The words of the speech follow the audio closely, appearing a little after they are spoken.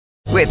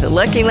With the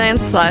Lucky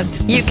Land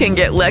Slots, you can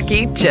get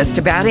lucky just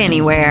about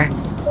anywhere.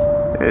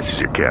 This is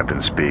your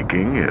captain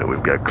speaking.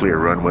 We've got clear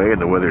runway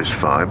and the weather's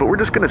fine, but we're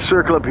just going to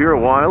circle up here a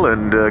while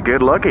and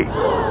get lucky.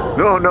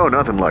 No,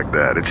 nothing like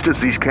that. It's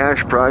just these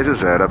cash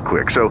prizes add up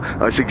quick. So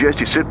I suggest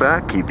you sit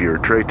back, keep your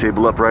tray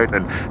table upright,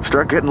 and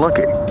start getting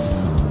lucky.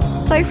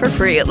 Play for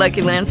free at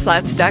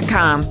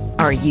LuckyLandSlots.com.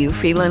 Are you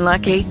feeling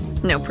lucky?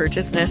 No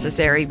purchase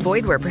necessary.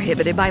 Void where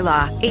prohibited by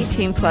law.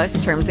 18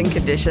 plus terms and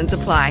conditions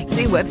apply.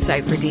 See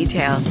website for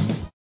details.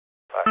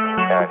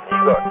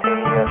 You got 10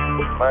 years,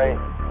 mate.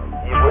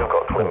 We've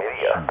got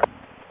chlamydia.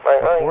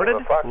 Mate, Recorded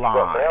you got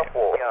live.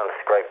 mouthwash. Go and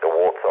scrape the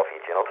warts off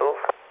your genitals.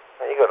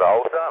 You got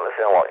old starting to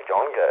sound like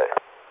John Go.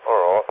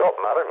 Alright, stop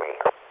muttering me.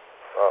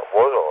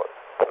 Was I?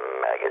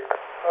 Maggot.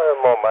 Oh,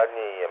 my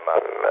money, you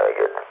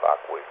maggot.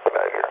 Fuckwit.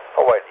 Maggot.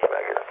 Oh, wait, you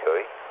maggot.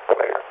 Cooey.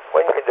 Maggot.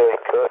 When you do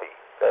cooey,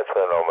 that's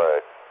when I'm a...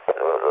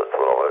 That's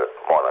what I'm a...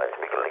 My name's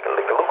Mickle.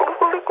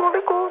 What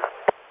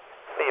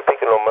are you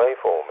picking on me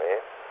for,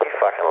 man? You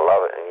fucking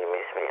love it and you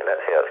miss me, and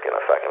that's how it's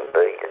gonna fucking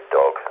be, you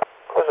dog.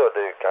 Of course I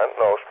do, cunt,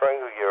 and I'll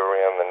strangle you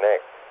around the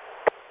neck.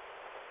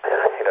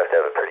 You'd have to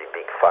have a pretty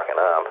big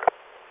fucking arm.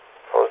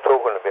 I was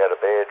talking about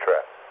a bear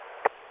trap.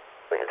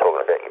 When you're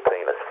talking about your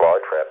penis fly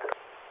trap.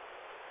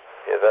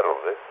 Yeah, that'll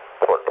do.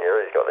 That's what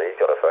Terry's got. He's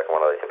got a fucking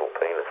one of those little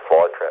penis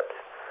fly traps.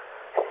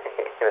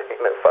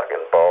 In a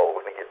fucking bowl,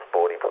 when he gets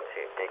bored, he puts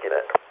his dick in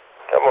it.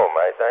 Come on,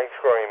 mate, don't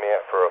scream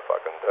out for a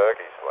fucking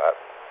turkey slap.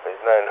 There's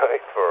no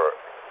need for it.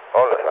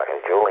 On the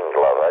fucking dueling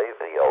glove, eh?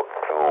 The old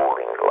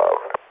dueling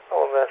glove.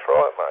 Oh, that's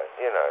right, mate,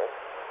 you know.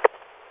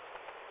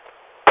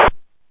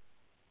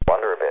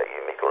 Wonder about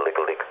you, Mickle.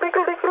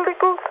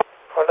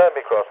 Oh, don't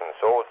be crossing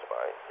swords,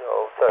 mate.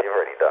 You've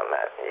already done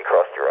that. You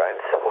crossed your own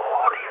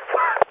sword.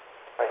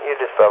 Mate, you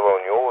just fell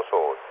on your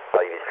sword. Oh,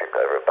 you just tripped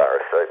over a bar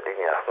of soap,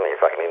 didn't you? And you're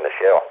fucking in the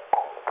shower.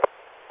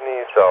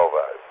 Near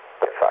Salvo.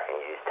 You fucking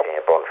used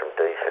tampon from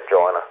D's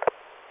vagina.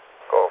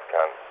 Golf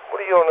cunt.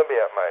 What are you on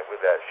about, mate, with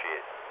that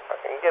shit? I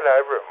can get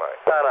over it, mate.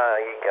 No,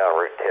 you can go and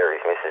root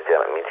Terry's missus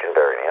down at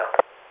Minchinbury now.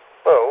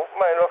 Well,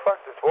 mate, I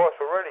fucked her twice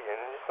already, and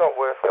it's not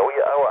worth it. Well,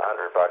 you owe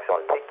 $100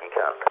 on tick, you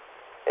cunt.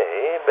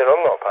 Yeah, but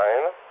I'm not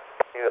paying her.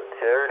 You got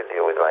Terry to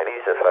deal with, mate.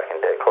 He's a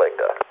fucking debt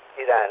collector.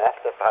 You don't have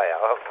to pay her.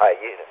 I'll pay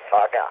you to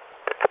fuck her.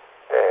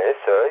 Yeah,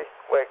 see?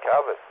 We're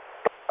covered.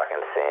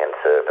 Fucking sand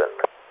serpent.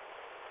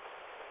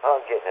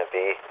 I'm getting a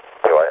beer.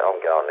 Anyway, I'm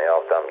going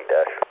now. I've done me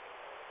dash.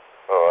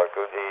 Alright,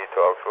 good to hear you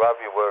talk. Love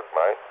your work,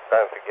 mate.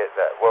 Don't forget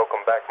that.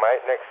 Welcome back,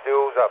 mate. Next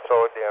still's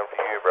upside down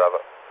for you,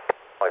 brother.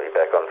 I'll be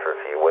back on for a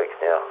few weeks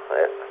now.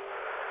 Yeah.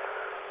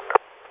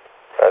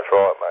 That's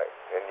right, mate.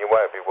 And you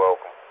won't be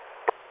welcome.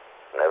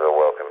 Never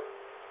welcome.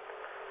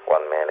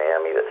 One-man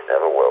army that's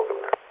never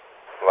welcomed.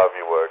 Love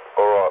your work.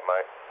 Alright,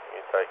 mate.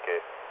 You take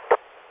care.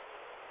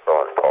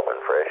 Someone's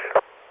popping fresh.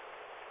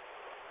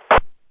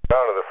 Go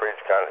into the fridge,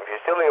 cunt. If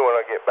you're still here when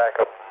I get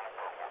back up...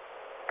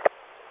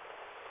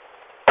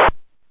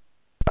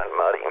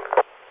 Muddy.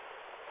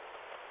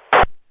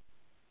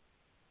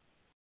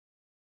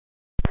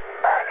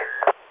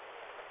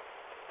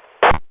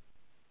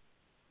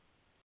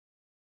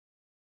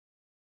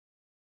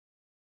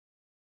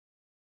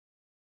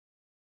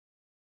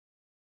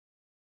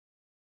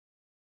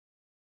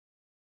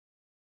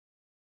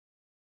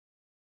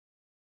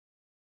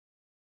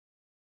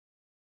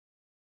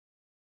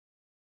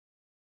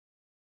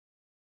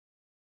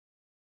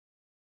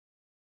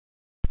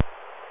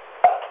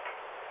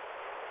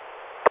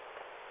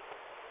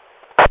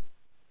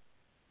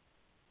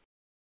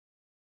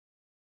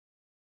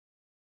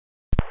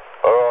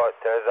 Alright,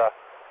 Tezza,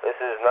 this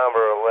is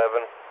number 11.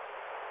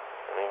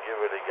 I mean,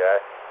 give it a go.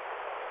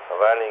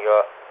 I've only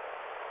got a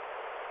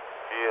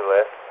few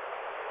left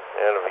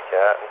out of a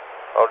carton.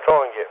 I'll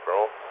try and get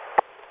through them.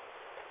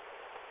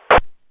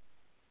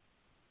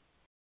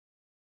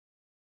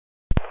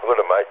 I've got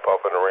a mate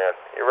popping around.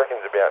 He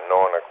reckons about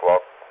 9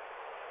 o'clock,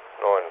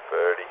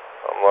 9:30.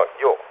 I'm like,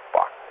 you're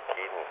fucking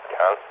kidding,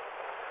 cunt.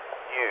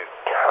 You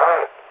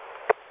cunt.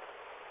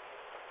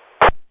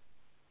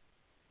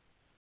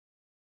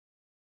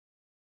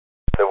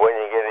 So when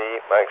you get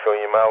here, make sure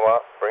you mow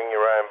up, bring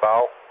your own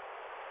bowl,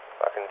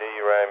 fucking do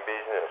your own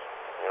business.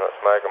 You're not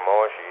smoking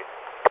my shit.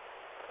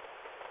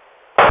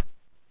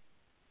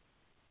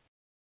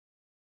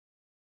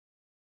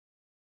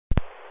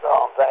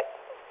 Oh, I'm back.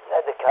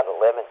 Had to cut a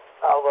lemon.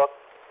 Oh, look,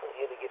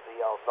 you to get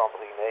the old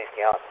knobbly knees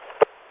going.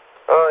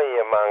 Oh,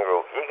 you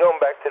mongrel. You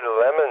going back to the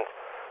lemons?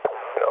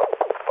 Oh,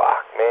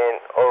 fuck, man.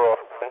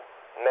 Alright,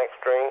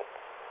 next drink,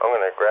 I'm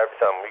going to grab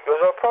some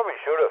because I probably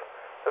should have.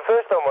 The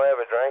first time I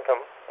ever drank them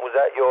was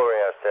at your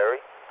house,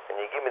 Terry, and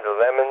you give me the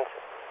lemons,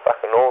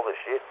 fucking all the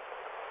shit.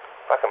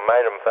 Fucking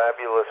made them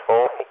fabulous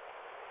for me.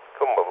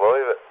 Couldn't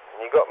believe it.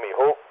 You got me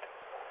hooked.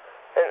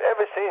 And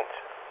ever since,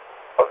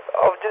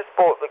 I've just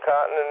bought the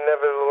carton and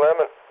never the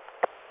lemon.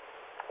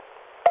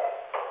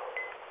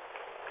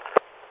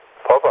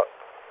 Papa,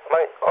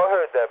 mate, I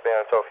heard that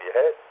bounce off your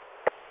head.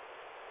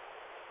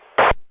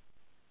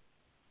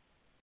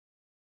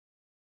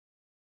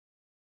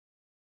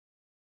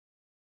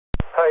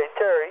 Hey,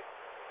 Terry,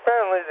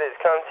 apparently there's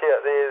cunts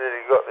out there that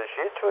he got the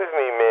shits with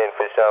me, man,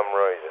 for some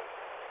reason.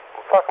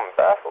 I'm fucking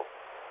baffled.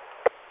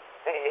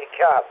 You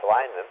can't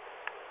blame them.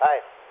 Hey,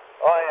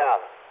 I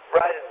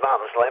raided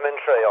Mum's lemon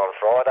tree on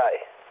Friday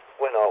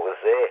when I was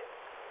there.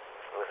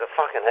 There was a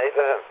fucking heap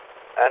of them.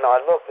 And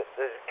I looked,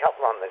 there's a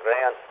couple on the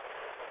ground,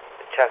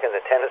 chucking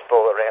the tennis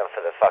ball around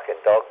for the fucking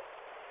dog.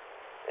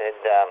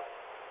 And,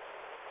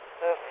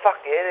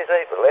 fuck yeah, there's a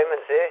heap of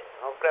lemons there.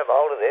 I'll grab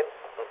hold of them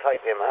and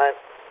take them home.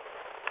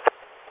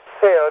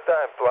 Yeah, I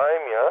don't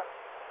blame you.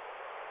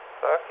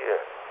 Fuck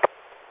yeah.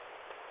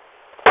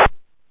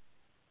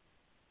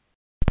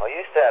 I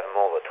used to have them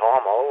all the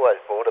time. I always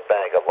bought a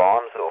bag of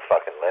limes or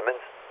fucking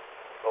lemons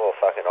or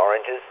fucking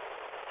oranges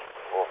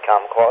or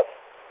kumquats.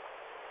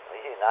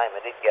 You name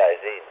it, it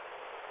goes in.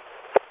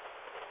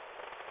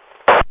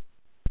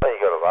 You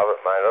gotta love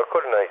it, mate. I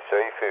couldn't eat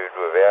seafood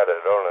without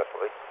it,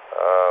 honestly.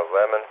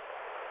 Lemon.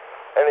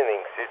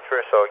 Anything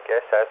citrus, I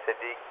guess,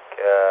 acidic.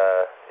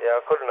 Yeah,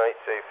 I couldn't eat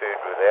seafood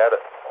without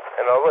it.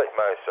 And I'll eat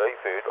most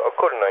seafood. I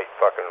couldn't eat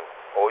fucking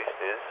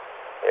oysters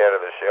out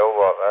of the shell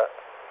like that.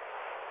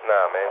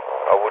 Nah, man,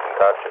 I wouldn't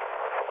touch it.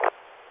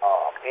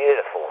 Oh,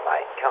 beautiful,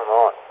 mate. Come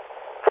on.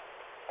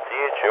 Do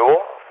you chew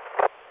them?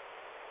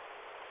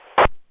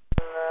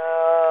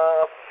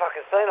 Fuck,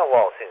 it's been a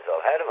while since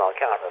I've had them. I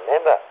can't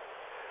remember.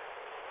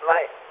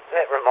 Mate,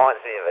 that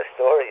reminds me of a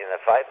story in the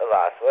paper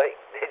last week.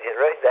 Did you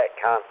read that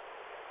cunt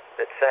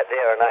that sat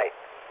there and ate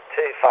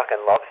 2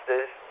 fucking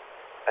lobsters,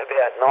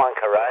 about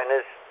 9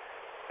 Coronas,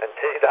 and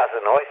 2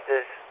 dozen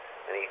oysters,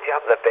 and he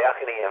jumped the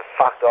balcony and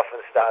fucked off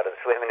and started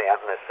swimming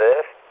out in the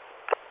surf?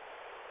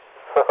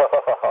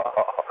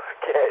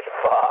 Get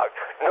fucked.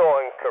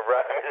 9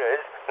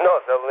 Coronas,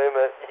 not the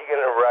limit. You're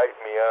gonna rape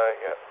me, aren't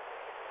you?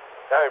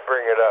 Don't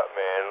bring it up,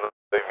 man.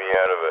 Leave me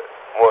out of it.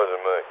 Wasn't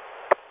me.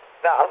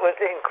 No, it was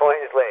in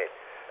Queensland.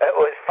 It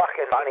was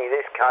fucking funny.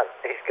 This cunt,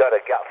 he's got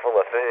a gut full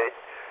of food.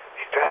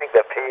 He's drank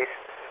the piss,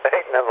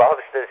 eating the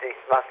lobsters. He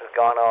must have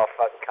gone, oh,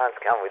 fucking cunt's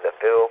come with a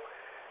bill.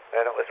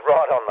 And it was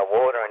right on the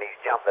water, and he's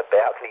jumped the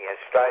balcony and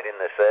straight in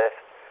the surf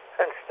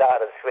and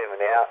started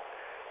swimming out.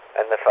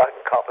 And the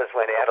fucking coppers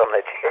went out on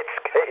the jet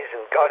skis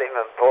and got him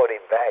and brought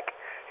him back.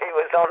 He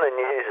was on the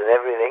news and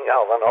everything.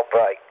 Hold on, I'll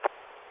break.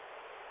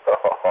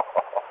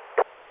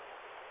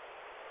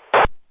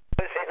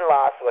 In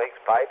last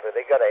week's paper,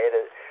 they got a head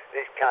of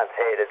this cunt's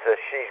head.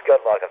 She's got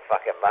like a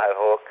fucking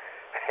mohawk,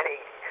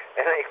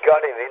 and he's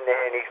got him in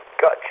there, and he's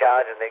got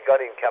charged, and they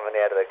got him coming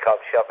out of the cop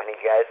shop, and he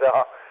goes,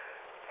 oh,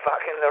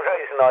 fucking the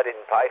reason I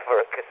didn't pay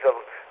for it, because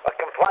I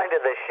complained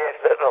to the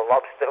chef that the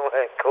lobster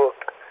weren't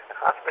cooked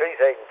after he's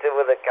eaten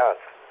 2 of the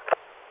cunts.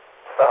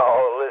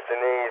 Oh,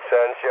 listen here,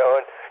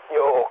 sunshine,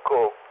 you're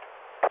cooked.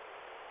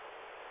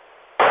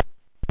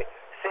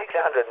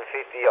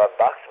 $650 odd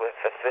worth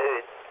for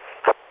food.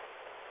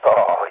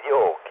 Oh,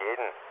 you're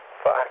kidding.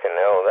 Fucking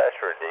hell, that's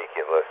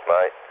ridiculous,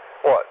 mate.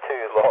 What,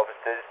 2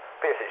 lobsters?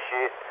 Piece of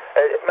shit.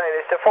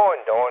 Mate, it's a fine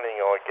dining,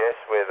 I guess,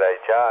 where they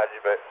charge,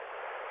 but,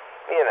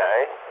 you know,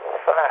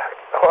 fuck,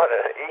 I don't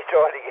know, he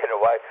tried to get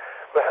away.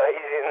 But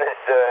he's in the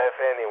surf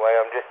anyway,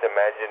 I'm just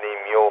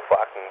imagining him, you're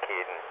fucking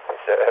kidding.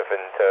 Surf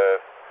and turf.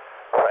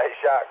 Mate,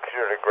 shark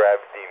should have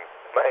grabbed him.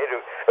 Mate,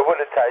 it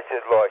would have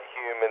tasted like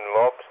human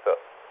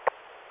lobster.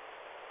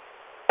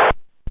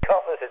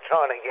 Coppers are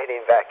trying to get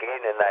him back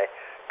in, and they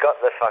got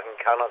the fucking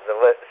cunt on the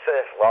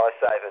surf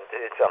life-saving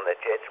dudes on the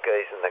jet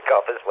skis, and the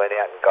coppers went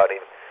out and got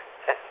him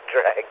and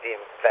dragged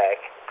him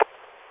back.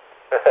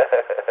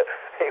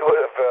 He would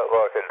have felt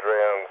like a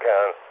drowned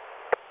cunt.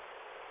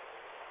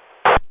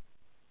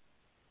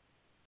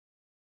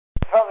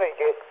 Probably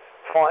get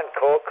fine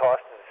court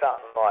costs and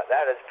something like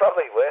that. It's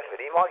probably worth it.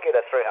 He might get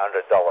a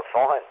 $300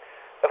 fine.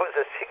 It was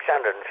a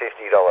 $650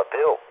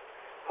 bill.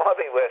 Might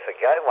be worth a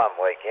go one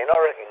weekend. I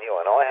reckon you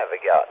and I have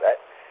a go at that.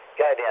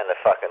 Go down to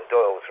fucking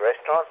Doyle's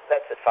restaurant.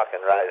 That's at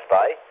fucking Rose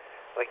Bay.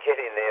 We get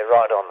in there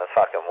right on the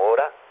fucking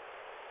water.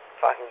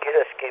 Fucking get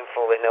a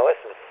skinful into us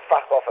and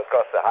fuck off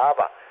across the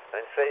harbour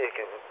and see you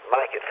can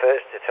make it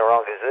first to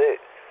Taronga Zoo.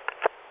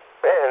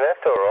 Man,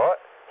 that's alright.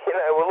 You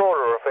know, we'll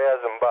order $1,000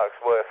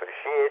 worth of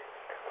shit.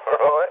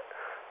 Alright?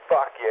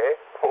 Fuck yeah.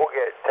 We'll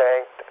get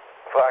tanked.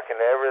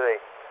 Fucking everything.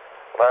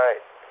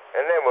 Mate.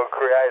 And then we'll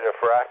create a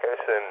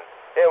fracas and,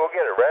 yeah, we'll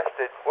get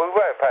arrested. We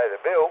won't pay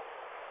the bill.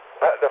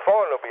 But the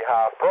fine will be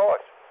half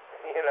price.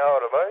 You know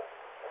what I mean?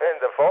 And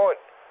the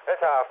fine, that's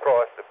half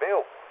price the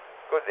bill.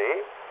 Good to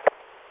hear.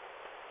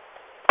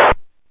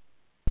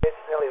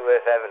 It's nearly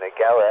worth having a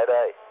go at,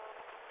 eh?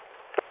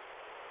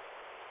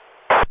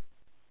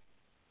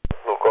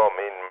 Look, I'm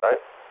in,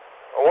 mate.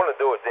 I want to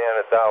do it down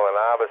at Darwin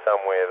Harbour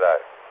somewhere,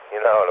 though.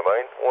 You know what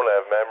I mean? I want to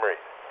have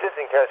memories. Just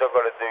in case I've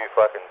got to do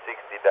fucking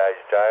 60 days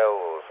jail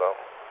or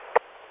something.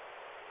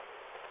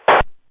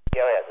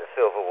 Go out to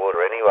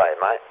Silverwater anyway,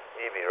 mate.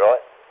 You be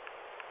right.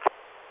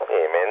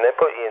 Yeah, man, they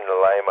put you in the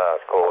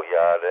Laymar's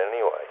courtyard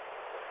anyway.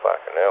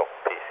 Fucking hell,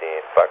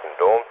 pissing fucking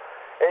dorm.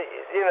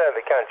 You know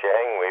the country you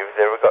hang with,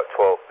 they've got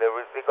 12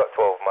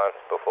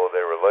 months before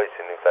they're released,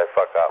 and if they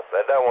fuck up,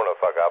 they don't want to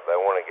fuck up, they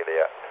want to get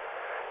out.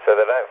 So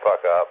they don't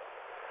fuck up.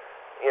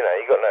 You know,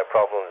 you got no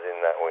problems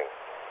in that wing.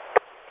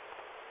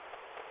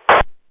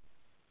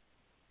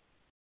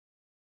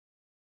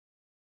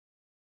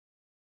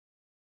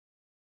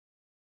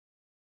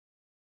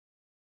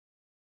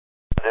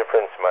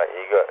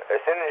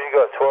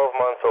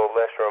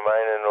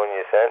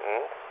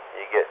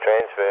 you get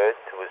transferred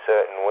to a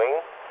certain wing,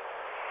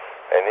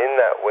 and in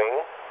that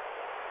wing,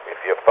 if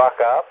you fuck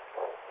up,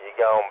 you're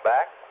going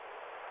back,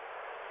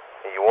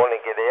 and you want to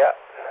get out,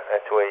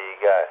 that's where you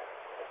go.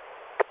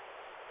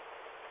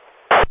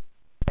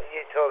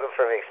 You talking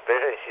from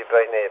experience, you've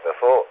been there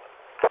before?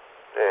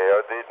 Yeah,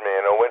 I did,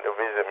 man. I went to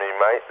visit my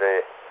mate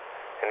there,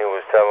 and he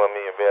was telling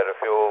me about a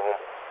few of them.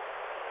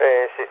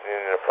 Yeah, sitting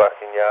in the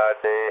fucking yard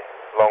there,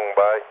 Long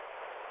Bay.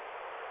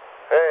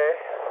 Yeah,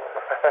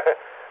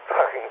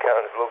 fucking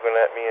cunts looking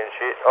at me and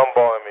shit. I'm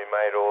buying me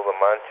mate all the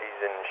munchies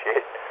and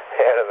shit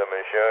out of the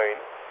machine.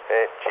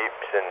 Yeah,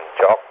 chips and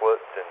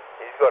chocolates, and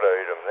he's got to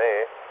eat them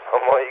there.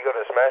 I'm like, you got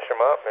to smash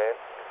them up, man.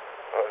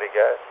 Where'd he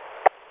go?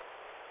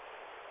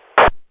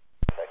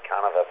 A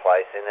cunt of a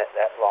place, isn't it?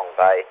 That Long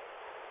Bay.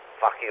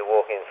 Fuck, you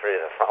walk in through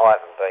the front. I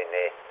haven't been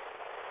there.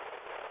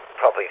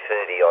 Probably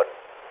 30 odd.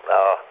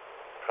 Oh,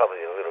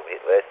 probably a little bit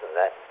less than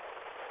that.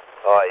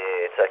 Oh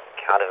yeah, it's a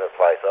cunt of a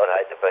place. I'd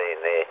hate to be in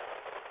there.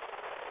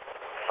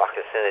 Fuck,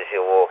 as soon as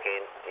you walk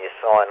in, you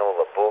sign all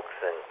the books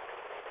and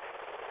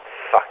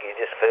fuck, you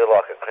just feel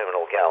like a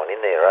criminal going in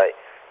there, eh?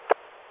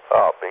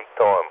 Oh, big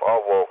time. I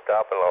walked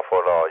up and I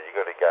thought, oh, you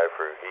got to go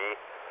through here.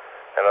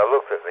 And I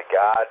looked at the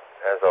guard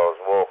as I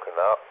was walking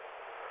up,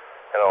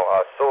 and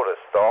I sort of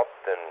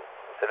stopped and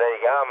said, there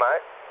you go,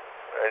 mate.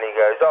 And he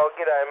goes, oh,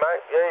 g'day,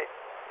 mate. Yeah.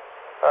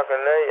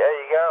 Fucking hey, how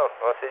you going?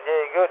 I said,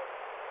 yeah, good.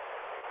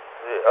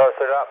 I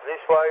said, up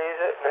this way, is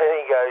it? And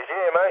he goes,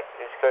 yeah, mate.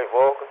 Just keep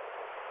walking.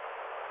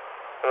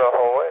 And I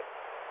went.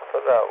 I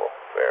thought, oh, well,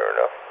 fair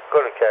enough.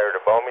 Got to carry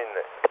the bomb in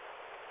there.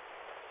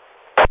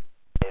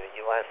 Yeah, but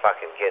you won't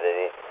fucking get it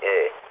in.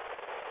 Yeah.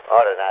 I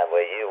don't know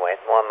where you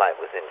went. My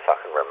mate was in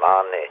fucking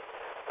remand there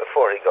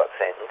before he got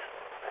sentenced.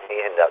 He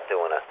ended up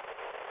doing a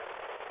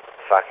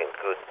fucking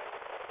good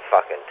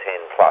fucking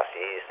 10 plus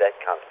years. That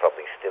cunt's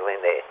probably still in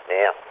there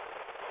now.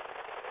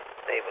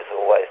 He was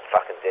always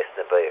fucking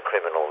destined to be a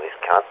criminal, this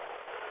cunt.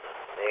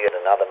 And you got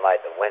another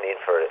mate that went in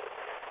for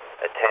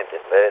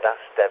attempted murder,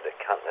 stabbed a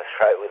cunt in the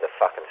throat with a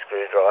fucking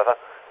screwdriver.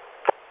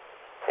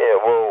 Yeah,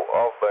 well,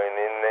 I've been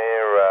in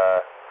there.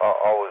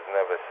 I was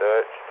never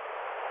searched.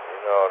 You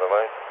know what I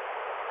mean?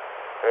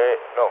 Yeah,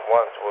 not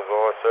once was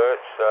I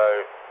searched, so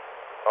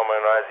I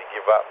mean, I had to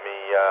give up me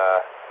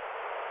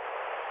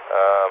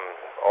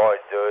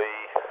ID,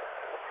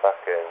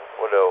 fucking,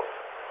 what else?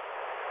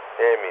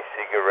 Yeah, me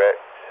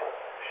cigarettes,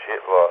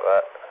 shit like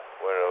that.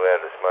 Weren't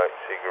allowed to smoke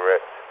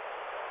cigarettes.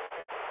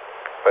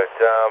 But,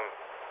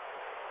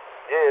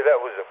 yeah, that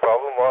was a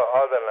problem.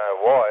 I don't know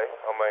why.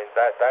 I mean,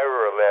 they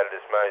were allowed to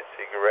smoke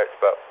cigarettes,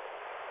 but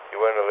you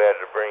weren't allowed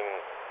to bring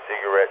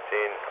cigarettes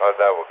in.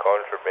 They were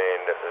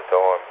contraband at the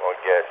time, I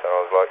guess. And I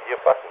was like, you're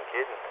fucking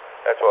kidding.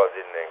 That's why I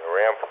didn't hang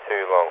around for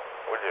too long.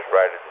 We just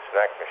raided the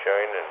snack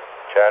machine and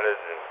chatted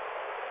and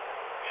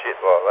shit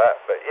like that.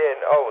 But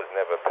yeah, I was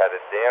never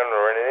patted down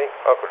or anything.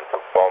 I could have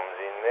took bombs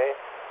in there.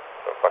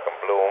 I fucking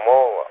blew them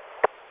all up.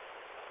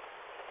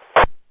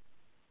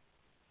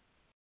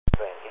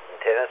 Been hitting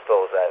tennis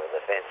balls over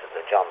the fence at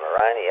the John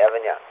Moroney,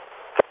 haven't you?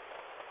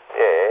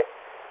 Yeah.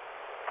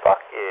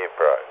 Fuck yeah,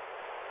 bro.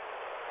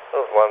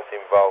 I was once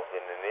involved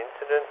in an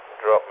incident.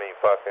 Dropped me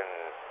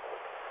fucking...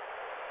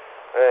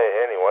 Hey,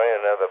 anyway,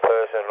 another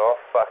person off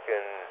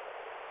fucking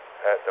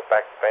at the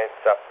back fence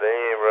up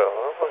there.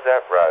 What was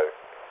that road?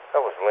 That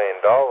was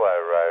Landolo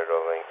Road,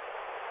 I think.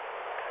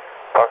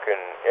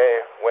 Fucking,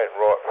 yeah, went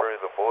right through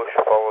the bush,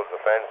 followed the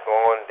fence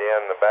line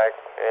down the back,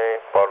 yeah,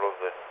 bottled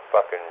the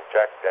fucking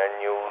Jack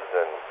Daniels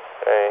and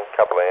a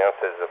couple of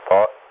ounces of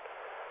pot.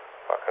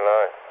 Fucking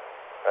hell.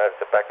 That's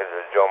the back of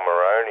the John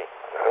Moroney.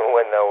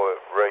 when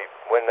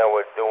they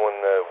were doing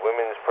the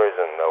women's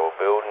prison, they were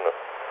building it.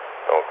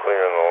 They were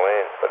clearing the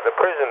land. But the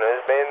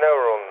prisoners, man, they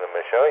were on the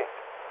machine.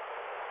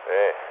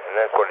 Yeah, and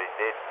that's what he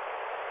did.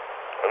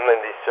 And then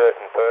this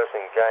certain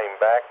person came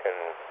back and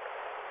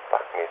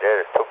fuck me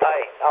dead.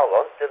 Hey, hold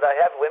on. Do they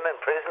have women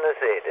prisoners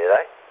there, do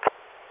they?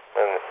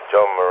 And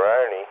John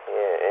Moroney,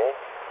 yeah.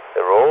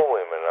 They're all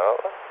women,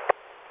 aren't they?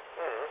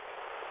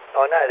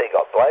 I know they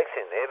got blokes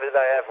in there, but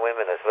they have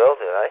women as well,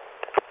 do they?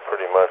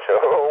 Pretty much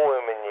all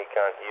women. You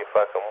can't, you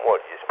fucking what,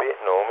 you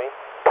spitting on me?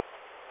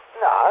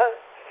 No,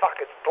 fuck,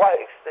 it's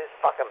blokes. There's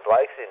fucking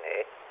blokes in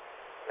there.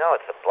 No,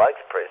 it's a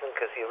bloke's prison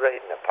because you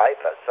read in the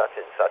paper such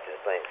and such has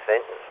been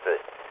sentenced to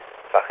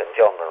fucking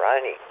John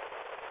Moroney.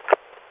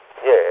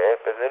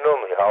 Yeah, but they're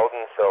normally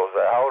holding cells.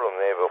 They hold them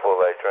there before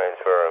they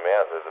transfer them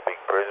out to the big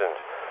prisons.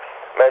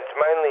 It's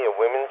mainly a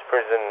women's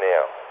prison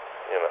now.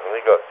 You know,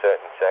 they got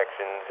certain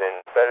sections,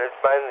 but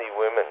it's mainly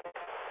women.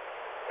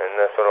 And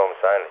that's what I'm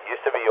saying. It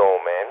used to be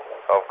all men.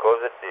 Of course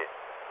it did.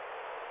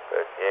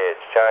 But yeah,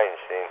 it's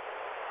changed since.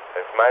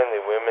 It's mainly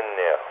women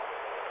now.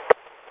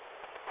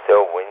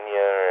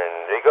 Delwinia,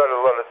 and they got a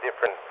lot of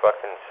different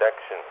fucking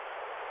sections.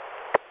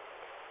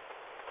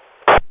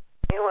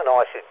 You and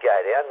I should go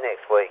down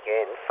next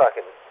weekend,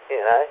 fucking,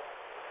 you know,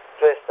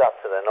 dressed up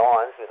to the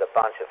nines with a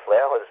bunch of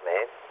flowers,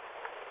 man,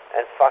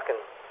 and fucking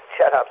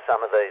chat up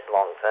some of these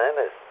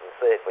long-termers and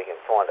see if we can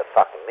find a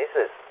fucking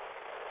missus.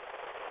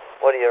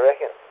 What do you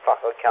reckon? Fuck,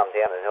 I'll come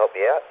down and help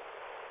you out.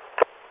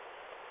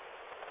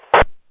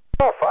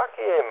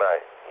 Yeah,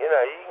 mate. You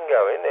know, you can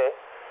go in there.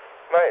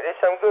 Mate, there's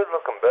some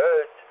good-looking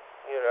birds,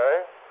 you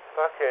know.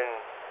 Fucking,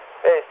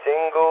 they're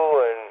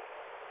single and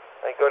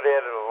they got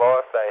out of the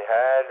life they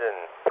had and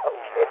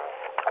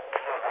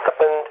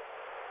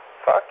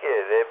fuck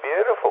yeah, they're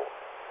beautiful.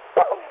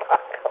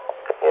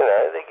 You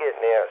know, they're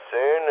getting out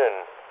soon and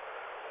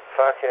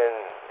fucking,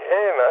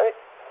 yeah, mate.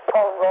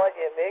 I'll write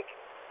you, Mick.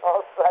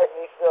 I'll save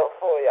myself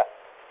for you.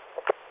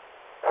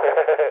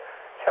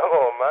 Come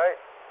on, mate.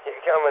 You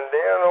coming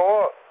down or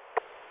what?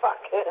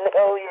 Fucking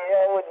hell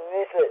yeah, I wouldn't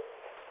miss it.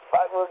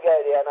 Fuck, we'll go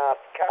down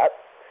after cut.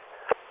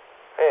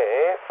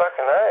 Yeah,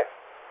 fucking hey.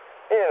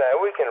 You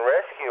know, we can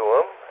rescue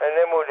them, and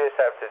then we'll just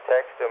have to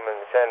text them and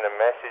send them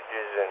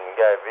messages and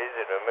go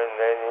visit them, and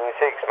then in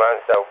 6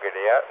 months they'll get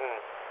out, and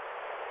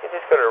you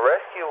just got to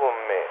rescue them,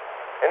 man.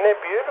 And they're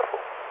beautiful.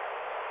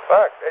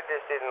 Fuck, they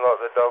just didn't like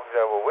the dogs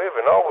they were with,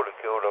 and I would have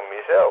killed them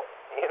myself.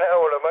 You know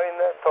what I mean?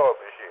 That type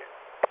of shit.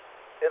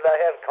 Do they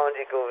have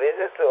conjugal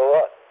visits or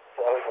what?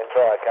 So we can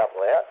try a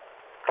couple out?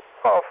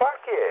 Oh, fuck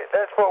yeah.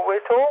 That's what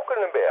we're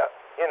talking about.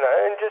 You know,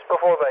 and just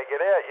before they get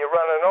out, you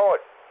run an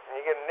odd, and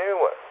you get a new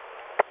one.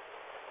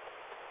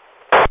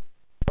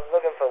 I'm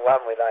looking for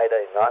one with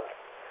 18 months.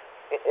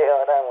 Yeah,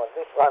 I don't want,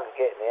 this one's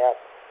getting out,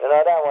 and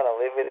I don't want to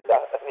live with it.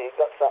 I mean, you've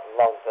got something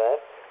long term.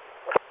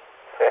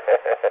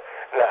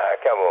 Nah,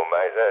 come on,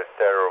 mate, that's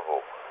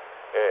terrible.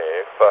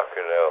 Yeah,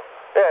 fucking hell.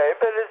 Yeah,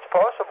 but it's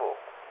possible.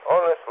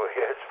 Honestly,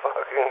 it's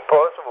fucking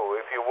possible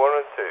if you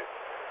wanted to.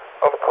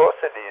 Of course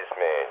it is,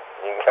 man.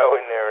 You can go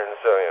in there and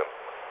see them.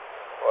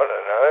 I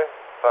don't know.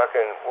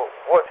 Fucking,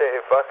 what's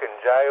their fucking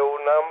jail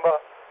number?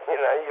 You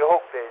know, you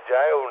hook their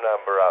jail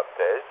number up,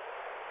 Tez.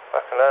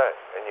 Fucking hell,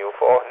 and you'll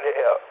find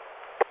out.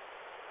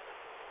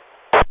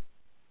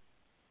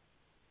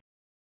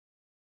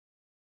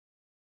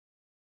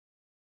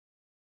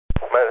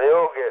 Mate, they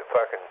all get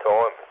fucking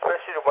time,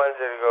 especially the ones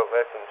that have got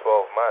less than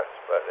 12 months,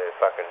 but they're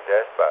fucking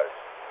despos.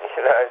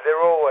 You know,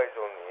 they're always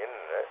on the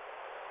internet,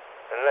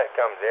 and that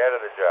comes out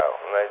of the jail,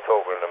 and they're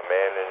talking to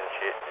men and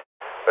shit.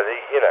 But,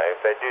 you know, if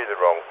they do the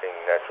wrong thing,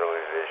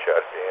 naturally they're shut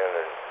down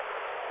and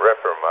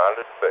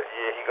reprimanded. But,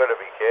 yeah, you got to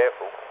be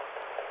careful,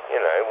 you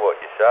know, what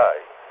you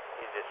say.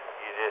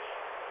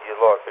 You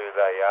like who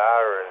they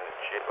are and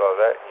shit like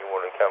that, and you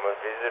want to come and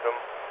visit them.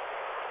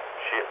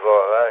 Shit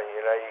like that,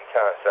 you know, you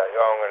can't say,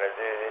 oh, I'm going to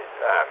do this.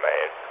 Nah,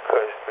 man,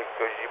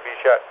 because you'll be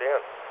shut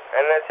down.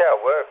 And that's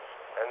how it works.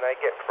 And they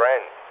get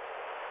friends.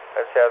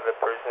 That's how the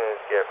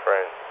prisoners get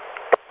friends.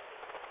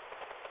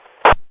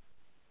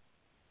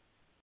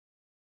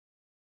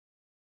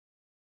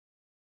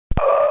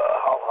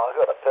 Hold on, I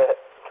got a pet.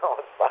 I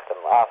was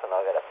fucking laughing, I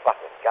got a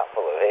fucking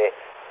gutful of hair.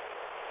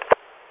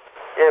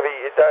 Yeah, but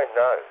you don't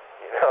know.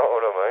 You know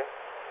what I mean?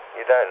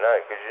 You don't know,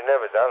 because you've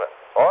never done it.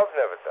 I've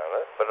never done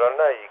it, but I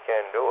know you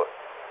can do it.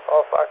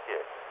 Oh, fuck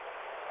yeah.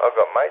 I've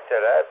got mates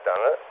that have done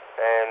it,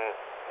 and,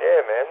 yeah,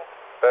 man,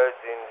 birds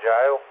in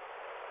jail.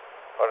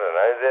 I don't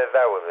know,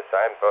 they were the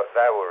same, but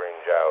they were in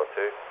jail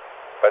too.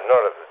 But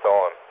not at the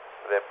time.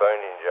 They've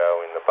been in jail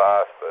in the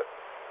past, but,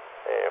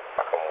 yeah,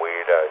 fucking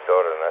weirdos, I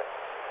don't know.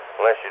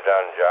 Unless you're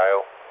done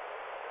jail,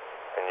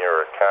 and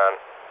you're a cunt,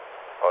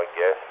 I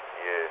guess,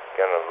 you're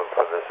going to look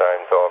for the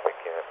same type of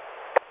cunt.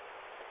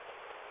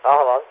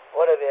 Hold on,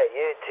 what about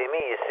you,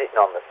 Timmy? You're sitting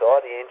on the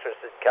side. Are you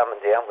interested in coming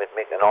down with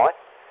Mick and I?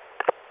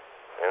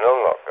 And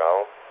I'm not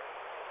going.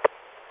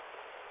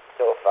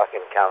 You're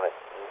fucking coming.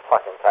 I'm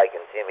fucking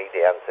taking Timmy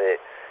down too.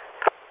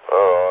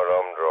 Alright,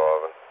 I'm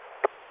driving.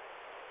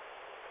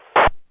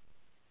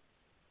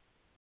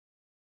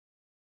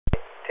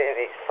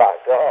 Timmy's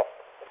fucked off.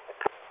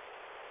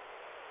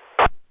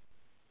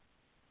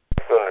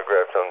 He's going to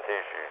grab some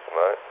tissues,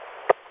 mate.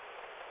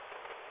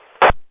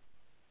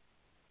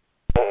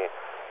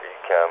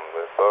 Come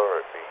before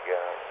it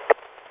began.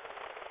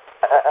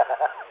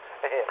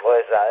 It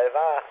was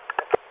over.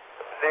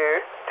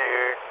 Dude.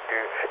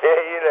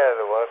 Yeah, you know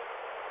the one.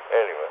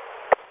 Anyway.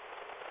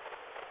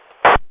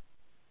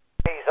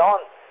 He's on.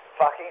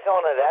 Fuck, he's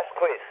on at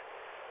Asquith.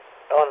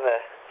 On the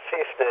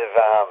 5th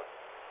of,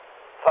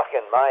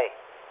 fucking May.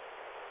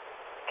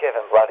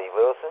 Kevin Bloody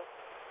Wilson.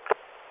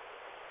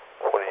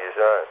 What are you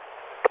saying?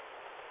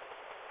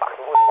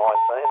 Fucking wouldn't mind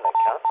seeing the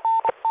cunt.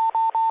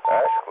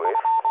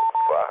 Asquith?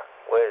 Fuck.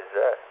 Where's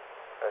that?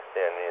 That's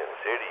down near the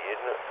city,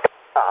 isn't it?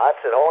 Ah,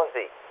 it's at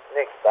Hornsby.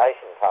 Next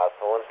station past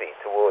Hornsby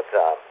towards,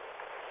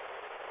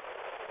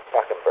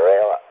 fucking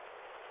Barella.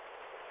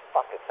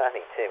 Fuck, it's only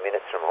 2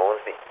 minutes from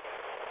Hornsby.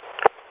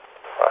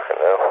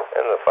 Fucking hell.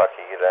 And the fuck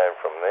you get home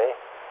from there?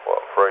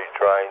 What, 3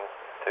 trains,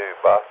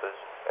 2 buses,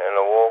 and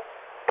a walk?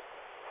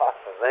 Fuck,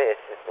 for me,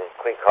 it's just a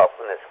quick hop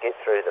and a skip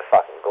through the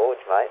fucking gorge,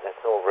 mate, and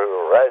it's all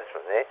rural roads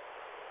from there.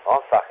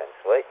 I'm fucking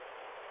sweet.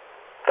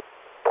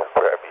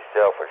 Grab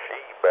yourself a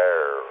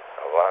she-bear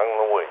along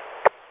the way.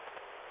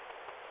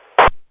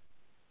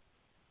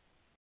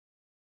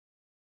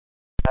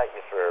 Take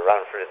you for a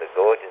run through the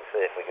gorge and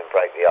see if we can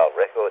break the old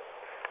record.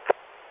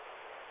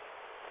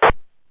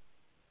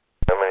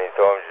 How many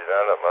times you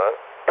done it, mate?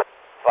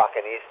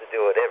 Fucking used to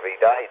do it every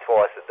day,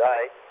 twice a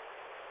day.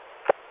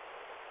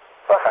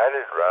 Fuck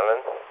hated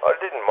running. I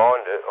didn't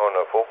mind it on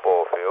a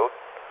football field.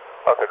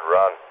 I could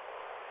run.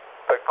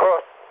 But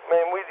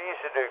we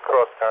used to do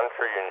cross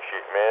country and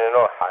shit, man, and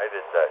I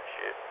hated that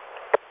shit.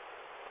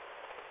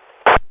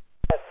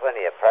 I had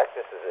plenty of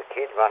practice as a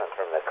kid running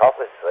from the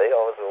coppers, see.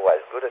 I was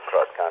always good at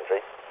cross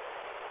country.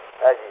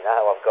 As you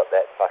know, I've got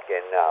that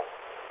fucking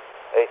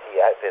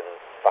Ethiopian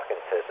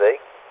fucking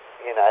physique.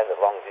 You know, the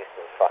long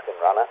distance fucking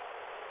runner.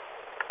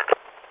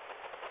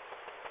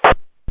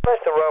 I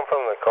used to run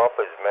from the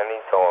coppers many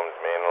times,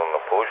 man, on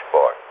the push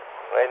bike.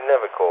 They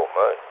never caught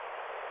me.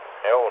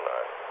 Hell no.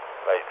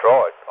 They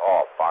tried.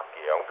 Oh, fuck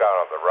yeah, I'm going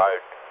up the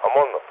road. I'm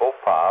on the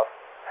footpath,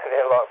 and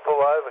they're like, pull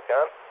over,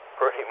 cunt.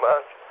 Pretty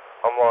much.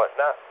 I'm like,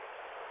 nah.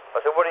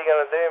 I said, what are you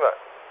going to do,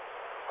 mate?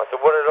 I said,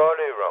 what did I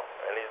do wrong?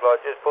 And he's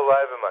like, just pull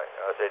over, mate.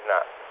 I said,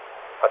 nah.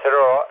 I said,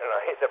 alright, and I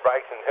hit the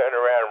brakes and turned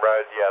around and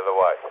rode the other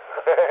way.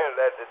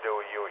 That's to do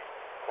a Yui.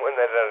 When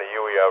they done a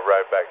Yui, I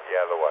rode back the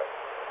other way.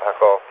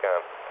 Fuck off,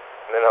 cunt.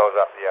 And then I was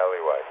up the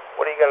alleyway.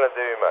 What are you going to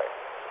do, mate?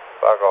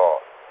 Fuck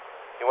off.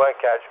 You won't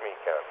catch me,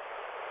 cunt.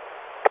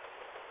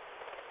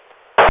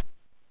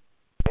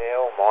 Yeah,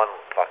 all mine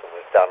fucking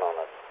was done on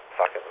a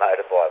fucking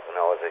motorbike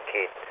when I was a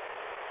kid.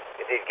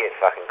 It did get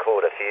fucking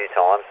caught a few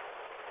times.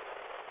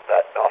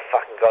 But I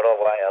fucking got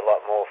away a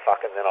lot more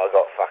fucking than I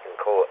got fucking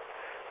caught.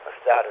 I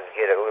started to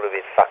get a little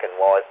bit fucking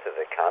wise to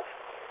the cunts.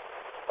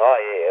 Oh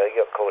yeah, I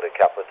got caught a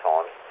couple of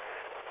times.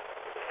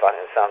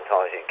 Fucking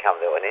sometimes you'd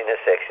come to an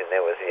intersection,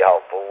 there was the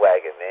old bull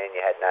wagon, man, you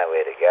had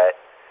nowhere to go.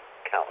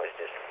 Cunt was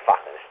just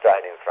fucking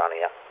straight in front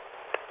of you.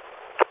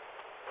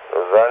 It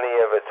was only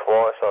ever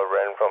twice I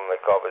ran from the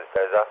coppers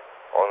desert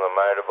on the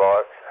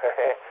motorbikes.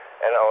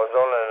 And I was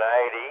on an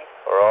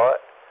 80,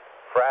 alright,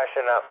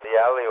 thrashing up the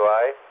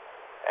alleyway.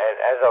 And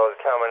as I was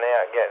coming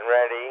out, getting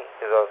ready,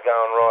 because I was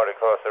going right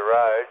across the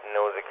road, and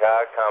there was a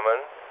car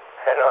coming,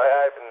 and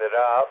I opened it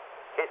up,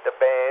 hit the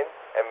band,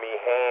 and my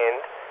hand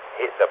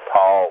hit the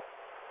pole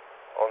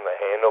on the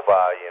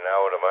handlebar, you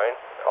know what I mean?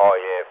 Oh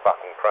yeah,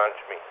 fucking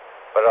crunched me.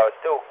 But I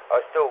still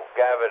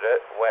gathered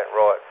it, went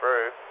right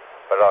through,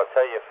 but I'll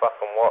tell you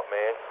fucking what,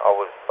 man, I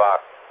was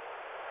fucked.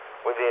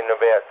 Within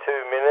about 2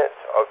 minutes,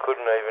 I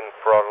couldn't even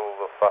throttle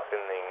the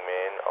fucking thing,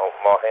 man. Oh,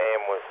 my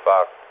hand was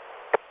fucked.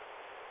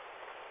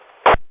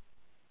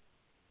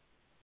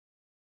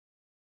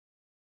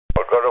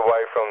 I got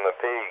away from the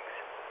pigs,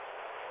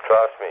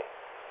 trust me,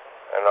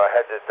 and I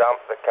had to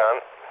dump the cunt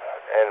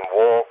and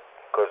walk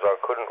because I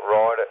couldn't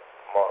ride it.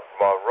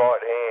 My right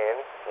hand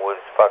was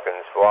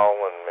fucking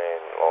swollen,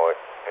 man, like,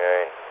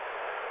 yeah,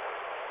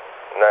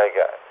 no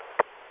go.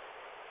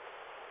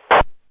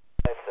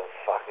 That's some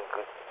fucking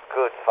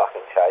good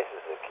fucking chase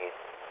as a kid.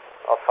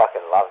 I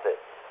fucking loved it.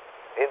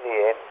 In the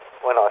end,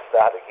 when I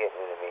started getting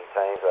into my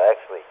teens, I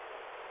actually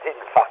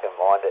didn't fucking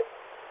mind it.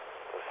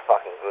 It was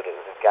fucking good. It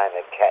was a game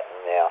of cat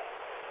and mouse.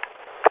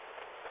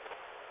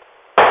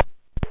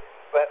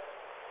 But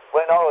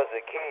when I was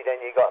a kid and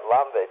you got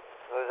lumbered,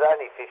 it was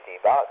only $50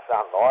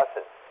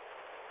 unlicensed.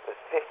 It was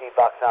 $50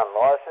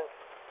 unlicensed.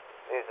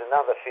 There's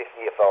another 50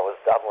 if I was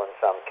doubling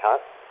some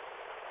cunt.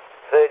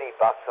 $30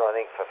 I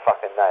think for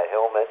fucking no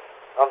helmets.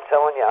 I'm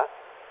telling you,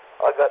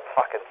 I got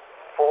fucking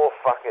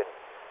 4 fucking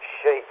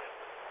sheets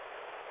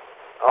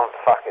on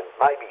fucking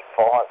maybe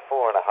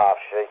 4.5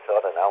 sheets, I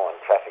don't know, on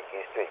traffic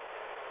history.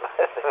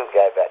 Most of them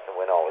go back to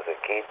when I was a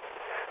kid.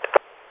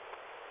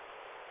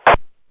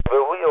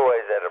 But we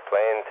always had a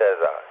plan,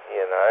 Tazza,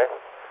 you know.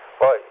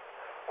 Like,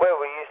 where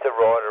we used to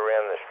ride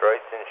around the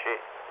streets and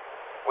shit,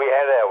 we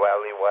had our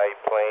alleyway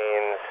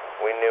plans,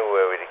 we knew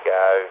where to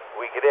go,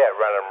 we could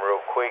outrun them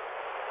real quick.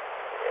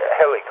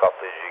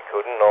 Helicopters you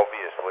couldn't,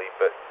 obviously,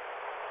 but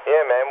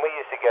yeah, man, we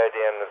used to go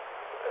down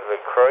the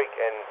creek,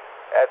 and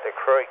at the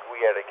creek we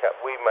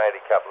made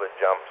a couple of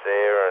jumps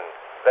there, and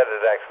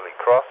that'd actually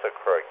cross the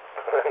creek.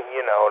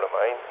 You know what I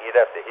mean? You'd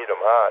have to hit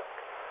them hard.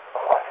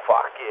 Oh,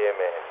 fuck yeah,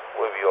 man.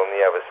 We'd be on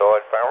the other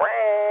side,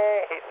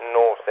 hitting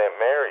North St.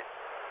 Mary's.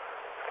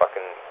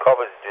 Fucking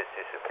coppers just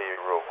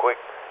disappeared real quick.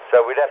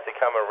 So we'd have to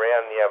come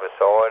around the other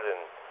side,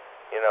 and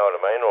you know what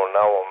I mean, or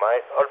know a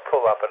mate. I'd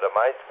pull up at a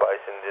mate's place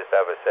and just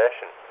have a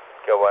session.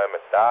 Go home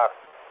at dark.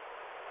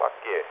 Fuck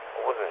yeah. I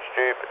wasn't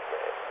stupid,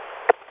 man.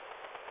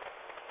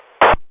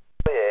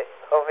 Yeah,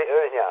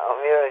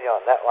 I'm hearing you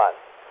on that one.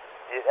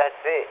 Yeah,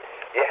 that's it.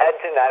 You had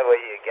to know where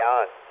you're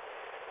going.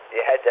 You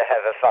had to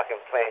have a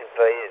fucking plan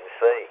B and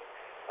C.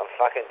 I'm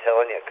fucking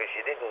telling you, because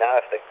you didn't know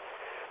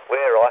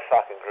where I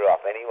fucking grew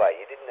up anyway,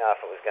 you didn't know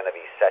if it was going to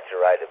be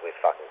saturated with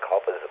fucking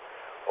coppers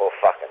or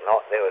fucking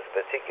not. There was a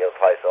particular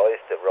place I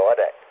used to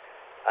ride at,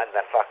 and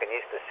they fucking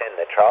used to send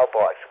the trail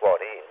bike squad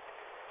in,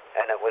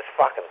 and it was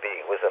fucking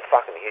big. It was a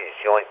fucking huge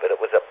joint, but it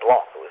was a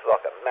block. It was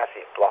like a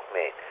massive block,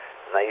 man.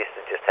 And they used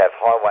to just have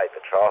highway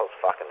patrols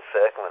fucking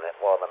circling it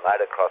while the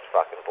motocross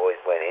fucking boys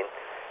went in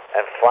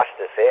and flushed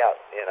us out,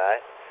 you know.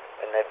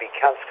 And there'd be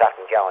cunts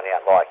fucking going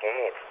out like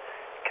ants.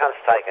 Cunts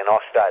taken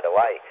off straight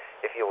away.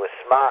 If you were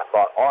smart,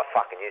 like I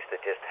fucking used to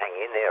just hang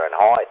in there and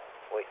hide.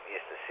 We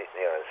used to sit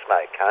there and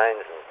smoke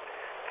cones and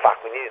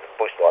fuck, we knew the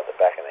bush like the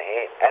back of the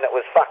hand. And it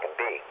was fucking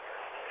big.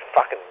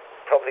 Fucking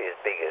probably as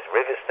big as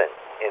Riverston,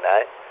 you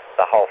know,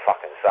 the whole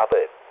fucking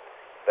suburb.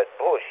 But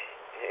bush,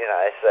 you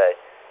know, so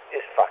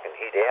just fucking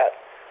hit out.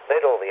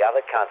 Let all the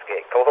other cunts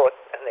get caught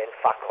and then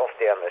fuck off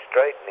down the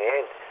street in the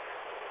end.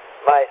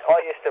 Mate, I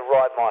used to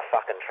ride my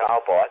fucking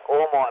trail bike.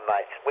 All my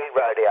mates, we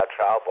rode our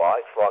trail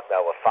bikes like they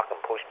were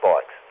fucking push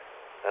bikes.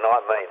 And I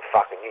mean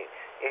fucking,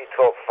 you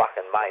talk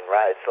fucking main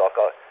roads like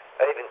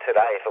even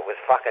today, if it was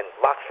fucking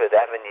Luxford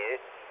Avenue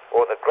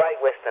or the Great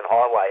Western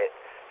Highway at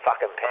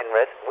fucking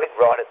Penrith, we'd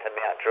ride it to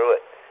Mount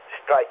Druitt,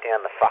 straight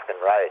down the fucking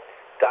road.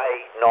 Day,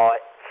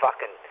 night,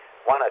 fucking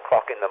 1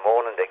 o'clock in the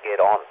morning to get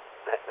on.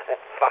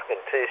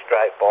 Fucking 2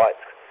 straight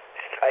bikes,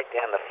 straight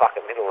down the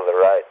fucking middle of the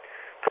road.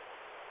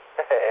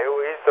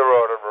 We used to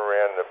ride them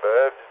around the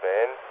burbs,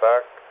 man.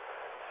 Fuck.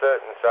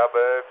 Certain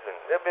suburbs, and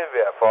there'd be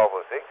about 5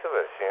 or 6 of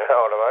us, you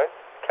know what I mean?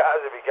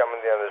 Cars would be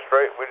coming down the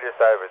street, we'd just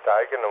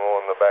overtaken them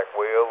all on the back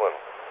wheel, and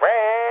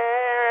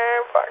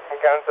fucking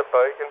cunts are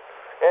peeking.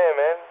 Yeah,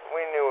 man,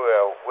 we knew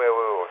where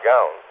we were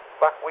going.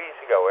 Fuck, we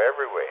used to go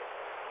everywhere.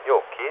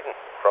 You're kidding.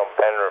 From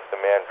Penrith to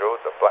Mount Druitt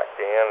to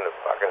Blackdown to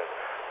fucking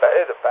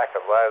the back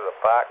of Lola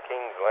Park,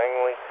 Kings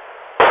Langley.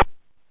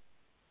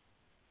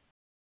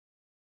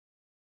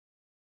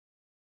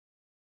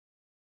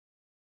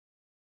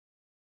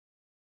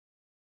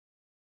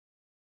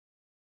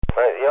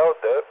 Mate, the old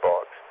dirt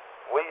bikes,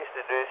 we used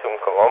to do some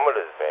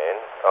kilometres, man.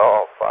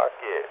 Oh, fuck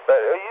yeah.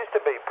 But it used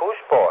to be push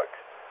bikes.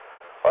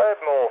 I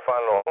had more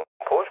fun on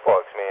push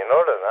bikes, man.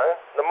 I don't know.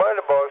 The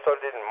motorbikes I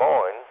didn't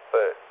mind,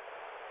 but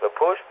the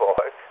push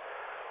bikes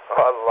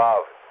I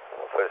loved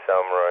for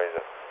some reason.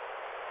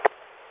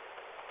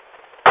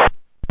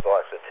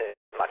 Bikes were too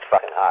much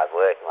fucking hard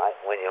work, mate,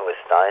 when you were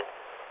stoned.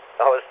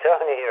 I was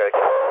telling you here a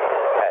couple of years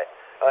ago,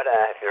 I don't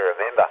know if you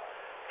remember,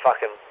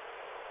 fucking,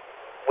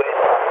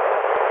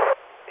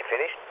 you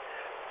finished?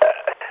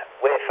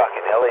 Where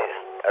fucking hell is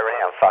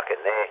around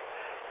fucking there.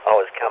 I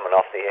was coming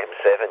off the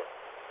M7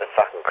 at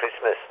fucking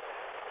Christmas,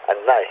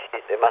 and no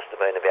shit, there must have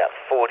been about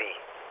 30,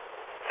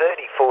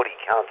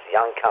 40 cunts,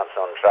 young cunts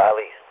on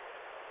traileys,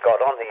 got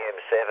on the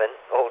M7,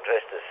 all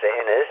dressed as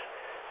Santas,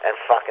 and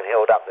fucking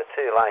held up the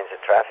 2 lanes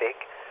of traffic,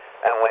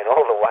 and went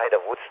all the way to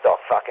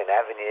Woodstock fucking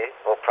Avenue,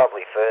 or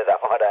probably further,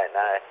 I don't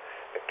know.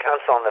 The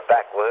cunts on the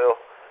back wheel,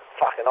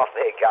 fucking off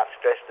their guts,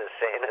 dressed as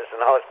Santas, and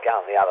I was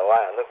going the other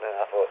way, and looking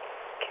and I thought,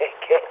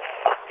 get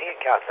fucked, you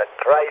cunts are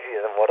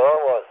crazier than what I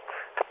was.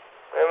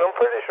 And I'm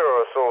pretty sure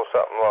I saw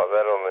something like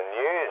that on the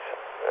news.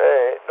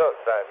 Yeah, not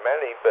so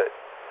many, but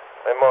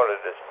they might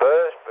have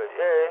dispersed, but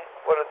yeah,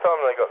 by the time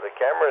they got the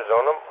cameras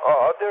on them,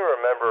 I do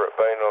remember it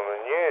being on the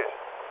news.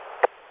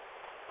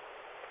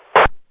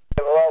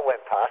 Well, I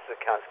went past the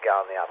cunts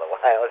going the other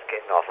way. I was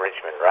getting off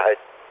Richmond Road.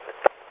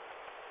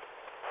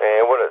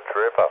 Yeah, what a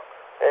tripper.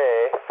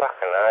 Yeah,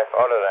 fucking oath.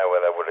 I don't know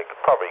where they would have,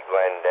 probably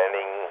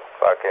Glendenning,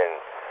 fucking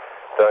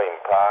Dean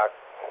Park,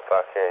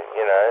 fucking,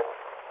 you know,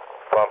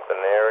 Plumpton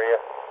area.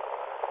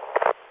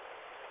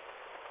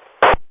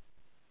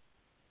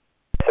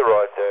 Used to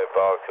ride dirt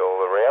bikes all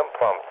around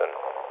Plumpton.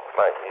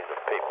 Mate, used to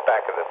pick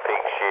back of the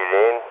pig shit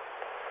in.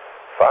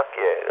 Fuck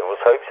yeah, there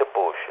was heaps of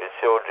bush. It's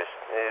all just,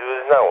 there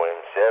was no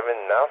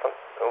M7, nothing.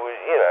 It was,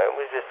 you know, it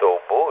was just all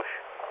bush.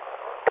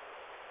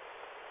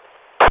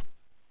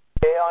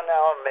 Yeah, I know,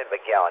 I remember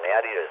going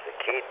out here as a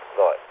kid,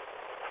 like,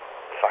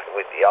 fucking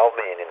with the old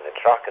man in the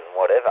truck and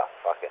whatever,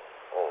 fucking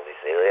all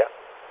this area.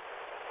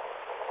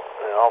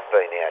 And I've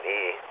been out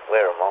here,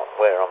 where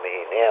I'm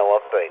here now,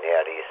 I've been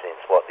out here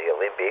since, the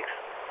Olympics?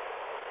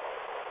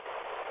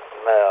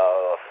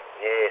 Well,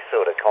 yeah,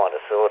 sorta.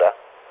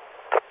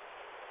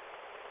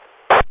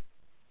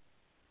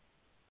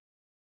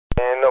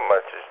 Yeah, not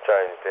much has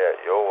changed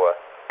out your way.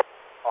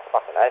 I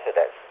fucking hate it,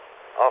 that's,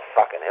 oh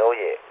fucking hell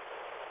yeah.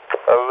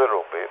 A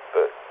little bit,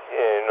 but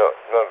yeah, not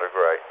a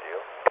great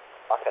deal.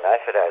 Fucking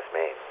hate it has,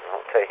 man,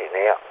 I'll tell you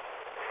now.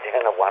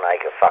 Down a 1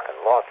 acre fucking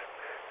lot.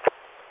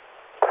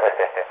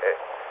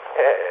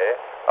 Yeah.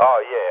 Oh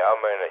yeah, I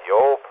mean at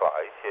your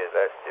place, yeah,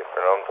 that's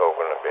different. I'm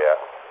talking about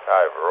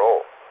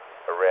overall,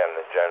 around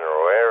the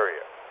general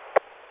area.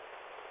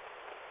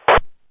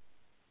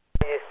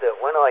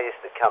 When I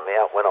used to come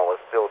out, when I was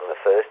building the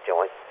first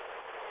joint,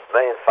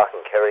 me and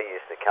fucking Kerry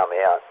used to come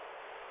out,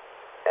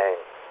 and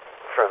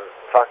from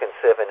fucking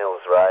Seven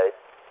Hills Road,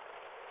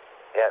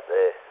 out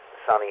there,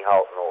 Sunny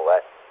Holt and all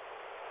that,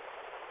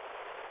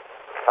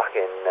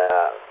 fucking,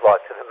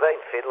 like to the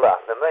Mean Fiddler.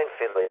 The Mean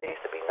Fiddler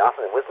used to be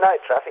nothing. There was no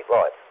traffic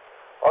lights.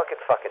 I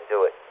could fucking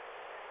do it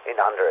in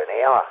under an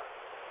hour,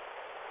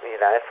 you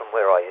know, from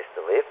where I used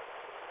to live.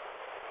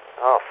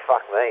 Oh,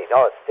 fuck me.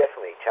 No, it's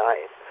definitely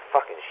changed. It's a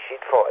fucking shit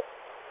fight.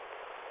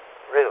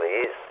 It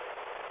really is.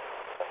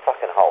 The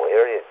fucking whole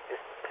area is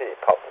just too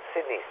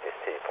Sydney's just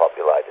too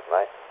populated,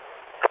 mate.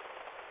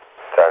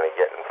 It's only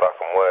getting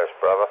fucking worse,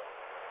 brother.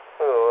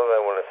 Oh, they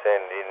want to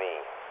send any...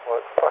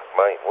 What, fuck,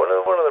 mate. What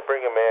do they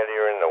bring them out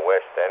here in the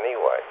West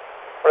anyway?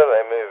 What do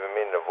they move them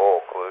into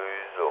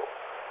Vaucluse or,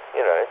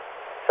 you know,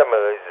 some of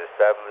these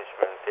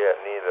establishments out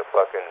near the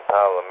fucking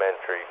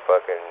parliamentary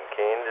fucking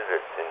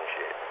candidates and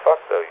shit?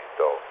 Fuck those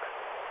dogs.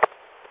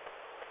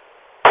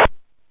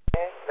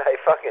 Yeah, they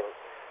fucking...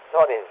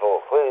 Not in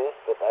Vaucluse,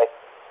 but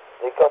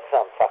they've got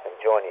some fucking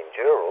joint in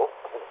Dural.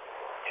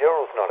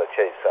 Dural's not a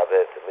cheap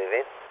suburb to live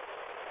in.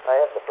 They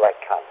have the black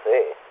cunts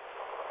there.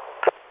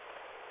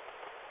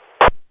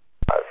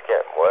 It's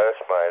getting worse,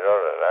 mate. I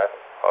don't know.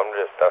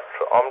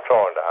 I'm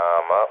trying to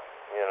arm up,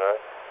 you know.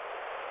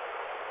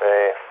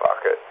 Yeah,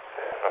 fuck it.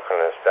 I'm not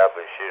going to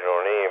establish shit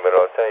on here, but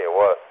I'll tell you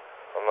what,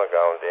 I'm not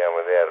going down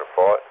without a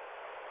fight.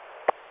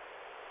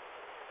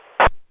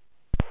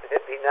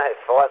 There'd be no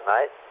fight,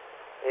 mate.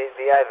 You'd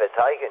be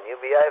overtaken.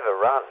 You'll be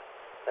overrun.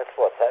 That's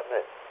what's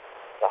happening.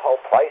 The whole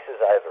place is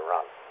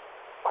overrun.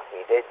 Fuck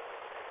me dead.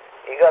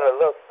 You got to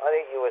look. I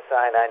think you were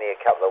saying only a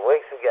couple of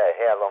weeks ago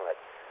how long it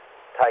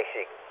takes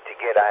you to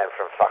get home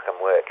from fucking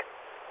work.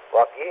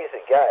 Like years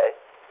ago,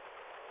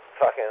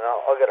 fucking,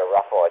 I got a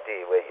rough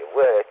idea where you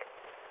work.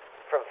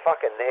 From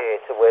fucking there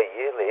to where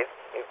you live,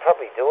 you'd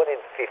probably do it in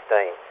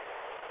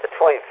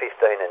between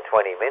 15 and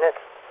 20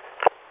 minutes.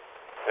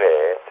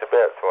 Yeah, it's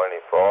about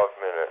 25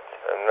 minutes,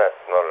 and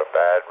that's not a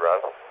bad run.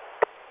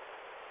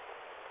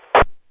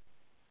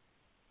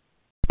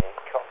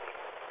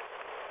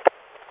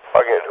 I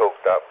get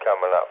hooked up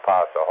coming up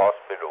past the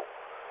hospital.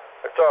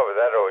 It's either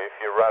that or if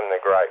you run the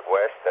Great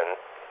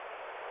Western,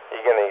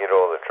 you're going to get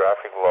all the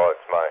traffic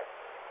lights, mate.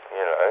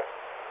 You know.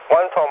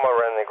 One time I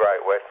ran the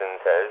Great Western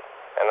test,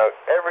 and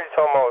every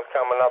time I was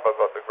coming up, I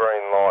got the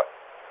green light.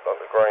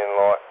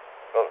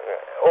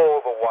 All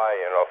the way,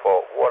 and I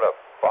thought, what a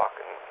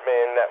fucking,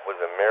 man, that was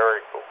a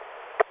miracle.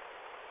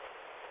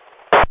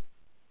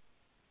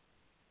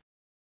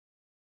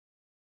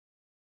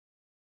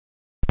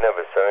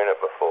 Never seen it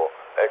before.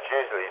 It's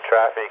usually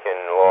traffic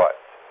and lights.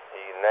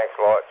 Next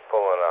light's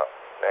pulling up,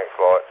 next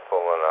light's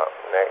pulling up,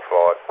 next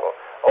light's pulling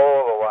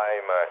all the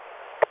way, mate.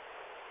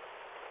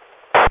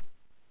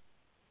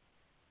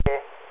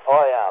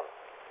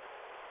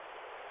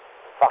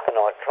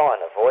 I try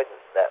and avoid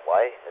it that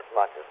way as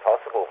much as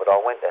possible, but I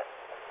went to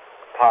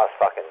past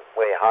fucking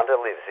where Hunter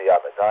lives the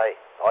other day.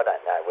 I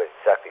don't know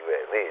exactly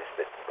where it is,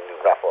 but a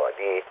rough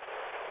idea.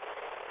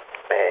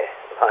 Yeah,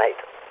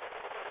 mate,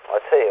 I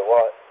tell you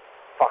what,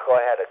 fuck,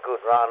 I had a good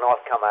run.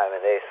 I've come over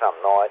there some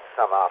nights,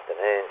 some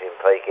afternoons in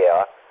peak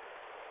hour,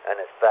 and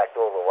it's backed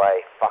all the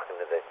way fucking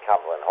to the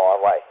Cumberland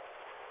Highway.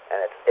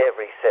 And it's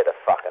every set of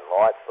fucking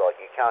lights, like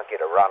you can't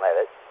get a run at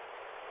it.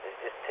 There's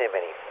just too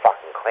many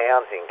fucking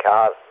clowns in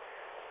cars.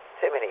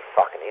 Too many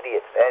fucking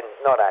idiots. And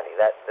not only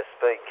that, the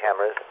speed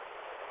cameras,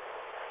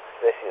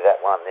 especially that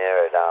one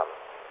there at,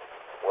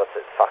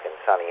 fucking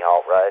Sunny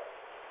Holt Road,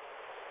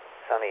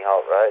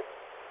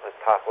 where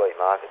Parkway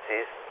Markets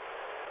is.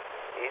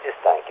 You just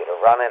don't get a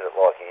run at it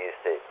like you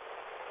used to.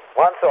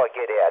 Once I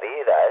get out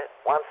here, though,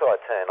 once I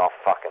turn off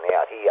fucking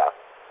out here,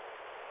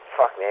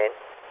 fuck, man,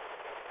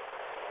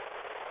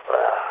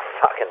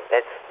 fucking,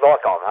 it's like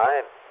I'm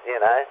home, you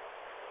know.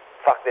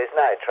 Fuck, there's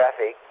no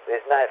traffic,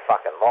 there's no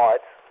fucking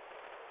lights.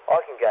 I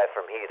can go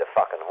from here to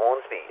fucking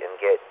Hornsby and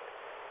get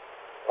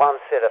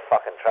one set of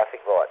fucking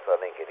traffic lights, I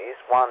think it is.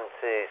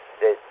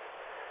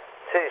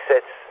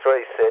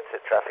 Three sets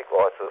of traffic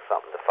lights or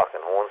something to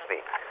fucking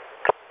Hornsby.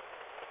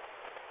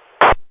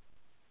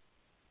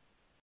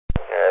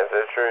 Yeah, it's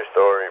a true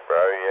story, bro,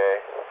 yeah.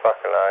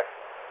 Fucking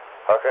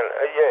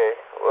yeah.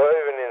 Well,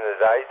 even in the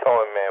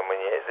daytime, man,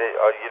 when you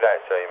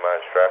don't see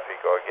much traffic,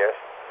 I guess.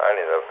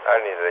 Only the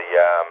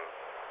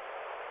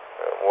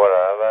what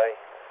are they?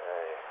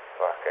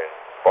 Fucking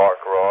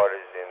bike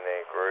riders in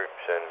their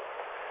groups and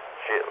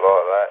shit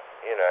like that.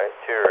 You know,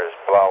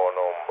 tourists blowing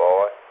on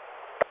by.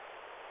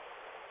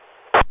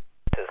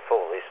 It's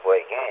full this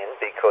weekend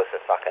because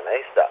of fucking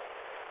Easter.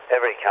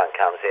 Every cunt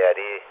comes out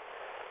here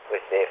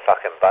with their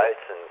fucking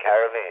boats and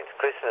caravans.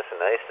 Christmas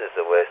and Easter's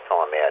the worst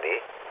time out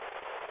here.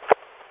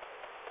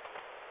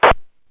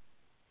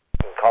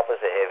 And coppers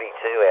are heavy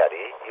too out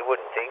here. You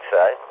wouldn't think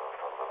so.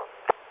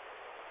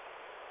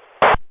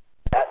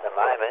 At the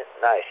moment,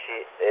 no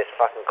shit. There's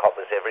fucking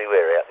coppers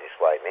everywhere out this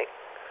way, Mick.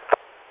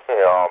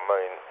 Yeah, I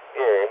mean,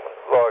 yeah,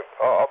 like,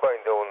 I've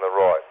been doing the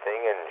right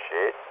thing and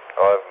shit.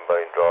 I haven't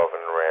been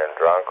driving around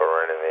drunk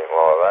or anything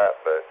like that,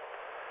 but,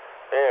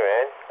 yeah,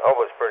 man, I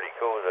was pretty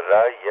cool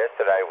today.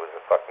 Yesterday was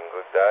a fucking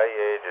good day,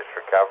 yeah, just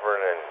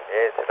recovering, and,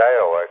 yeah, today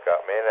I woke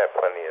up, man, had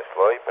plenty of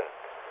sleep, and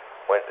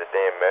went to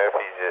Dan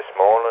Murphy's this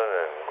morning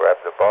and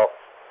grabbed the box.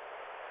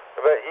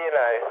 But, you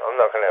know, I'm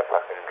not going to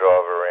fucking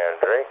drive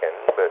around drinking,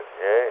 but,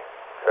 yeah,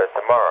 so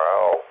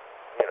tomorrow I'll,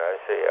 you know,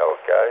 see how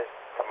it goes.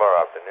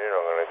 Tomorrow afternoon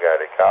I'm going to go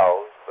to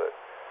Coles, but,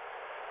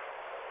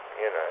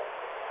 you know,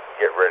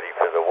 get ready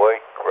for the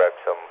week, grab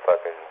some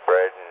fucking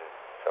bread and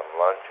some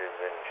lunches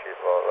and shit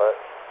like that.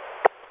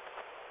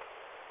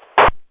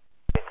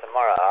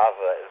 Tomorrow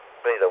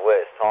it'll be the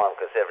worst time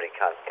because every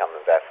cunt's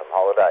coming back from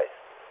holidays.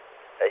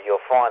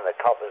 You'll find the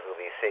coppers will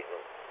be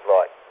sitting,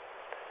 like,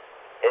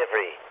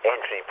 every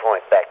entry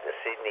point back to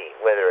Sydney,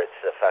 whether it's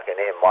the fucking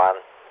M1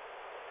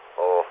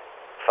 or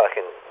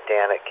fucking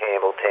down at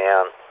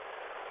Campbelltown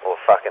or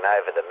fucking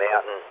over the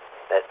mountain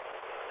at,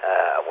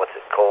 what's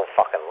it called,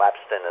 fucking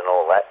Lapston and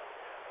all that,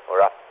 or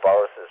up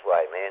Boris's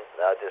way, man.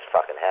 They'll just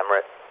fucking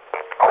hammer it.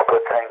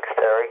 Good, thanks,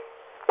 Terry.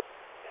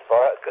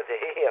 Boris. Good to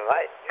hear you,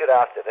 mate. Good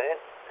afternoon.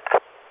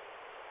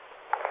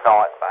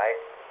 Night,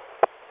 mate.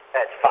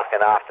 That's fucking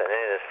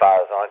afternoon as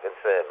far as I'm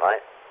concerned,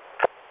 mate.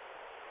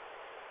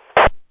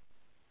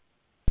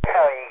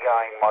 How are you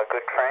going, my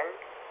good friend?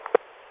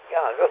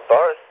 Going good,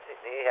 Boris.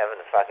 Sitting here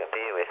having a fucking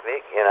beer with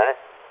Mick, you know.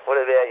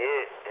 What about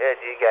you? How'd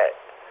you go?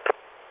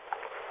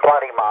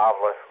 Bloody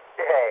marvellous.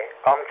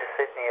 Yeah, I'm just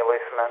sitting here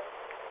listening.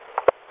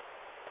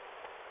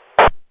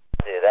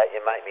 Do that,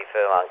 you make me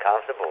feel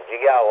uncomfortable. Did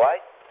you go away?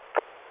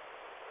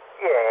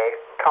 Yeah,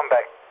 come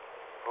back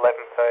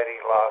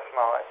 11:30 last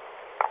night.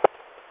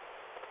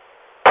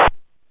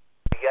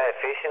 You go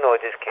fishing or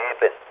just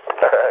camping?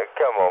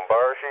 Come on,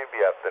 Boris, you'd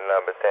be up to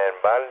number 10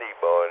 Bundy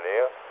by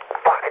now.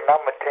 Fucking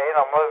number 10,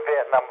 I'm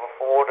about number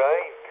 14.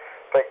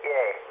 But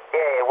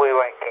yeah, we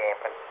went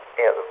camping.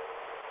 Yeah,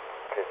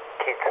 the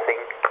kids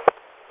think.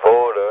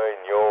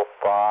 14, you're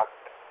fucked.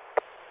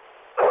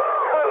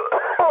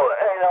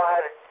 And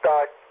I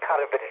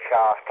cut a bit of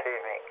shaft too,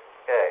 Mick.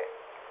 Yeah.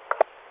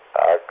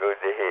 Good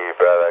to hear,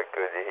 brother,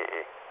 good to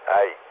hear.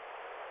 Hey,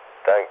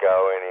 don't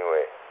go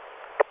anywhere.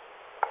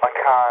 I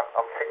can't.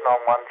 I'm sitting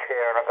on one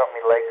chair and I've got my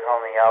legs on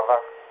the other.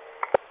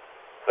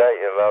 Don't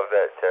you love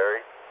that,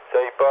 Terry?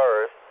 See,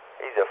 Boris,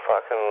 he's a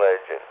fucking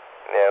legend.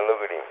 Now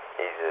look at him.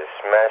 He's as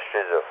smashed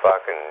as a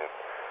fucking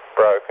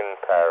broken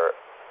parrot.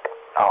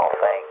 Oh,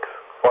 thanks.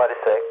 Wait a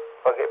sec.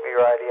 I'll get my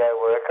radio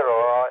working,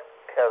 alright?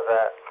 How's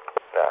that?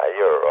 Nah,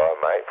 you're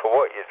alright, mate. For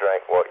what you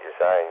drank, what you're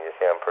saying, you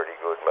sound pretty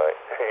good, mate.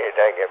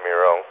 Don't get me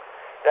wrong.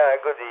 No,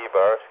 good to hear,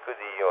 Boris. Good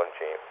to hear you on,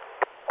 champ.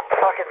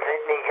 Fucking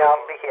Sydney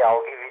Company,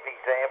 I'll give you an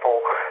example.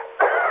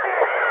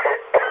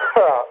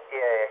 Oh,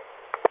 yeah.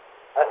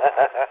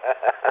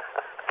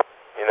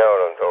 You know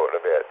what I'm talking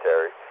about,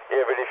 Terry.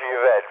 Yeah, but if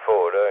you've had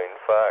 14,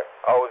 fuck.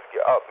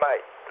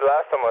 Mate, the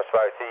last time I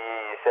spoke to you,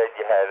 you said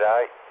you had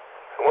 8.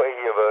 Where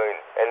you been?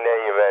 And now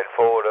you've had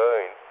 14.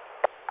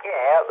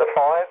 Yeah, out the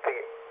fire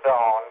pit.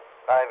 On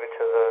over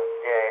to the,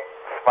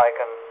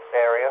 smoking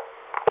area.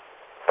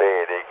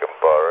 Fair dinkum,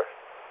 Boris.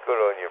 Good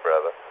on you,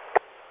 brother.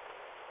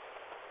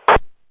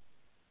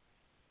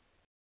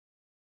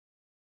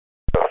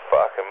 A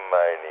fucking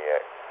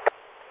maniac.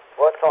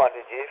 What time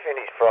did you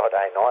finish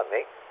Friday night,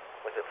 Mick?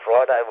 Was it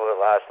Friday or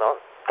last night?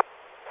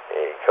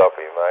 Yeah,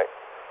 copy, mate.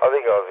 I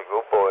think I was a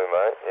good boy,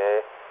 mate.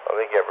 Yeah. I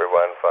think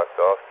everyone fucked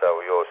off, so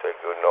we all said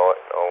good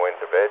night and I went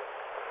to bed.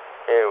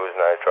 Yeah, it was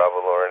no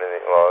trouble or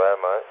anything like that,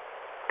 mate.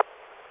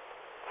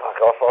 Fuck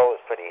off, I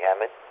was pretty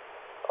hammered.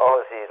 I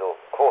was here till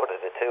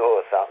 1:45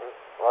 or something.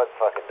 I'd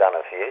fucking done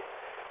a few.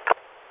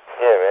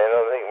 Yeah, man,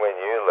 I think when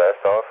you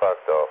left, I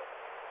fucked off.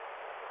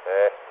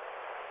 Yeah.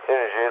 As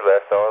soon as you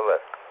left, I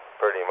left.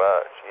 Pretty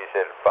much. You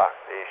said, fuck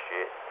this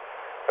shit.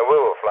 And we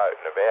were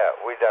floating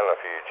about. We done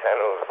a few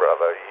channels,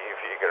 brother, if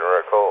you can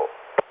recall.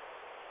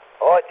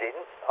 I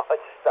didn't. I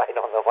just stayed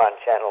on the one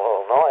channel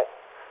all night.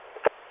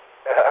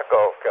 Fuck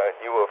off, cunt.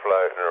 You were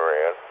floating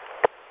around.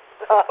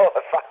 No,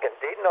 I fucking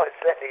didn't. I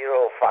sat here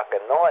all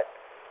fucking night.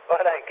 I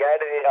don't go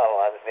to the other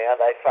ones now.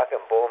 They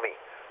fucking bore me.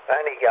 I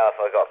only go if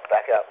I got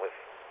back up with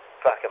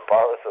fucking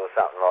Boris or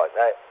something like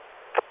that.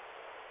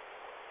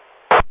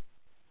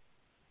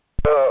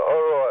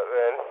 Alright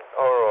then.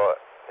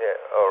 Alright. Yeah,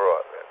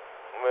 alright then.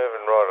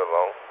 Moving right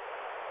along.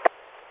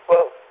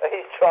 Well, are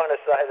you trying to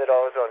say that I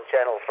was on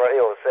channel 3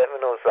 or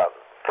 7 or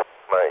something?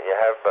 Mate, you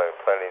have been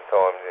plenty of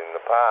times in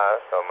the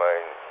past. I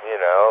mean, you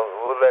know,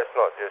 well, let's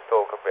not just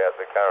talk about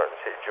the current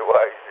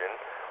situation.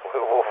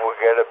 We'll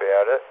forget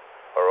about it.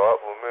 Alright,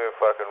 we'll move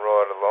fucking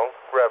right along.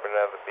 Grab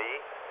another beer.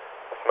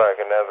 Smoke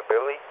another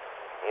billy.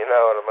 You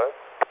know what I mean?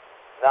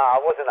 No, I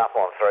wasn't up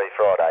on 3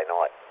 Friday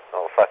night.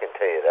 I'll fucking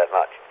tell you that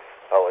much.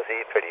 I was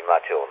here pretty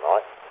much all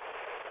night.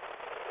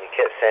 You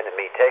kept sending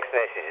me text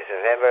messages,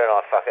 remember? And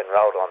I fucking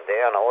rolled on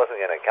down. I wasn't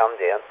going to come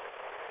down.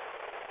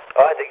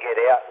 I had to get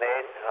out,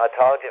 man. I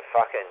told you, it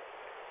fucking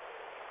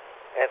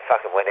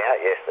went out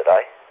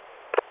yesterday.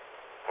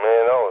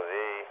 Man, I was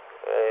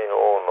here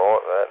all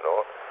night that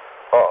night.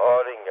 I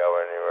didn't go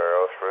anywhere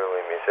else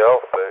really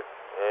myself, but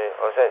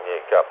yeah, I sent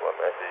you a couple of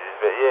messages.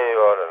 But yeah,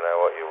 I don't know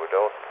what you were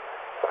doing.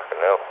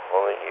 Fucking hell, I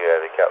think you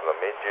had a couple of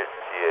midgets.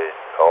 You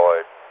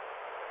tired.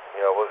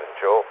 You know, I wasn't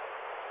sure.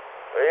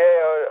 But yeah,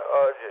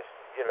 I just,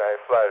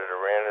 floated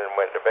around and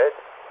went to bed.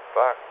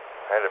 Fuck,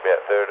 had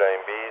about 13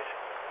 beers.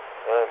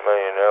 Me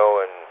and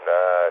Elle and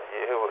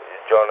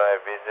John O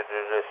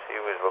visited us. He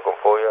was looking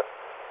for you.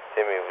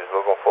 Timmy was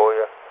looking for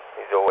you.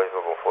 He's always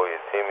looking for you,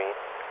 Timmy.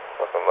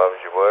 Fucking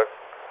loves your work.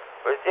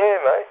 But yeah,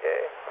 mate,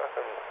 yeah.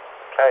 Fucking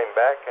came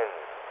back and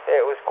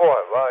yeah, it was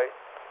quite late.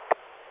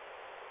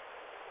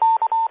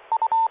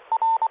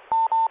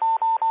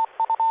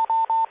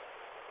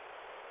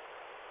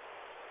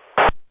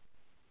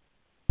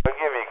 I'll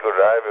give you a good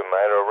over,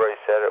 mate. I'll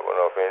reset it when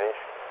I finish.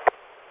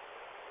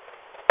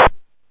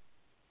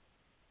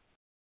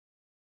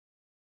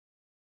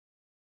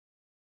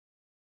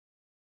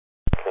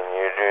 Can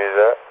you do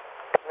that?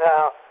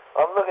 Now,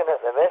 I'm looking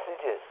at the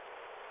messages.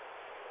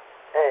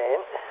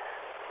 And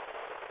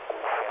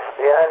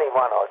the only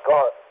one I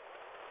got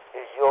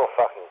is your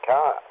fucking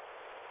car.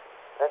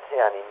 That's the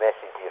only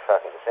message you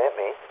fucking sent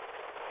me.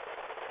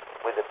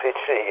 with a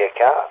picture of your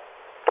car.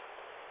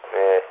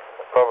 Yeah,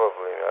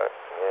 probably not.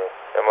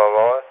 Yeah. Am I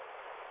lying?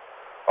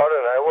 I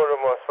don't know. What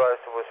am I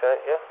supposed to have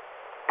sent you?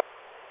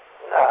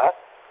 Nah,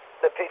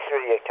 the picture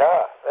of your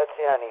car. That's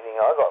the only thing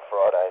I got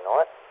Friday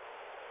night.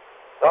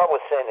 I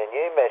was sending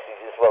you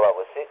messages while I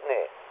was sitting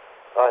there.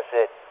 I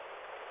said,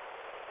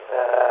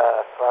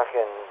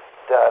 fucking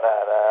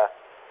da-da-da.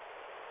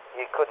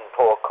 You couldn't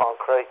pour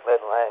concrete,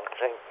 let alone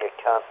drink, you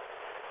cunt.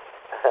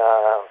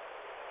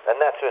 And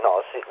that's when I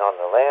was sitting on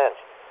the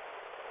lounge.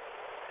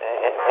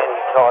 And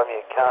any time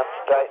you can't,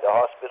 straight to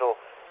hospital,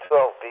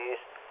 12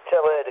 beers,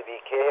 tell her to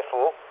be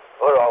careful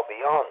or I'll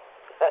be on.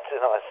 That's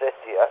when I said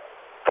to you.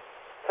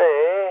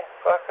 Yeah,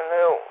 fucking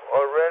hell. I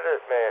read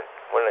it, man,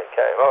 when it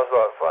came. I was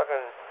like,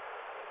 fucking,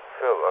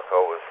 felt like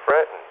I was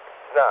fretting.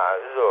 Nah,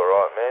 it was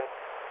alright, man.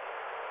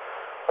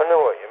 I know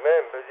what you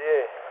meant, but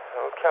yeah,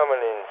 I'm coming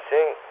in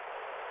sync.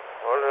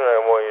 I don't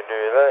know why you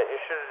do that. You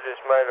should have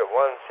just made it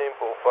one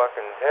simple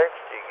fucking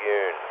text, you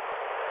goon.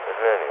 But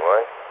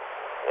anyway,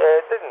 yeah,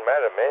 it didn't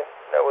matter, man.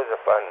 That was a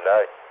fun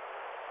day.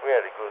 We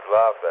had a good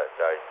laugh that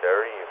day,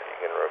 Terry, if you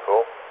can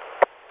recall.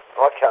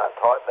 I can't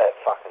type that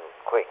fucking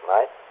quick,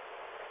 mate.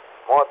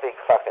 My big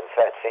fucking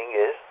fat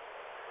fingers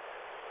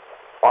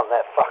on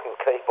that fucking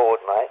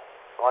keyboard, mate.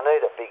 I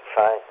need a big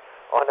phone.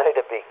 I need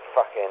a big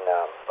fucking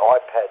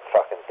iPad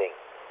fucking thing.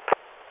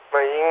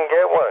 Mate, you can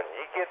get one.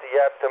 You get the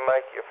app to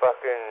make your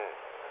fucking,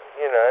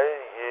 you know,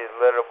 your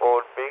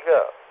letterboard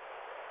bigger.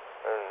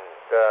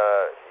 And,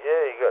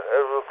 yeah,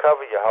 it will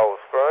cover your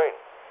whole screen.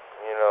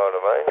 You know what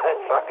I mean? It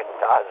fucking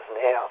does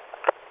now.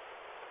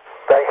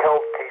 They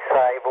help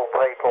disabled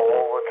people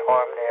all the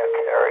time now,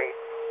 Terry.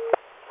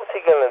 What's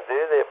he gonna do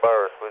there,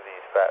 Boris, with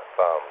his fat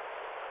thumb?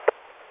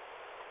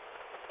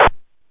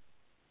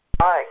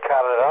 I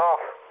cut it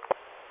off.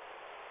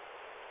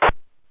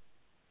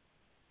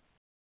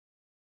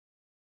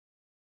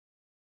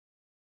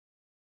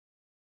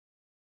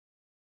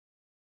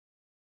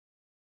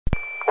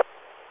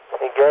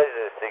 He goes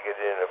to stick it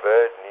in a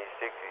bird and he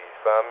sticks his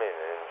thumb in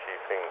and she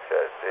thinks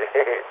that's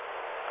it.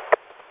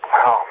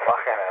 Oh,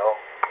 fucking hell.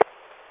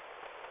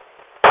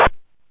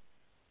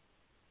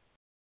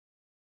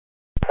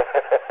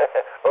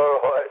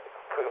 Alright,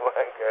 we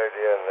won't go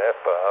down that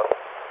path.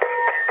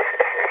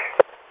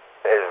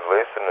 There's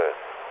listeners.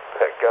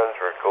 That gun's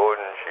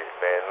recording shit,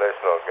 man. Let's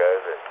not go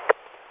there.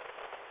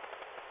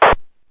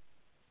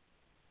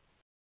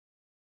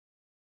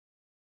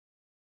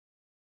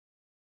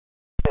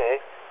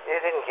 You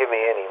didn't give me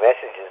any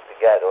messages to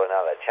go to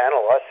another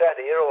channel. I sat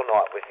here all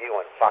night with you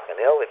and fucking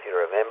hell, if you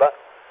remember.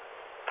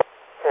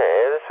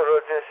 Yeah, that's what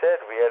I just said.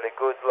 We had a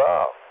good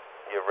laugh,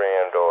 you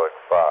round-eyed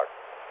fuck.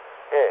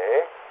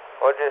 Yeah,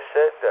 I just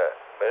said that.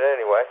 But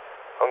anyway,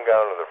 I'm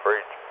going to the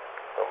fridge.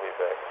 I'll be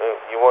back.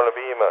 You want a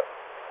beer, mate?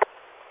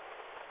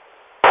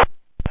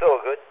 It's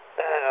all good.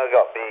 I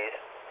got beers.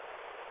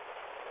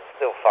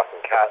 Still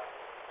fucking cut.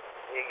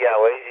 You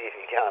go easy if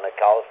you're going to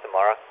Coles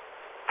tomorrow.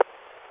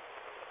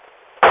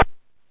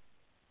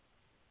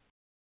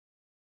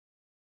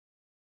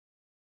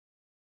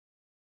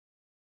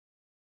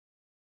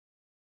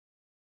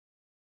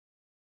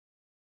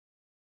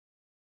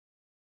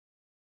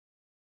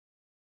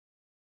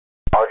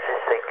 I was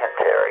just thinking,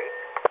 Terry.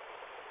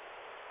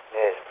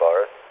 Yes,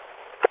 Boris.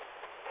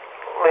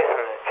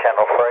 Listen,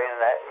 Channel 3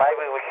 and that,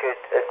 maybe we should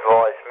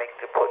advise Mick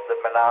to put the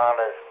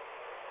bananas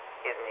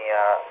in the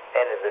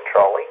end of the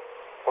trolley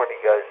when he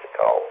goes to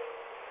Coles.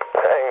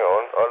 Hang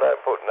on, I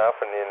don't put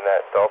nothing in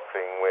that top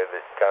thing where the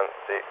cunts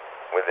sit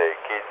with their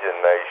kids and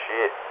they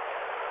shit.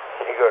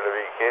 You gotta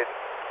be kidding.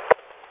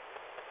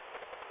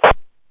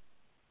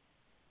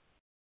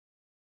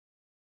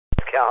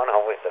 What's going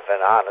on with the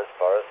bananas,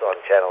 Boris, on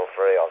Channel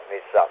 3? I've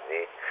missed something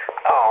here.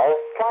 Oh,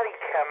 bloody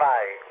Camo.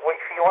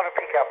 If you want to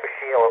pick up a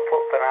Sheila,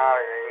 put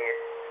bananas in your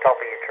top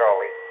of your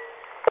trolley.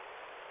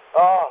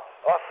 Oh,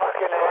 I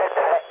fucking heard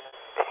that.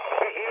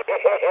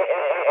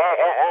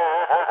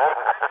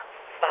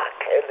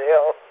 Fucking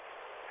hell.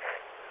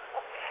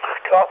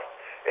 Fuck off.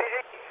 Is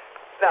he?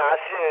 Nah,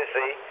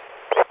 seriously.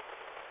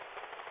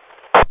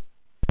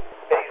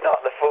 He's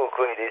not the full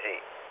quid, is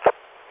he?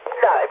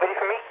 No, but if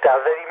Mick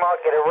does it, he might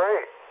get a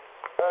root.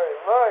 Hey,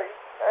 mate,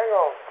 hang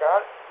on,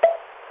 cunt.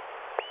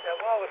 Now,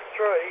 while it's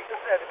through, it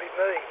doesn't have to be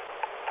me.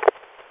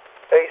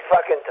 He's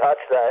fucking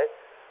touched, though.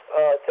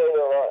 Oh, I tell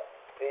you what,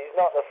 he's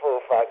not the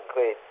full fucking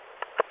quid.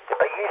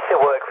 I used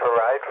to work for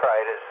Road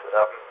Freighters,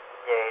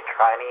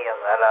 training and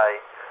that.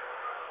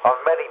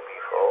 I've met him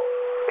before.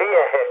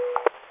 Yeah.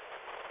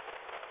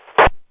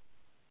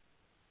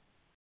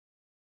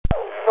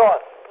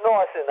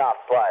 Nice enough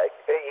bloke.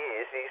 He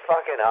is. He's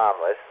fucking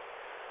harmless.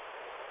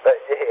 But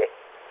yeah,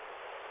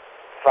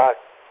 fuck.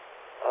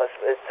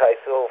 It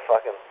takes all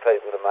fucking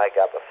people to make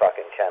up a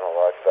fucking channel,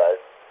 I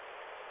suppose.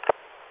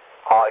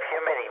 Oh, if you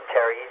met him,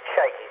 Terry, you'd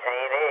shake his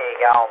hand. There you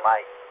go,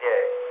 mate.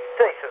 Yeah,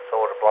 decent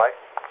sort of bloke.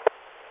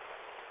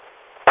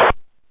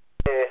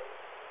 Yeah.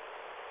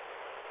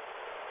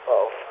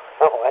 Oh,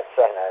 I won't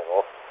say no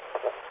more.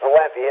 It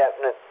won't be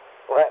happening.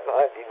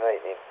 Won't be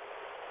meeting him.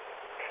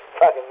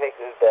 Fucking Mick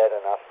is bad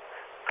enough.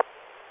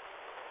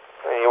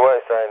 You won't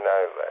say no,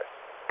 lad.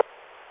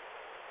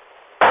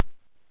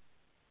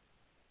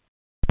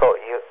 Thought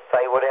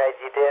they would have had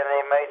you down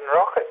there meeting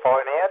Rocket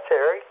by now,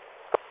 Terry.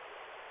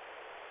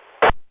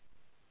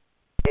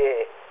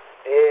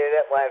 Yeah,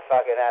 that won't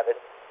fucking happen.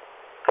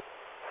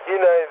 You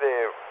know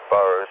there,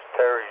 Boris,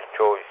 Terry's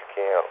choice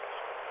counts.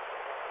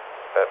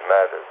 That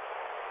matters.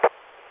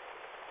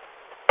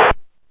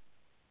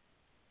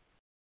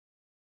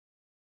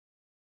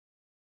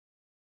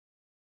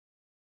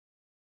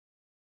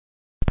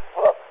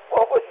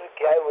 What was the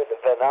go with the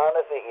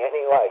banana thing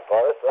anyway,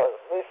 Boris? I was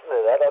listening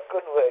to that, I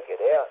couldn't work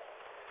it out.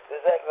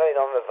 Does that mean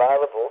I'm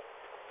available?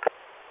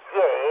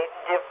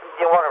 Yeah,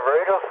 you want to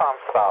root or some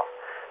stuff.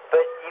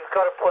 But you've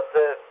got to put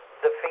the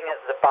thing at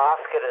the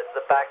basket at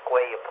the back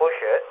where you push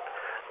it.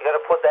 You've got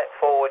to put that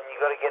forward and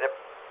you've got to get a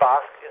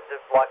basket,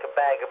 like a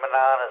bag of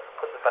bananas,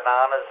 put the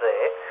bananas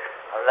there.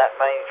 And that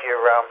means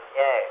you're,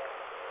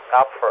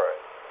 up for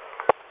it.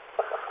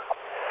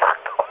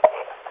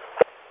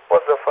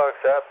 What the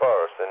fuck's that,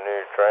 Boris? A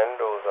new trend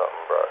or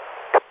something, bro?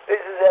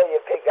 This is how you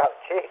pick up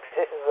chicks.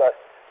 This is what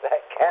that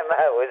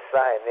Camo was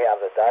saying the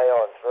other day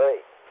on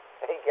 3.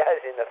 He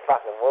goes in the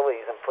fucking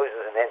Woolies and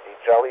pushes an empty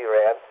trolley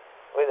around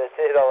with a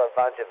 $2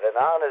 bunch of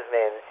bananas,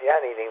 man. It's the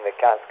only thing the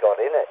cunt's got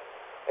in it.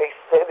 He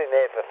stood in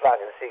there for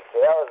fucking 6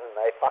 hours and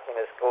they fucking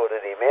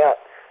escorted him out.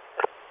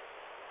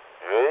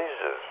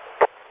 Jesus.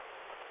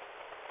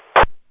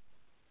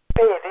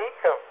 Yeah,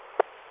 dear.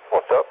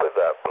 What's up with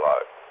that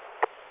bloke?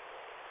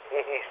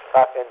 He's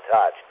fucking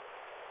touched.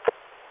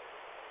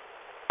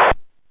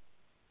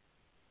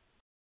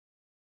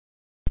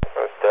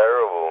 That's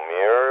terrible,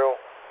 Muriel.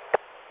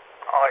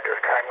 I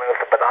just came in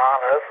with the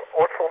bananas.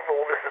 What's all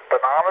this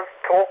bananas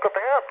talk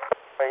about?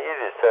 Hey, you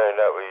just turned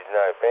up with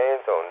no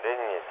pants on,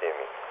 didn't you,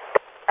 Timmy?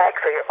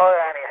 Actually, I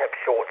only have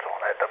shorts on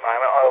at the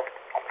moment.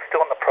 I'm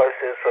still in the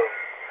process of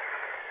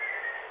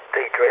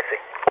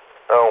de-dressing.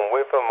 Oh,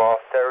 whip 'em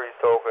off. Terry's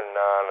talking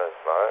nanas,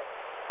 mate.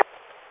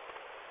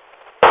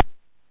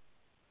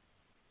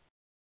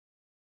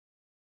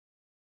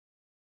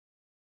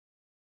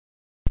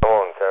 Come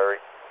on, Terry.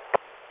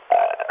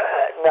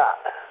 Nah.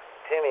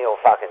 Timmy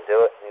will fucking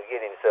do it and he'll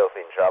get himself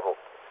in trouble.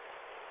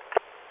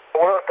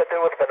 What does it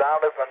do with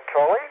bananas and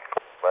trolley?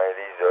 Mate,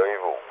 he's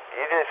evil.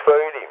 You just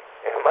feed him.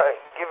 Mate,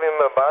 give him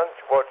a bunch,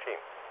 watch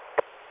him.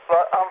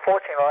 But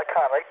unfortunately, I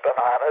can't eat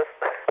bananas.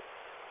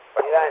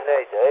 You don't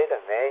need to eat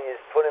them, man. You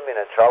just put them in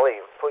a trolley,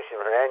 push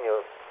them around,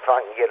 you'll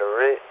fucking get a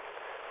root.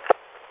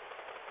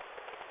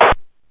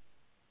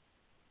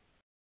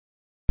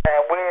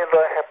 And where do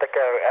I have to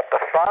go? At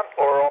the front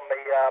or on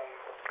the,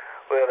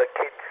 where the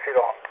kids sit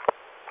on?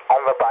 On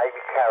the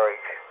baby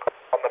carriage.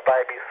 On the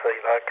baby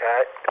seat,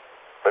 okay.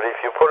 But if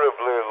you put a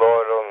blue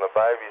light on the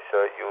baby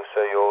seat, you'll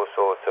see all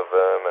sorts of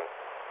vermin.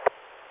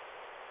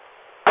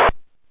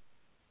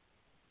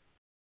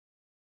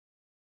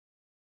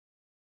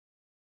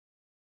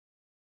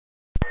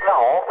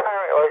 No,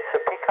 apparently it's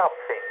a pickup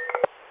thing.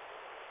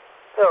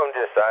 No, I'm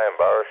just saying,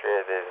 Boris,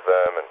 yeah, there's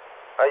vermin.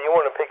 Hey, you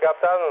want to pick up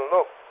that one?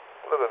 Look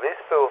at this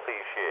filthy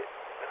shit.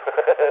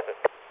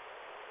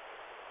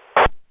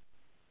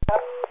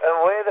 And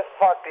where the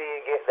fuck do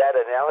you get that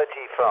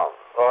analogy from?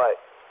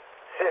 Like,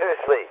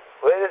 seriously,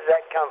 where does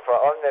that come from?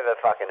 I've never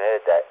fucking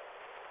heard that.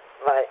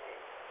 Mate,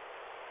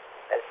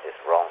 that's just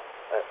wrong.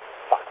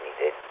 Fuck me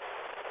dead.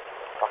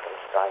 Fucking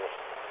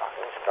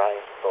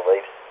strange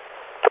beliefs.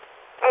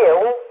 Yeah,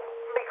 well,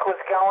 Mick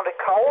was going to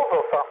Coles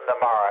or something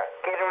tomorrow.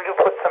 Get him to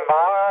put some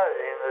bananas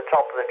in the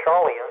top of the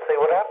trolley and see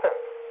what happens.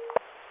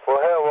 Well,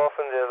 how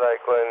often do they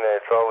clean their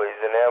trolleys,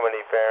 and how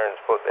many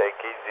parents put their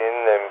kids in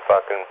them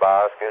fucking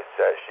baskets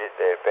that shit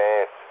their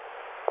pants?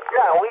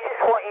 No, we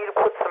just want you to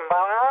put some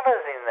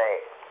bananas in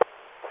there.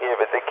 Yeah,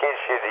 but the kid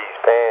shit his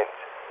pants,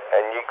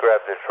 and you grab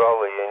the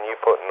trolley and you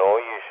putting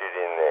all your shit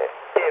in there.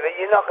 Yeah, but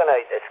you're not going to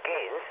eat the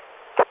skins.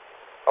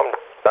 I'm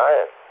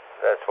saying,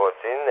 that's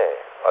what's in there.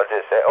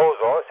 All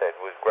I said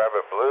was grab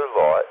a blue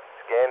light,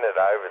 scan it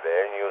over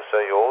there, and you'll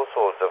see all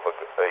sorts of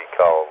E.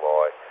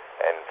 coli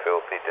and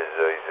filthy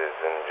diseases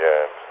and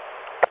germs.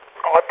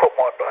 I put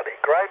my bloody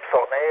grapes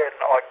on there and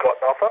I got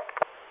nothing.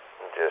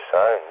 I'm just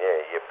saying, yeah,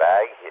 your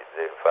bag hit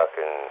the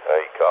fucking E.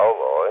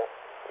 coli,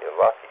 you're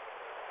lucky.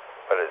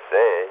 But it's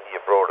there, you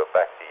brought it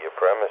back to your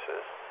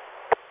premises.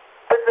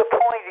 But the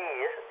point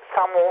is,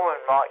 some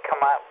woman might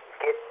come up,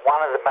 get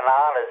one of the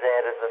bananas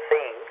out of the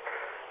thing,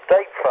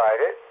 deep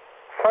throat it,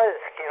 throw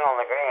the skin on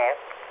the ground,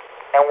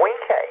 and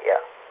wink at you.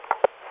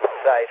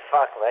 Say,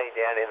 fuck me,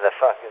 down in the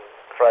fucking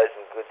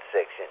frozen goods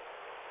section.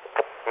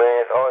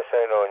 Man, I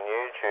seen on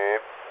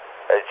YouTube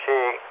a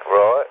chick,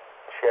 right?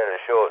 She had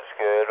a short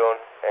skirt on,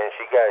 and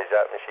she goes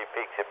up and she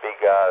picks a big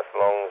ass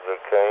long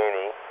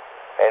zucchini.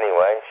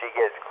 Anyway, she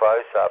gets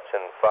close-ups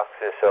and fucks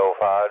herself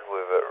hard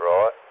with it,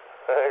 right?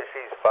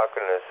 She's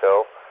fucking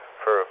herself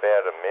for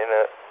about a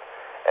minute,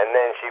 and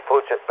then she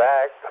puts it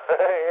back.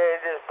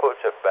 Yeah, just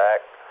puts it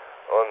back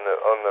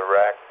on the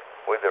rack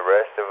with the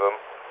rest of them,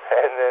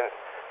 and then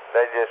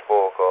they just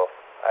walk off.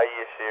 Are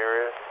you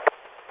serious?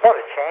 What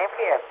a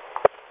champion.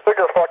 We're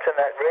just watching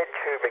that red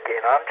tube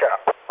again, aren't you?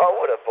 I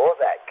would have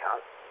bought that cunt.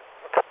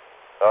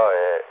 Oh,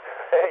 yeah.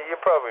 You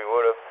probably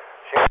would have.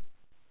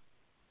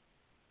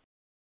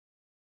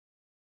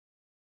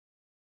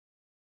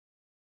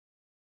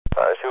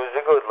 She was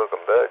a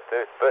good-looking bird,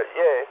 too. But,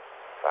 yeah,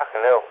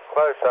 fucking hell,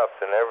 close-ups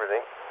and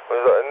everything.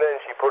 And then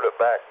she put it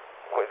back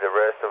with the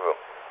rest of them.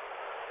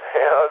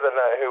 I don't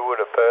know who would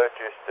have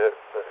purchased it,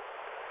 but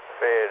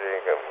fair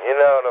dinkum. You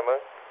know what I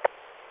mean?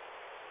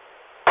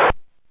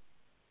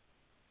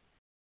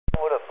 I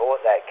would have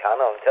bought that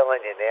cunt, I'm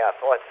telling you now.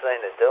 If I'd seen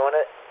her doing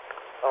it,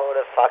 I would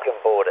have fucking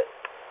bought it.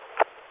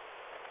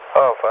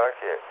 Oh, fuck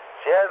yeah.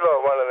 She had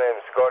like one of them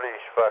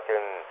Scottish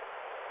fucking,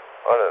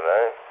 I don't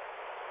know,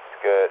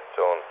 skirts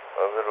on.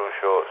 A little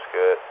short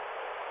skirt.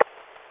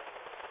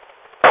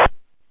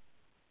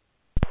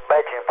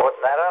 Imagine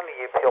putting that under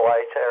your pillow,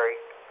 Terry.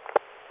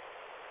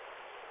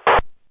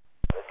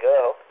 The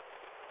girl?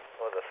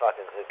 Or the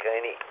fucking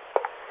zucchini?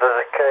 The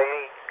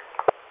zucchini.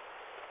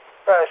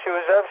 No, she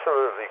was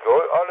absolutely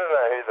good. I don't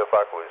know who the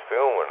fuck was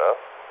filming her,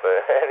 but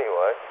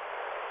anyway,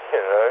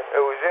 you know,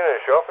 it was in a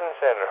shopping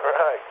centre,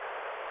 right?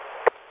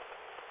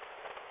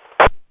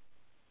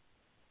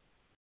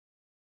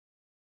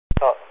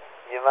 Oh,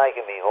 you're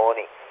making me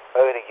horny.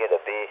 I'm going to get a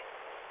beer.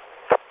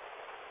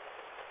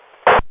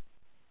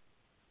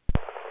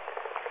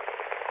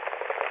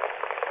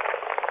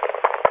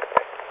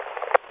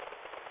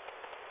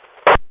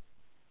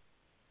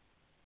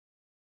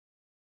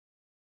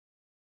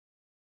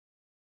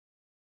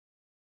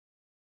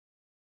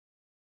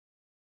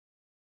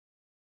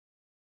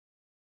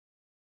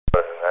 I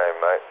don't know,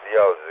 mate.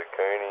 The old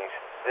zucchinis.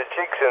 The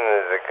chicks and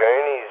the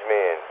zucchinis,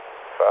 man.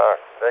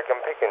 Fuck. They can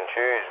pick and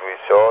choose with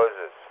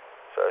sizes.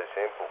 So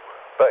simple.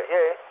 But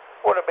yeah,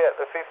 what about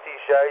the 50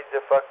 Shades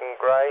of fucking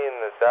grey in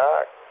the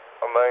dark?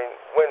 I mean,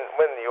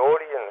 when the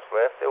audience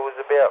left, there was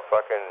about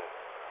fucking,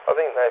 I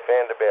think they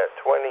found about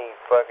 20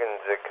 fucking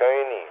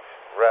zucchinis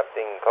wrapped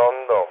in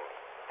condoms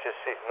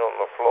just sitting on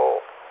the floor.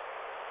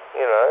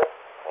 You know,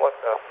 what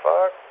the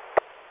fuck?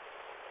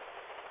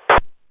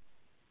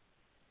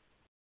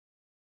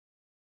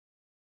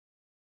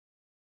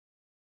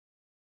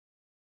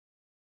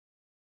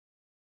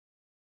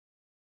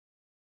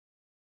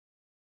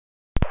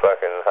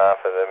 Fucking half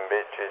of them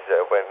bitches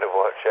that went to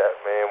watch that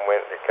man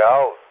went to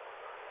Coles.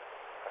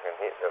 Fucking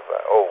hit the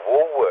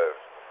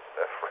Woolworths,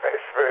 the fresh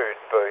food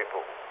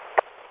people.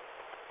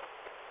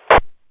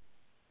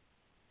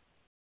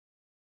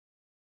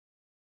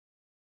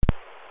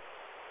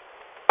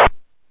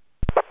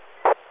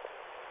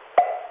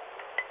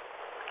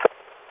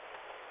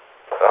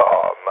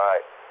 Oh,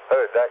 mate,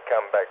 heard that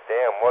come back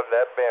down. What did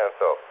that bounce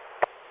off?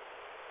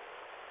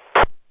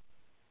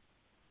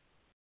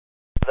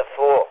 The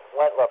 4.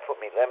 Wait till I put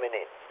me lemon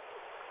in.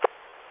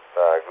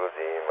 Ah, good to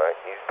hear, mate.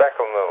 He's back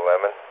on the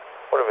lemon.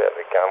 What about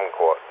the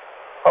kumquat?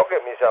 I'll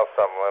get myself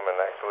some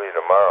lemon actually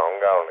tomorrow. I'm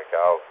going to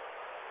Coles.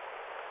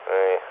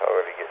 I've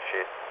got to get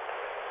shit.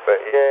 But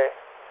yeah,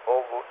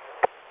 all good.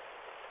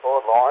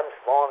 Or limes.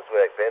 Limes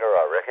work better,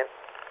 I reckon.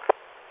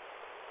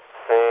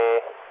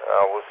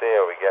 We'll see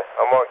how we go.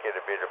 I might get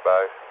a bit of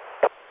both.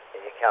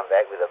 You come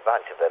back with a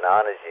bunch of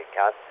bananas, you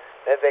cunt.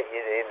 I bet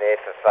you're in there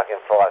for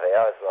fucking 5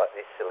 hours like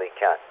this silly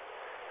cunt.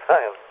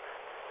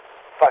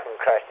 Fucking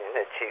crashing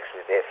into chicks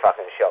with their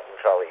fucking shopping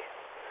trolleys.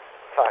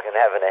 Fucking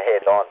having a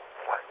head on.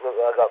 Fuck, look,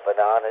 I got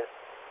bananas.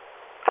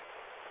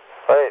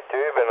 I ate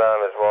 2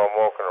 bananas while I'm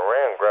walking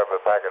around, grab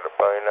a packet of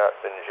peanuts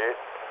and shit.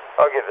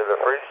 I'll get to the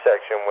fridge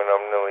section when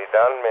I'm nearly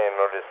done, man.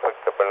 I'll just put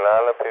the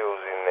banana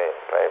peels in there.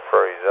 They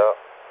freeze up.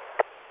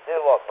 Do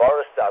what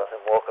Boris does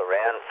and walk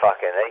around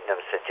fucking eating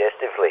them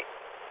suggestively.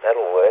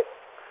 That'll work.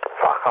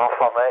 Fuck off,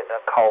 I'm eating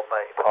a cold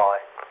meat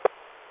pie.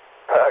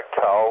 A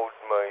cold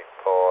meat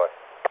pie.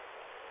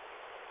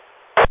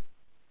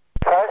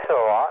 Tastes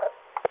alright.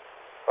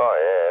 Oh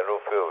yeah,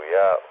 it'll fill you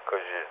up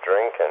because you're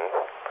drinking,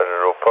 but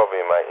it'll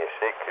probably make you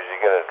sick because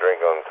you're going to drink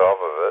on top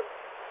of it.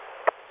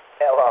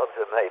 How old's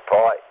a meat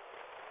pie?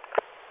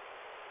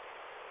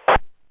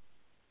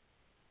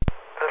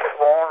 This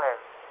morning.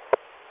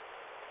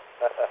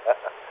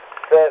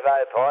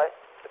 Survey pie?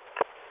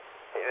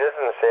 He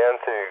doesn't sound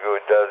too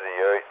good, does he,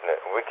 eating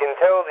it? We can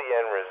tell the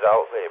end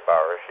result there,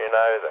 Boris, you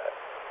know that.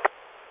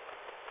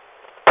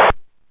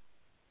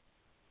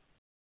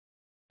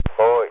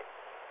 Oi.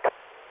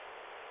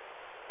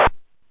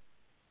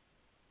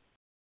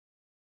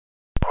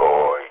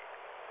 Oi.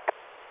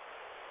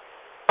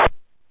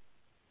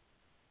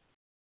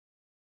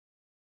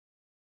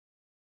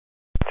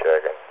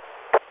 Checking.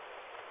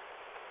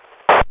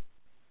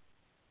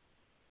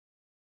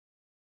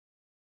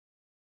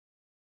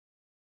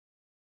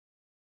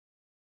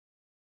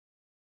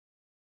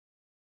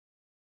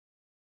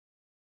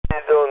 What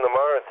you doing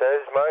tomorrow,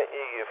 Tez, mate?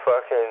 You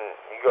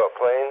got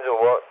plans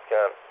or what,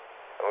 cunt?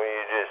 Or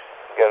you just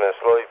gonna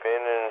sleep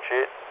in and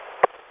shit?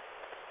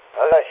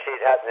 I got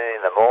shit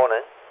happening in the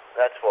morning.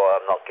 That's why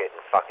I'm not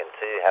getting fucking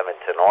having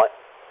tonight.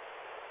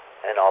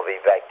 And I'll be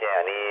back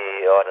down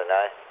here, I don't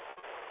know,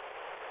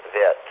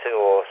 about 2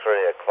 or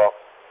 3 o'clock,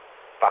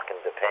 fucking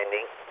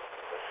depending.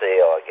 We'll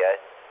see how I go.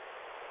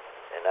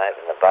 And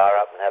open the bar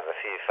up and have a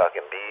few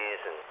fucking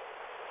beers and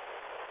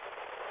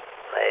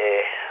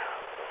Yeah,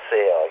 we'll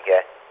see how I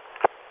get.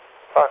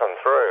 Fucking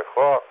 3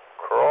 o'clock.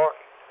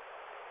 Crikey.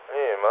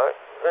 Yeah, mate.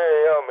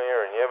 Yeah, I'm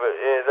hearing you, but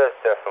yeah, that's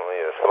definitely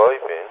a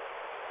sleep-in.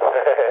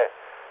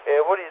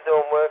 Yeah, what are you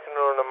doing working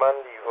on a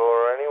Monday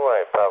for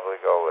anyway,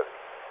 public holiday?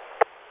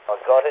 I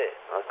got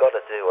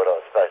to do what I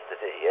was supposed to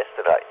do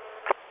yesterday.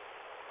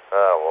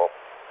 Oh, well,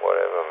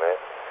 whatever, man.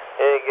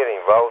 Yeah, get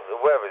involved. The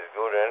weather's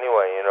good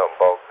anyway, you're not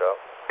bogged up.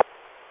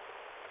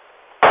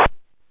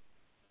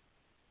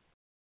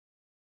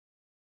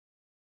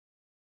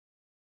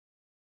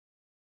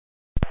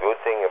 Good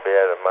thing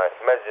about it, mate.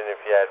 Imagine if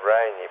you had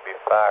rain, you'd be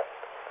fucked.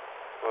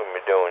 You wouldn't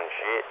be doing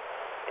shit.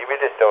 You'd be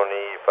just on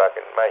here,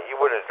 fucking, mate. You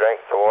would have drank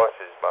twice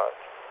as much.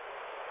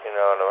 You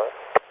know what I mean?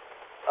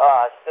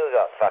 Oh, I still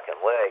got fucking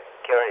work.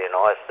 Kerry and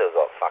I still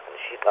got fucking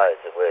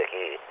shitloads of work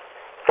here.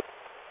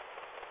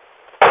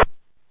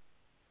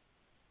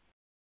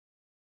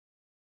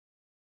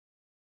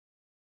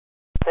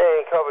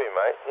 Yeah, copy,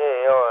 mate.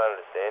 Yeah, I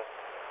understand.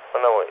 I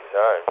know what you're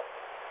saying.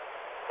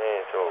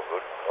 Yeah, it's all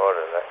good. I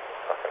don't know.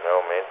 Fucking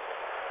hell, man.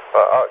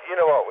 You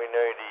know what we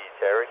need here,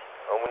 Terry?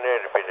 We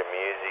need a bit of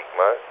music,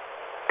 mate.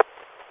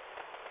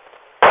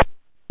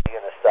 You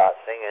gonna start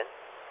singing?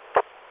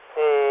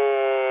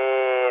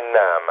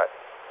 Nah, mate.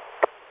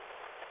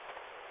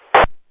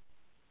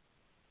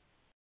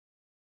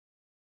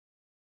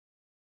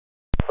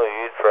 Well,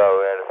 you'd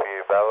throw out a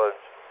few ballads.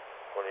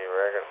 What do you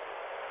reckon?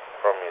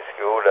 From your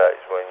school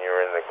days when you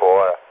were in the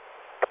choir.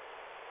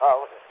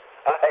 Oh,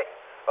 hey,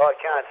 I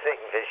can't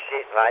sing for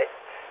shit, mate.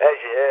 As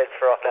you heard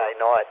Friday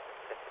night.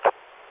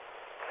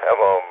 Come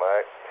on,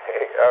 mate.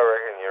 I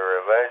reckon you're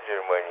a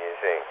legend when you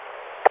sing.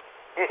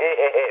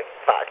 Yeah,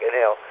 fucking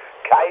hell.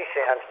 Kay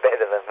sounds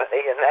better than me,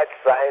 and that's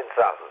saying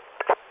something.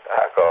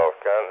 Fuck off,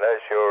 cunt.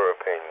 That's your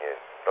opinion,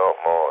 not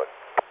mine.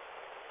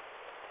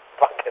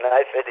 Fucking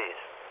oath it is.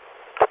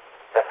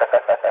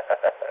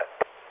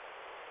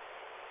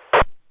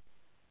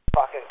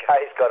 Fucking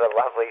Kay's got a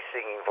lovely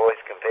singing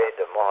voice compared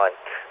to mine.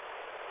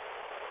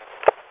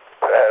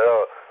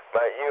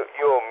 Mate,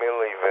 you're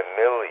Milli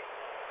Vanilli.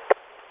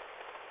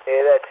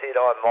 Yeah, that's it,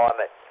 I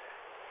mime it.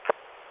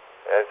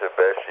 That's the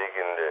best you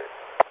can do.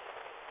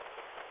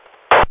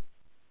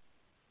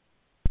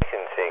 You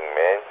can sing,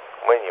 man,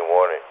 when you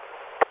want it.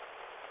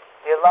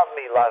 You love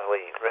me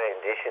lovely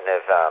rendition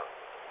of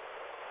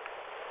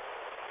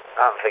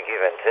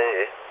Unforgiven too.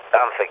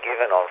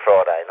 Unforgiven on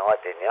Friday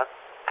night, didn't you?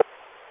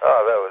 Oh,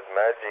 that was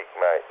magic,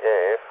 mate.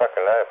 Yeah,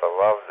 fucking oath, I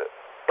loved it.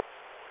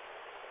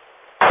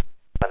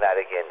 And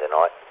that again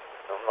tonight.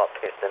 I'm not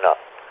pissed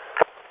enough.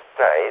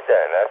 No, you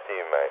don't have to,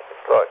 mate.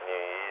 It's like New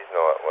Year's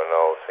night when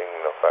I'll sing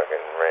the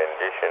fucking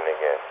rendition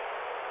again.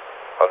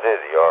 I'll do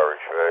the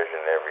Irish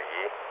version every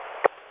year.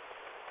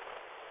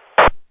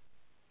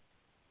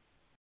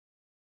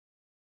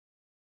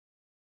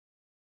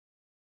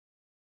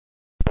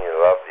 You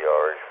loved the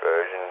Irish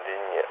version,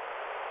 didn't you?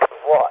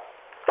 What?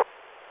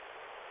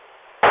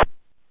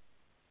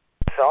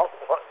 Song?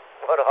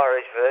 What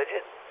Irish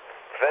version?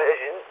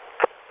 Version?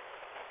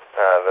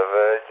 The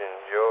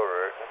Virgin's your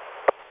rootin'.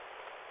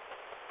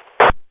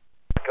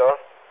 God,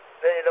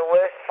 they're the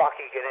worst fuck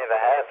you can ever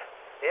have.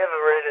 You ever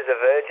rooted a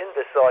virgin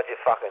beside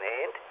your fucking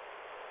hand?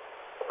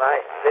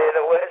 Mate, they're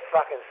the worst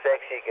fucking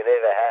sex you could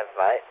ever have,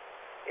 mate.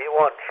 You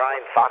want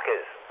trained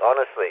fuckers,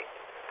 honestly.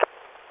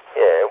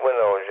 Yeah, when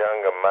I was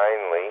younger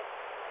mainly,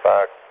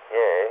 fuck,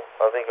 yeah,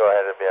 I think I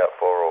had about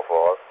 4 or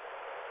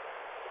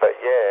 5. But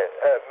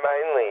yeah,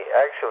 mainly,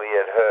 actually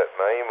it hurt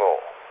me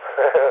more.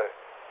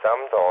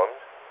 Sometimes,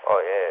 oh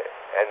yeah,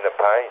 and the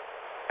pain.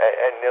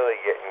 And nearly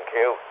getting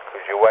killed,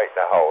 because you wake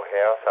the whole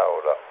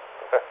household up.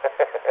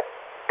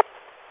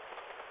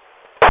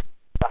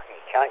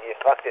 Fucking cunt, you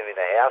fucked him in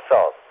the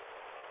household.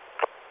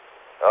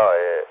 Oh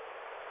yeah.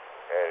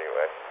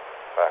 Anyway,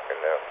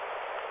 fucking hell.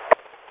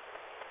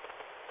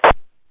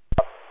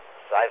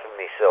 Saving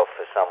myself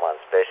for someone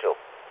special.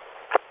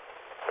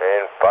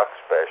 Man, fuck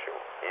special.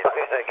 I'm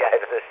gonna go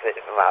to the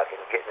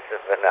supermarket and get some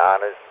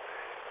bananas.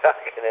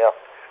 Fucking hell.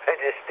 I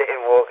just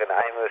stand walking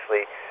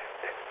aimlessly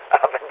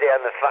up and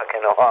down the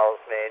fucking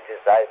aisles, man,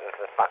 just hoping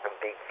for fucking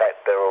big fat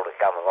Beryl to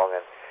come along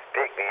and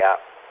pick me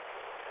up.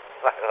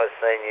 Like I've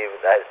seen you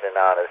with those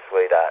bananas,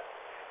 sweetheart.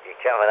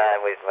 You're coming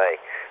home with me.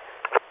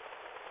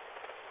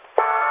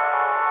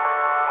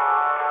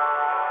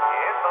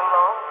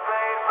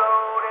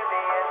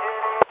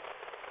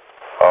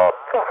 Oh,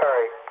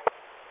 sorry.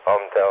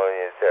 I'm telling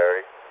you,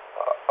 Terry,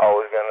 I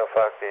was gonna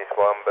fuck this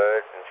one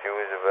bird, and she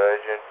was a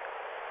virgin,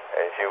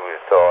 and she was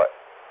tight.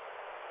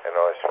 And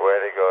I swear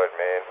to God,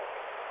 man,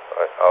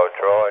 I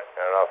tried,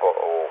 and I thought,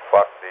 oh,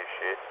 fuck this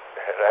shit.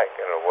 It ain't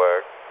gonna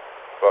work.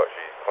 But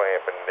she's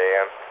clamping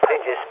down.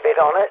 Did you spit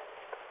on it?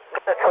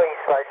 That's why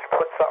you're supposed to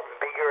put something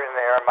bigger in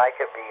there and make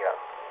it bigger.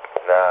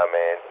 Nah,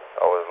 man,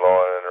 I was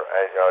lying,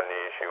 and I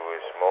knew she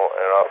was small,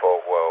 and I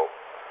thought, well,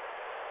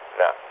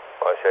 nah.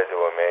 I said to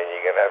her, man,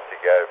 you're gonna have to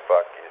go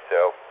fuck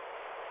yourself.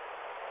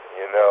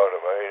 You know what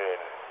I mean?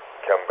 And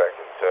come back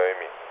and see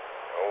me.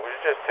 It was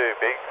just too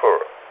big for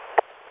her.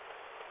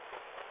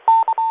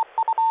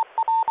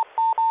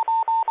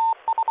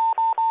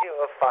 You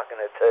a fucking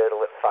a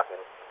turtle at fucking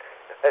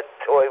a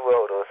Toy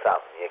World or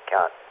something, you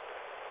cunt.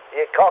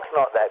 Your cock's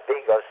not that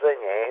big, I've seen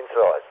your hand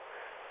size.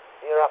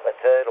 You're up a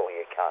turtle,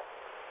 you cunt.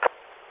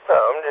 No,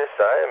 I'm just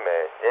saying,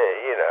 man. Yeah,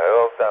 you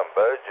know, I've done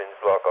virgins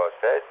like I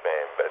said,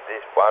 man, but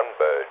this one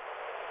bird,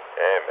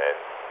 yeah, man,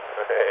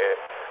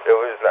 there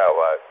was no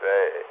hope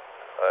there.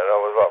 And I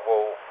was like,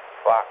 well,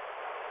 fuck.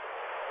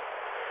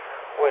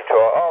 We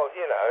tried,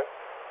 you know,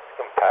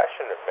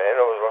 compassionate, man.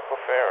 I was like,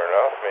 well, fair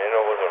enough, man.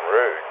 I wasn't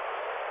rude.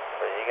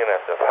 But you're going to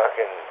have to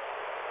fucking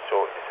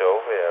sort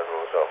yourself out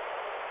or something.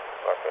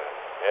 Fucking,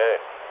 yeah.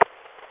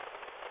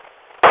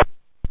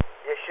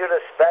 You should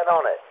have spat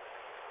on it.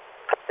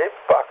 He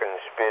fucking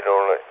spit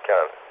on it,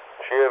 cunt.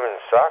 She even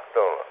sucked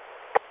on it.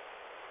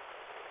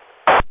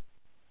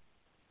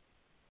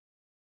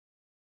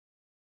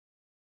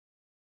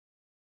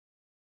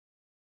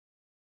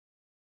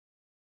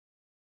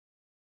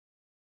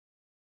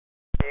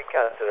 You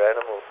cunts are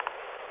animals.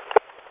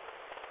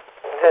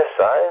 Just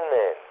saying,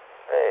 man.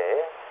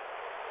 Yeah.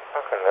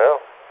 Fucking hell.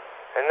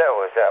 And that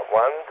was that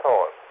one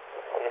time.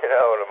 You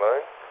know what I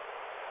mean?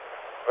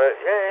 But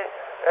yeah,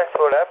 that's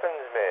what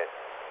happens, man.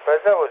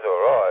 But that was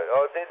alright.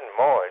 I didn't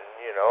mind,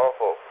 you know. I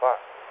thought,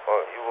 fuck. Well,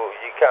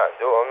 you can't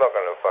do it. I'm not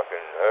going to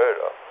fucking hurt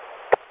her.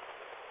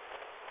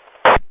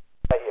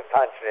 You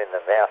punched her in the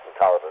mouth and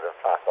told her to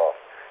fuck off.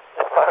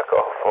 Fuck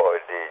off, I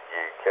did,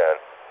 you cunt.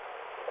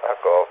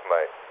 Fuck off,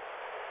 mate.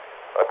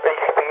 I think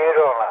spit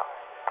on her.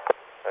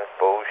 That's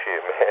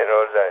bullshit, man.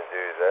 I don't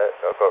do that.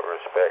 I've got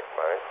respect,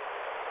 mate.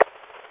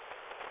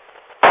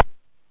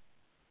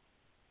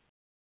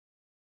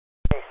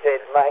 He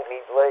said, make me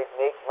bleed,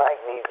 Nick,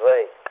 make me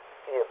bleed.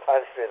 You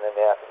punched her in the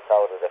mouth and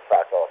told her to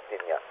fuck off,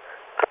 didn't you?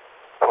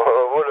 Well,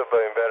 it would have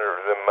been better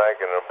than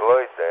making her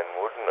bleed then,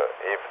 wouldn't it?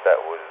 If that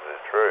was the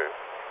truth.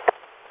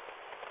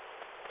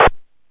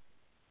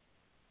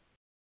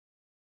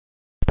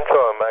 Don't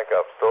try and make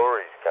up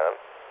stories, cunt.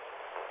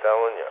 I'm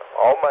telling you.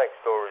 I'll make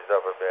stories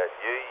up about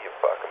you, you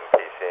fucking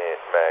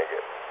piss-ant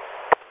maggot.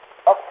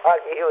 Oh,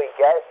 fuck, here we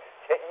go.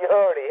 You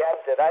already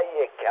have today,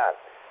 you cunt.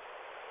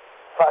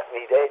 Fuck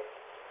me dead.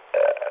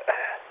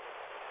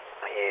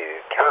 You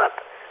cunt.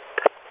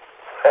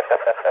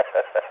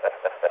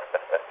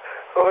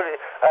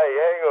 Hey,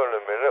 hang on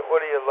a minute. What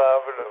are you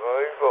laughing at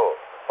me for?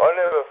 I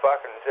never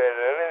fucking said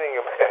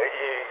anything about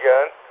you,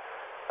 cunt.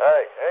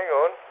 Hey, hang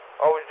on.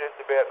 I was just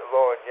about to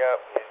line you up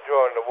and you're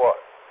trying to what?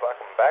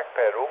 Fucking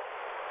backpedal?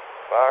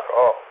 Fuck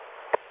off.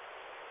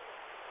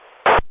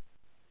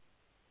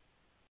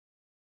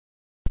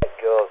 That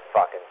girl's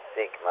fucking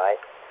sick,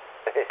 mate.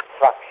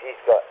 Fuck,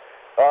 she's got...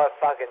 I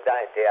fucking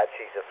don't doubt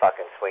she's a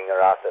fucking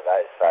swinger after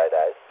those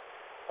photos.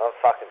 I'm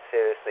fucking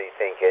seriously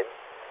thinking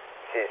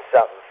there's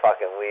something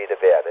fucking weird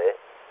about her.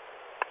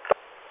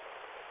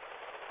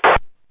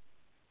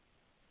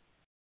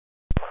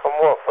 From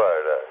what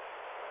photo?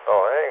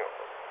 Oh, hang on.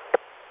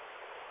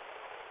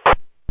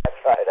 That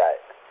photo.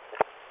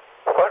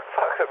 What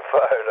fucking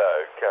photo,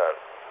 cunt?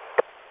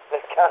 The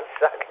cunt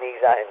sucking his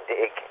own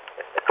dick.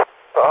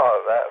 Oh,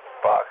 that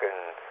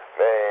fucking...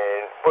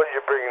 Man, what did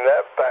you bring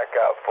that back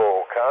up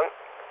for, cunt?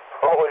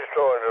 I was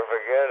trying to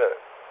forget it.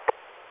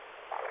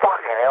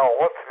 Fucking hell,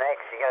 what's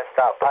next? You gonna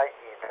start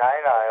painting your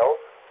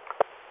toenails?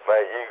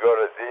 Mate, you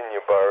got it, didn't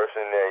you, Boris?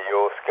 And now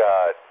you're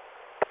scarred.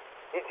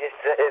 You just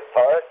said it,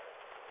 Boris.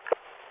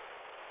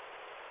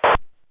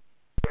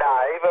 No,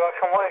 but I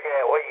can work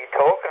out what you're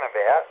talking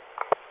about.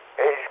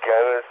 He's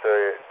gonna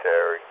see it,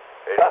 Terry.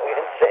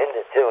 Fucking send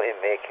it to him,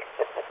 Mick.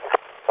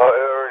 I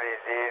already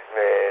did,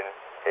 man.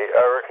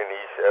 I reckon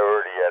he's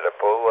already had a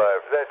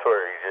pullover. That's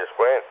where he just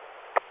went.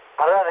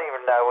 I don't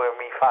even know where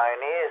my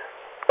phone is.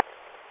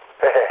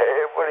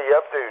 What are you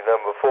up to,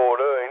 number 14?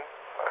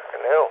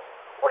 Fucking hell.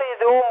 What are you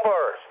doing,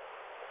 Boris?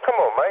 Come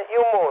on, mate.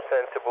 You're more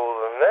sensible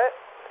than that.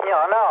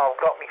 Yeah, I know. I've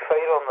got my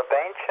feet on the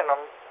bench and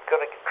I'm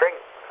gonna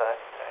drink, so...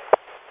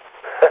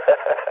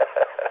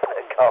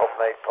 Cold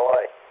meat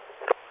pie.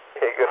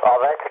 Oh,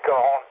 that's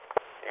gone.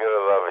 You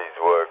gotta love his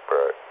work,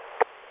 bro.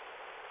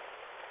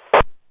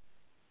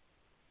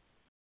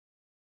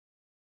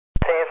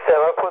 Sam said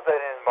I put that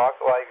in the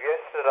microwave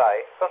yesterday.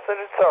 I said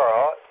it's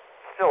alright.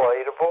 Still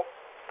eatable.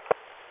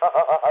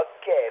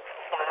 Okay,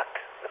 fuck.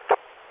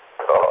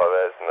 Oh,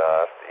 that's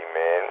nasty,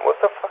 man. What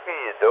the fuck are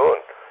you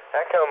doing?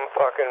 How come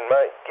fucking,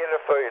 mate, get her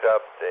feet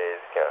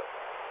upstairs, cunt.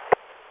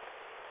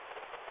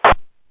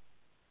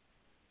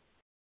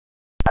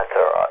 That's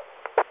alright.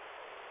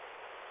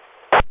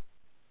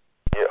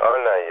 Yeah, I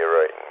know you're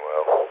eating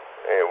well.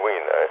 Yeah, we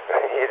know.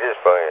 You're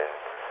just being...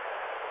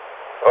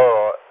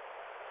 Alright.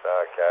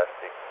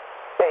 Sarcastic.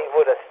 He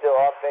would have still,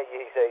 I bet you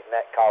he's eating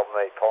that cold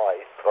meat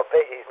pie. I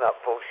bet he's not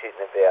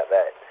bullshitting about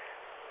that.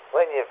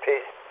 When you're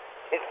pissed,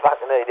 he'd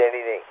fucking eat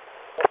anything.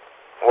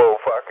 Well,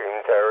 fucking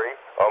Terry,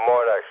 I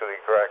might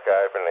actually crack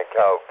open a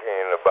cold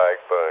can of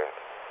baked beans.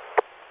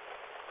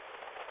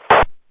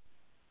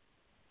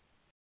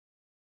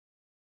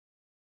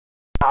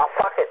 Oh,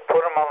 fuck it.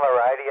 Put them on the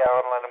radio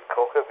and let them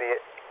cook a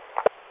bit.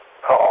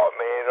 Oh,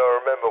 man, I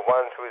remember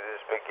once with the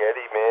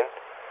spaghetti, man.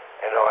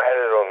 and I had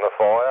it on the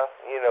fire,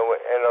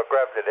 and I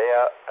grabbed it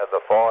out of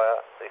the fire.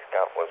 This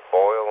cunt was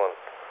boiling,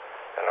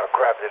 and I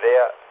grabbed it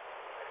out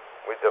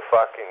with the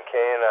fucking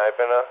can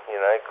opener,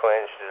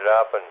 clenched it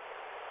up, and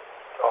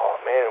oh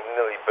man, it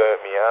nearly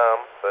burnt my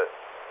arm. But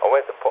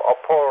I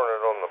pouring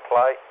it on the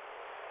plate.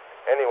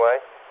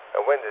 Anyway, I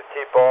went to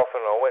tip off,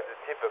 and I went to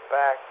tip it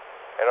back,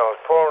 and I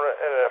was pouring it,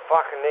 and the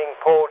fucking thing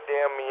poured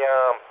down my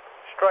arm,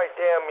 straight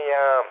down my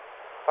arm,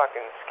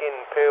 fucking skin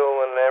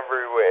peeling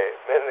everywhere.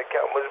 Man, the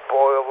cunt was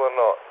boiling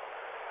hot.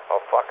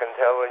 I'm fucking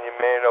telling you,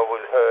 man, I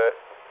was hurt.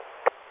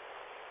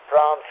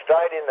 Throw them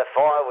straight in the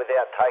fire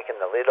without taking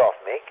the lid off,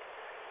 Mick.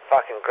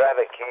 Fucking grab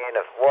a can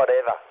of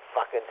whatever,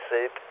 fucking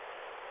soup,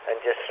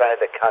 and just throw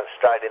the cunt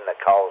straight in the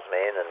coals,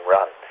 man, and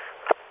run.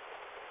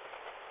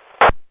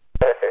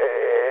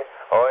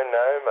 I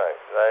know,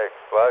 mate, they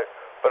explode.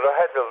 But I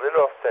had the lid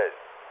off, Ted,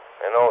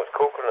 and I was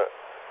cooking it.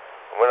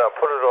 And when I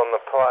put it on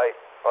the plate,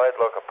 I had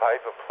like a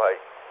paper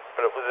plate,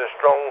 but it was a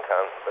strong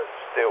cunt, but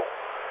still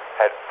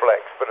had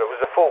flex. But it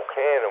was a full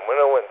can, and when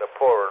I went to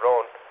pour it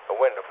on, it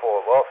went to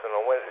fall off, and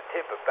I went to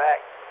tip it back,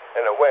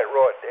 and it went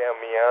right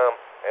down my arm,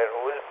 and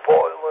it was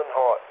boiling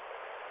hot.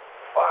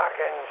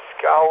 Fucking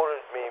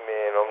scalded me,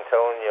 man. I'm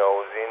telling you, I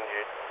was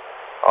injured.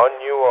 I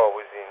knew I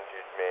was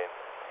injured, man.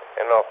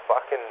 And I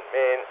fucking,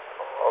 man,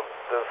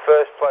 the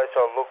first place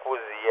I looked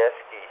was the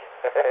esky.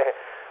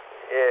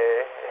 Yeah,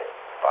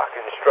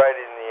 fucking straight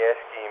in the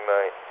esky,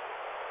 mate.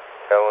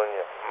 Telling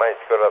you,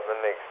 mate's got up the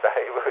next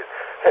day.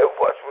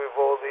 What's with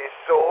all this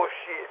sore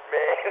shit,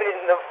 man,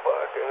 in the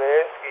fucking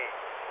esky?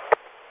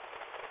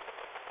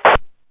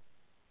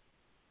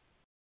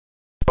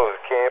 I was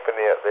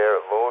camping out there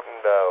at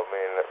Lauderdale,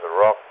 man, at the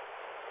rock,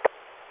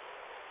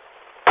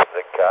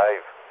 the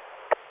cave.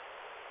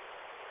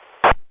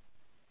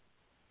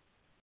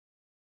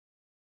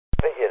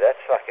 I bet you that's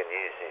fucking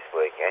used this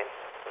weekend.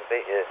 I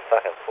bet you it's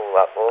fucking full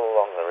up all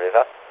along the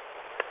river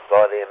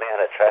by the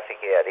amount of traffic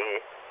out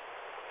here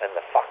and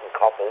the fucking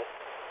coppers.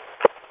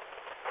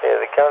 Yeah,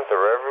 the cunts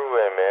are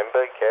everywhere, man.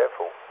 Be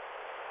careful.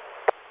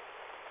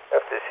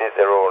 Have to sit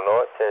there all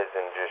night, Tez,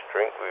 and just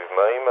drink with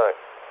me, mate.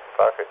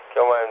 Fuck it.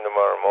 Come home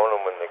tomorrow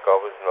morning when the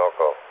coppers knock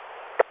off.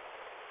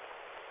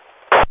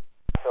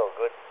 It's all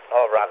good.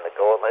 I'll run the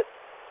gauntlet.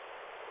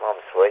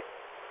 I'm sweet.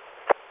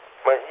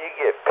 Mate, you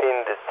get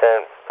pinned at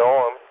 10th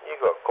time. You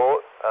got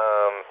caught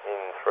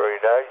in 3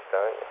 days,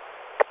 don't you?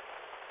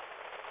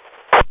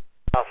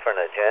 I'm for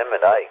an adjournment,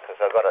 because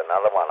I've got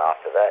another one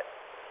after that.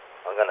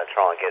 I'm going to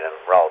try and get them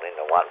rolled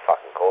into one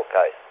fucking court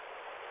case.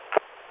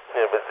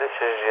 Yeah, but this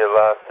is your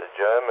last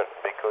adjournment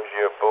because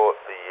you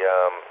brought the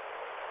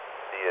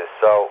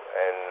assault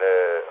and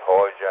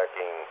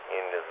hijacking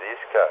into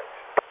this case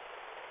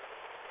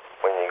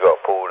when you got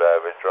pulled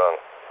over drunk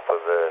for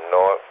the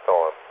 9th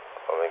time,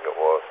 I think it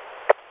was.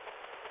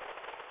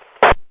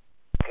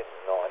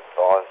 9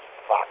 times.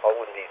 Fuck, I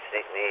wouldn't be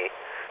sitting here.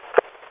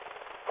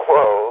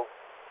 Well,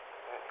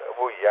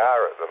 you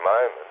are at the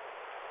moment.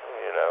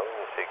 In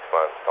 6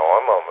 months'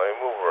 time, I mean,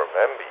 we'll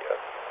remember you.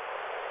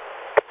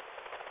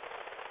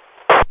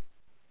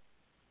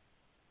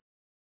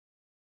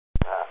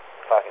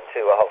 Fucking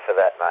too old for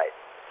that, mate.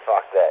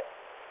 Fuck that.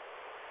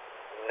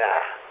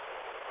 Nah.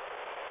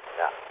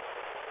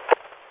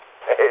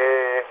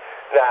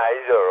 Nah,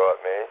 he's alright,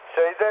 man.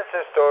 See, that's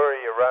the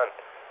story you run.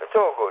 It's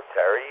all good,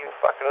 Terry. You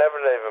fucking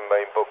haven't even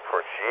been booked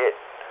for shit.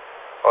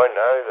 I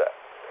know that.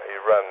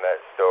 You run that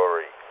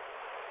story.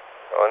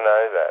 I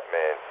know that,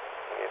 man.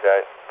 You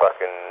don't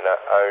fucking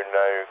owe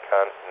no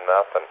cunt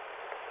nothing.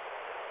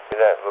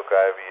 You don't look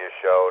over your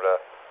shoulder.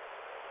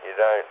 You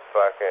don't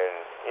fucking,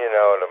 you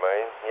know what I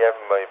mean? You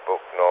haven't been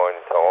booked 9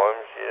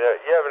 times.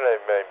 You haven't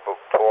even been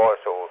booked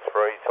twice or 3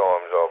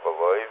 times, I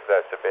believe.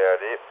 That's about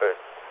it, but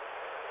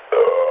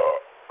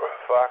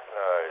fuck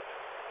knows.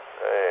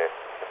 Yeah.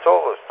 It's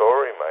all a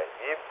story, mate.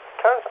 You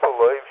can't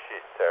believe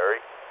shit,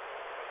 Terry.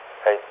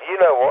 And you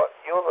know what?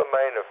 You're the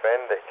main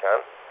offender,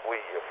 cunt,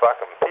 with your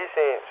fucking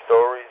piss-ant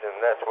stories, and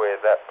that's where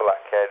that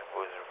black cat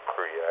was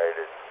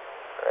created.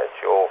 That's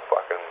your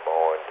fucking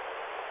mind.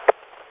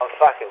 I'm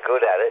fucking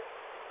good at it.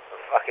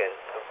 Fucking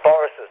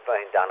Boris has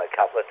been done a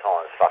couple of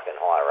times fucking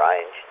high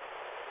range.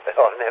 But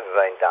I've never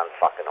been done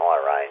fucking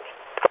high range.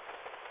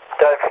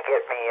 Don't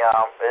forget me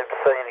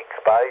obscene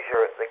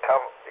exposure at the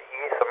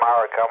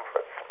Samara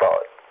Comfort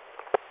spot.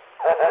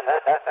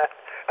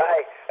 Hey,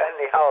 and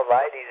the old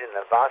ladies in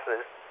the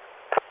buses.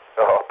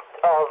 Oh,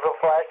 I was a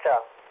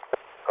flasher.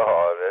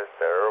 Oh, that's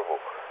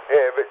terrible.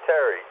 Yeah, but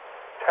Terry,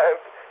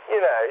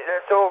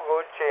 that's all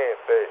good, champ,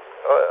 but,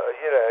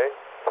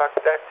 fuck,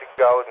 that's a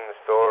golden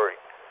story.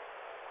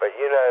 But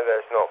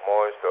that's not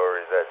my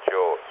story, that's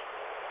yours.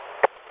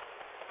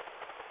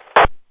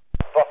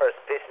 Boris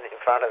pissing in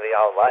front of the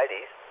old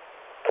ladies.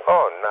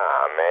 Oh,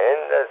 nah, man,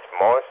 that's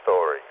my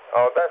story.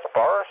 Oh, that's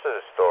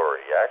Boris's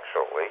story,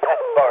 actually.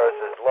 That's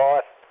Boris's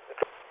life.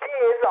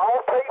 Yeah, the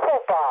old people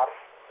bus.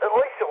 At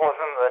least it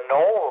wasn't the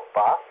normal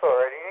bus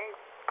or anything.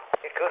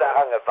 You could have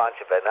hung a bunch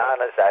of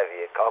bananas over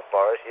your cock,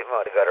 Boris. You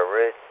might have got a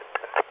root.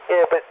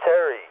 Yeah, but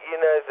Terry,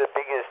 the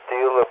biggest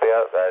deal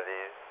about that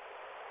is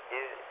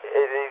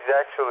it is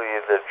actually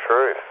the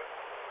truth.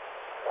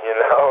 You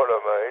know what I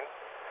mean?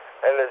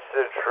 And it's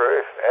the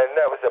truth. And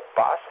that was a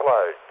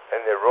busload.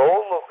 And they're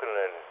all looking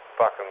and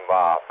fucking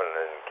laughing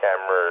and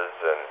cameras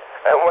and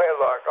we're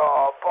like,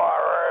 oh,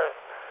 Boris,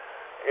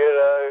 you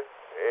know.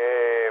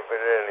 Yeah, but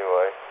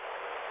anyway.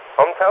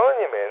 I'm telling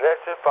you, man,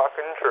 that's a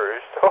fucking true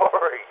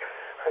story.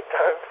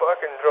 Don't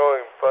fucking try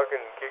and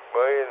fucking kick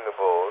me in the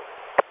balls.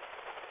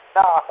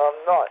 No, I'm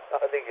not.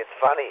 I think it's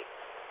funny.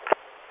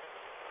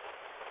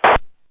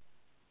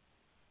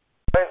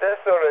 Mate,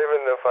 that's not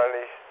even the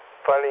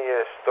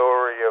funniest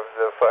story of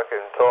the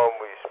fucking time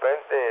we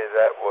spent there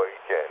that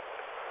weekend.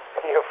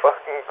 You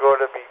fucking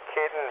gotta be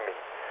kidding me.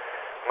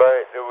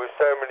 Mate, there were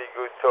so many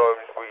good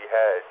times we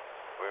had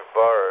with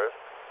Boris,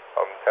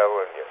 I'm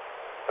telling you.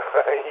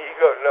 You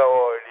got no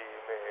idea,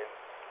 man.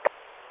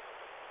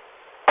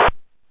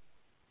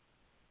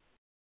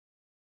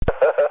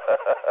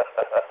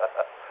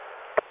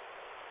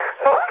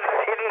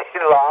 Didn't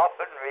you laugh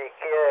at me?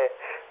 Yeah.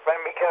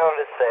 Made me go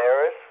to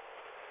Sarah's.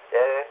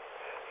 Yeah.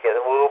 Get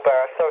the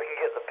wheelbarrow so we can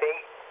get the pig.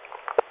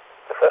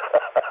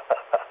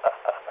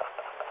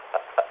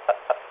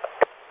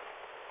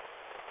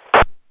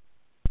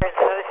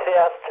 Into this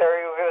house,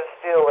 Terry, we're going to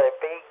steal their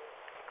pig.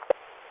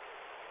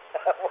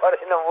 What,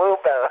 in a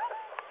wheelbarrow?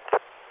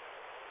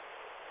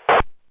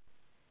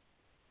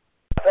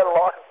 The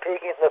live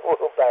pig in the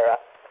wheelbarrow.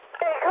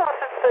 He comes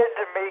and said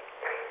to me,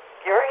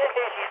 you reckon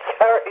you should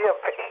carry a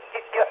pig?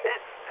 He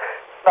goes,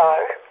 no.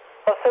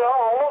 I said,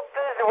 oh, look,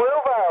 there's a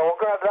wheelbarrow. We'll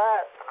grab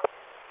that.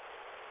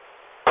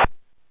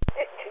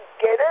 Did you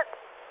get it?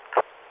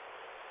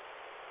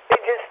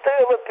 Did you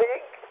steal a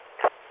pig?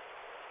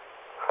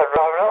 I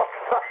drove it off.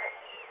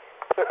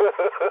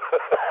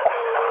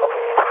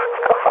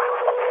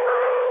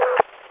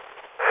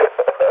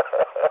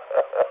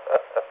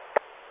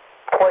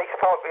 Police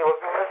might be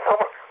looking for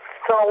someone who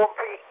stole a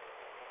pig.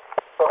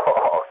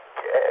 Oh,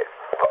 get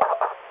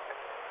fucked.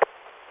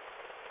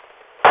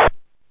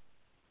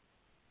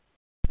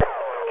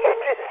 You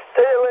just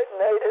steal it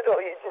and eat it, or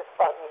you just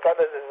fucking got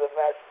it as a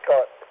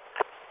mascot?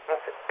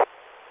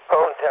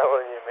 I'm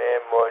telling you,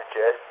 man, my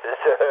chest is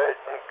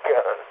hurting,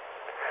 gun.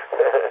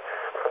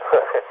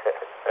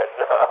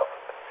 Enough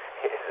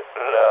is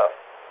enough.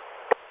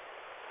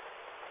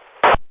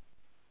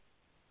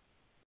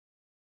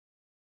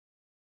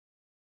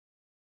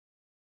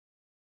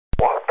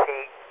 What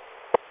pig?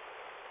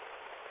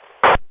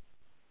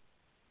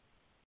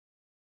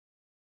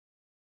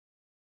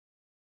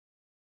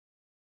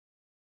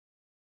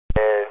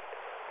 And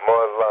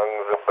my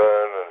lungs are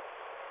burning.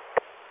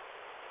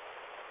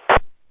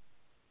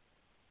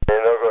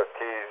 And I got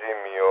tears in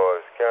my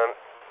eyes, cunt.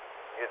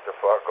 Get the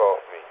fuck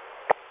off me.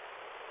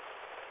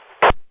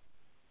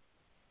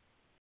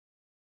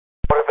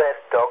 What about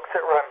dogs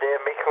that run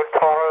down me? Could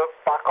Tara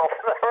fuck off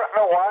and they run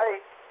away?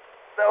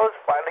 That was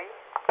funny.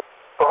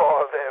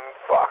 Oh, them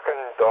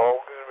fucking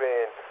dogs,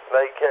 man.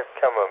 They kept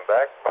coming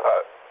back,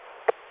 but...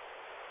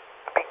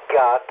 Big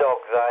guard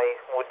dogs, eh?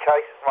 We'll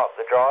chase them up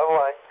the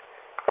driveway.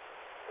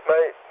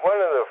 Mate,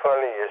 one of the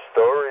funniest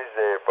stories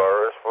there,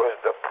 Boris, was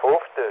the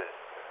poofters.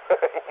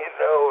 You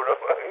know what I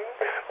mean?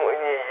 When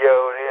you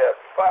yelled out,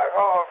 fuck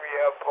off,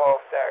 you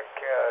poof that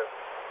cunt.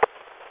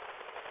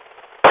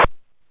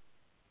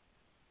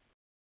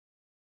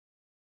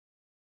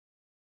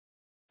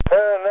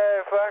 Oh,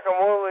 no fucking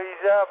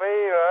woolies up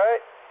here,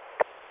 right?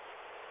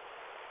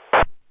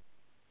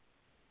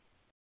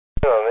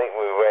 I think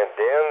we went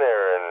down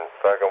there and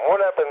fucking...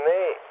 What happened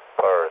there,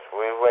 Boris?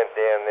 We went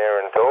down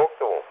there and talked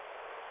to him.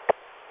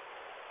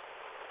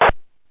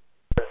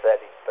 Was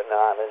that his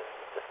bananas?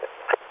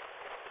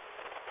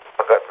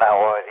 I've got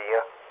no idea.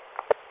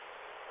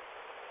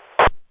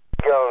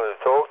 Going to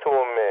talk to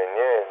him, man,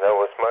 yeah. They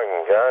were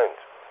smoking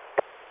cones.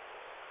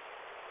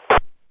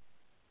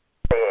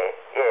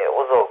 Yeah, it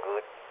was all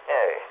good.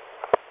 Yeah.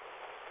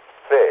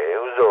 Yeah,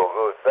 it was all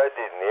good. They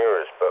didn't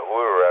hear us, but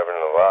we were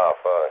having a laugh,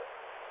 eh?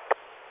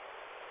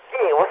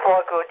 Yeah, it was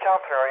like we were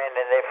jumping around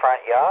in their front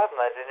yard and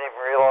they didn't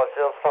even realise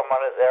there was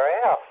someone at their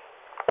house.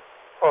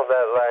 Well,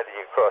 that lady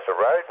across the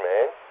road,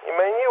 man. You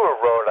mean you were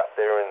right up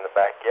there in the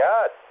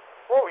backyard?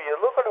 What were you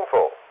looking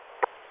for?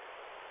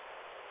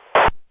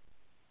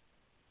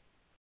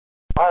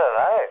 I don't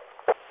know.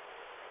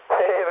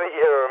 Yeah, but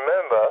you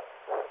remember.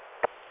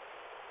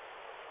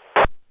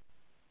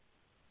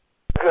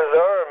 Because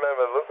I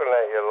remember looking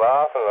at you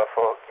laughing. I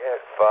thought,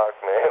 get fucked,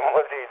 man.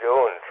 What's he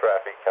doing?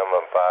 Traffic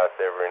coming past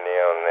every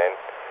now and then.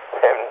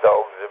 Them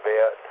dogs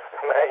about.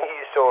 Man,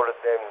 you sorted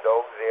them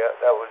dogs out.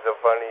 That was the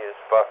funniest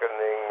fucking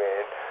thing,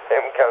 man.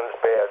 Them cunts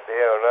about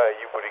down. No,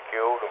 you would have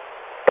killed them.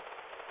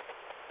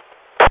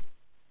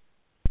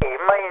 You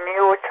mean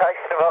you were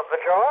chasing them up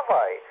the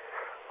driveway?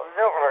 Well,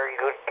 not very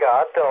good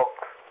guard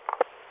dogs.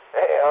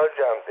 Hey, I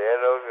jumped out.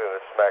 I was going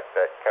to smack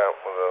that cunt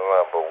with a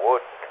lump of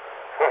wood.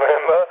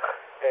 Remember?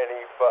 And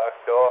he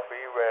fucked off.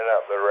 He ran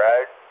up the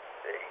road.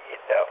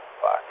 Get the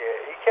fuck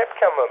out. He kept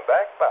coming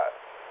back, but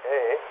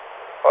yeah.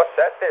 I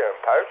sat there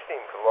and posted him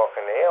for like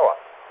an hour.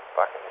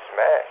 Fucking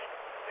smashed.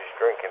 Just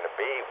drinking a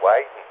beer,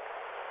 waiting.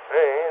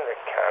 Yeah, the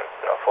cunt.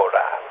 And I thought,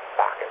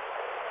 fuck it.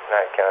 No,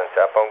 can't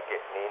up, I'm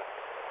getting in.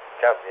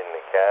 Jumped in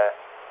the car.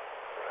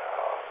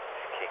 Oh,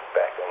 just kicked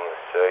back on the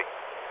seat.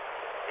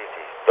 It's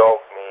his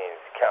dog, man.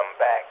 He's come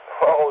back.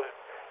 Oh,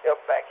 I'm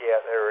back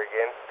out there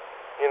again.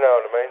 You know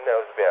what I mean? That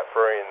was about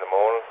 3 in the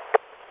morning.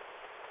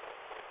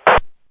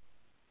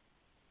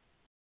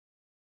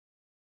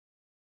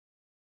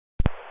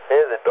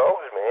 Yeah, the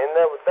dogs, man.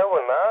 They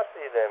were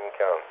nasty, them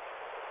cunts.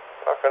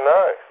 Fucking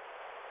no.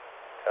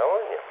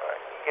 Telling you,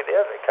 mate. You get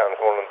out there, cunts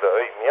wanting to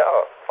eat me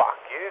up. Fuck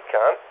you,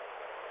 cunt.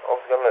 I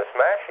was gonna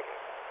smash him.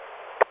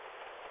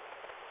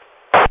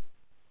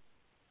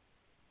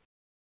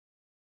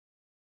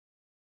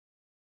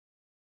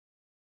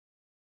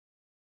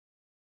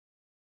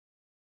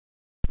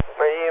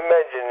 Now you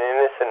imagine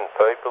innocent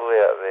people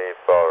out there,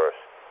 Boris,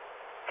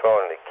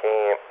 trying to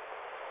camp,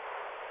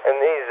 and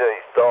there's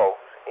these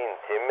dogs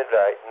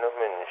intimidating them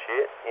and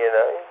shit, you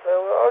know. So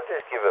I'll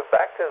just give it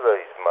back to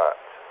these mutts.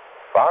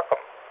 Fuck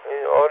them.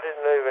 You know, I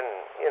didn't even,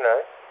 you know,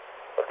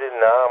 I didn't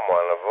harm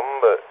one of them,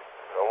 but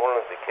I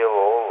wanted to kill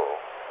all of them.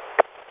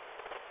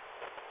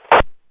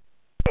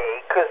 Yeah,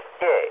 because,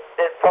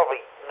 there's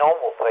probably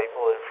normal people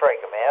who'd freak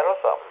them out or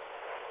something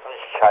and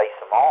just chase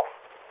them off.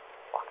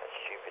 Fucking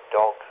stupid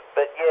dogs.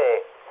 But yeah,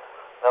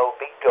 they were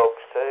big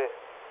dogs too.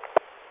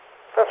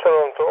 That's what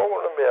I'm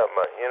talking about,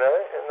 mate, you know.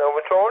 And they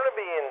were trying to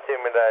be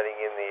intimidating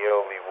in the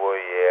early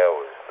wee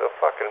hours. The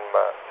fucking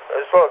mutts.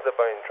 It's like they've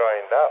been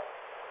trained up.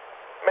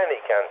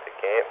 Many cunts at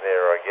camp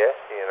there, I guess,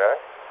 you know.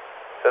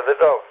 So the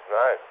dogs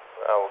know.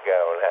 I will go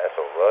and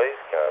hassle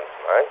these cunts,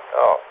 mate.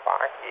 Oh,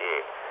 fuck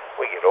yeah.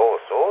 We get all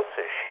sorts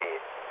of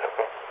shit.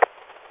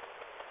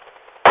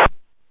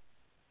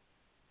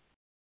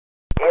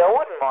 Yeah, I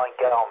wouldn't mind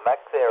going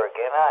back there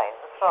again,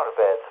 It's not a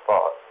bad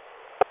spot.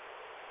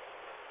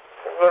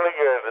 I'm going to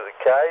go to the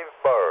cave,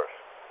 Boris.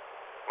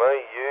 Me,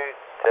 you,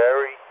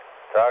 Terry,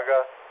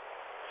 Tugger,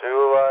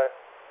 Sulo.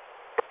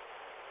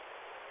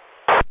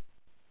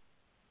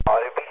 Oh,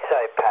 it'd be so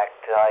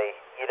packed,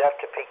 You'd have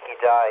to pick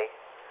your day.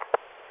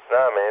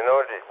 No, man,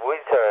 we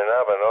turn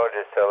up and I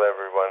just tell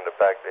everyone to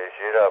pack their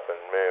shit up and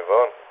move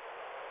on.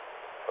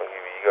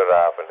 You got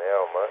half an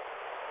hour, mate.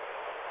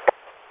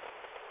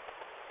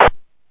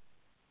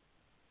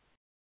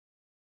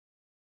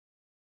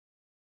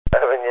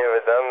 Haven't you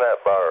ever done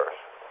that, Boris?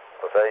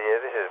 I say, yeah,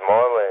 this is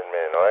my land,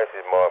 man. This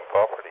is my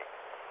property.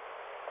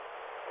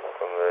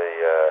 From the,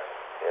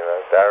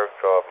 Darrick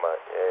tribe,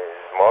 mate. Yeah,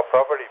 this is my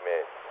property,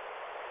 man.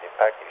 You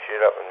pack your shit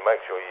up and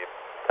make sure you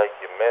take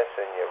your mess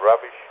and your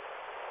rubbish.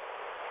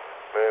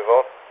 Move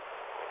on.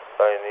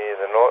 Stay near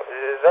the night.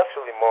 It's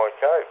actually my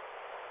cave.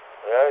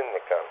 I own the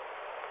cunt.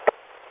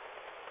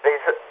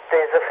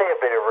 There's a fair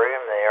bit of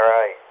room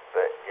there,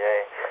 But yeah,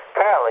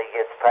 apparently it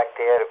gets packed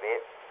out a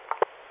bit.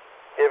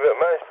 Yeah, but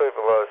most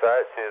people I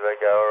say it to, they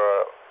go,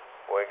 alright,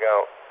 we're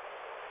going.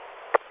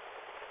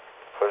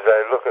 Because they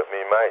look at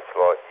me mates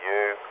like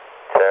you,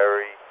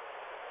 Terry,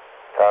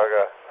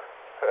 Tugger.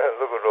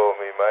 Look at all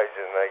me mates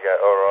and they go,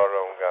 alright,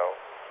 I'm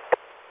going.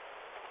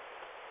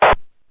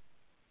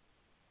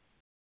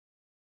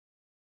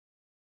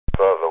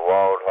 Like the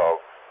wild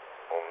hogs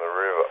on the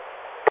river.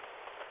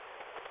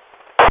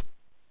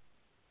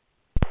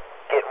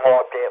 Getting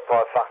wiped out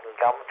by fucking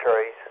gum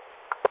trees.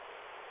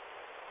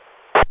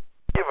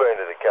 You've been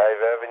to the cave,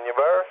 haven't you,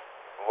 Boris?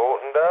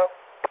 Lawtondale?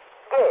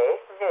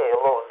 Yeah,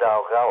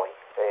 Lawtondale Gully.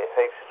 Yeah,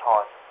 heaps of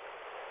times.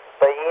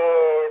 But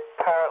yeah,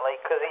 apparently,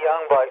 because the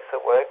young blokes at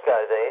work go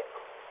there,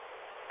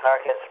 I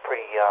reckon it's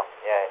pretty,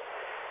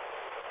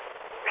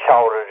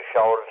 shoulder to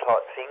shoulder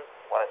type thing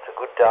when it's a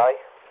good day.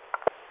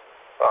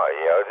 Oh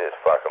yeah, I'll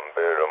just fucking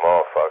boot them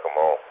off, fuck them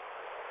all.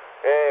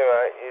 Yeah,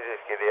 mate, you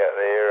just get out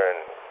there and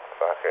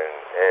fucking,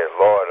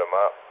 light them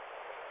up,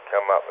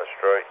 come up the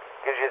street.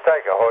 Because you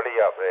take a hottie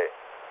up there,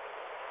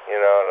 you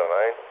know what I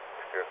mean?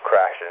 You're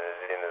crashing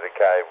it into the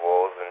cave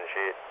walls and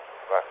shit,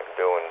 fucking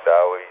doing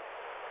doughies,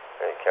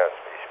 and you can't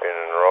be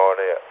spinning right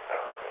out.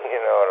 You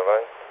know what I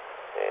mean?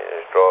 Yeah,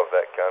 just drive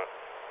that cunt,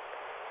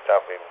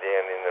 dump him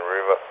down in the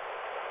river,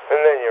 and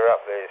then you're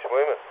up there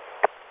swimming.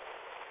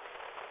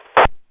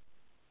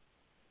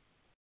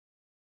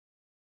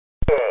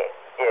 Yeah.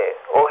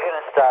 We're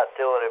going to start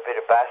doing a bit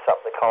of bass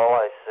up the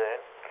Colo soon.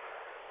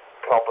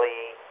 Probably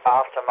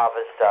after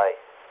Mother's Day.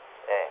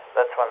 Yeah,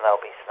 that's when they'll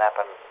be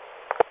snapping.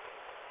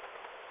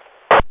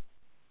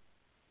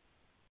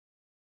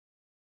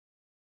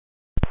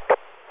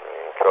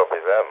 Copy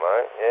that,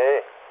 mate. Yeah.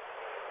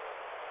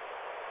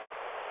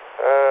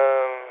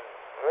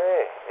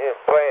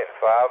 Playing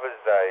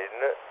Father's Day,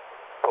 isn't it?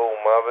 Full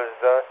Mother's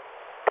Day.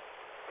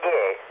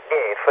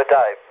 Yeah, for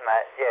Dave,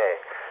 Matt, yeah.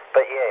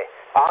 But yeah,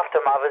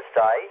 after Mother's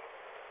Day,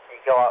 you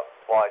go up,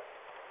 like,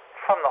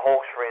 from the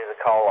Hawkesbury to the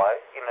Colo,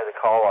 into the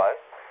Colo.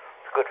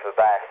 It's good for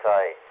bass,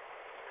 Like,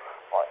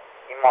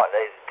 you might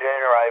need a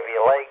doona over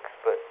your legs,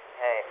 but,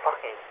 yeah,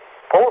 fucking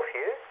pull a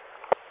few.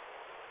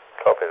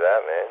 Copy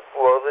that, man.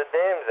 Well, the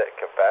dam's at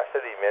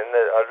capacity, man.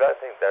 I don't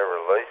think they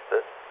released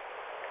it.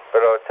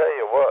 But I'll tell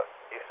you what,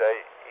 if they,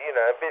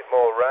 a bit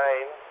more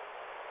rain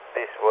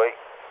this week,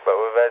 but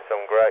we've had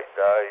some great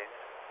days,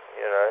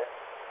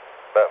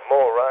 But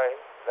more rain,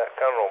 that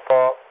cunt will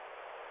pop.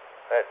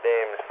 that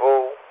dam's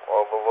full, I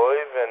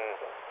believe, and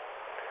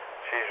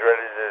she's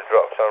ready to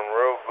drop some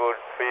real good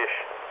fish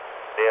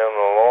down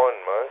the line,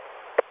 mate.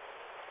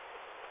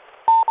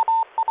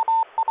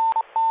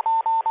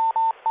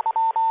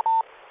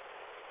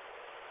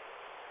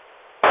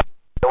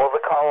 Well,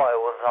 the Colo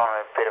was on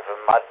a bit of a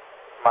mud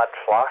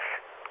flush,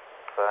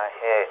 so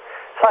yeah.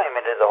 Same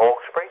into the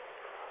Hawkesbury,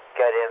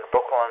 go down to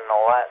Brooklyn and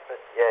all that, but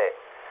yeah.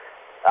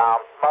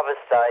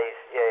 Mother's Days,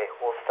 yeah,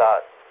 we'll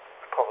start,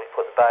 probably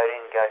put the boat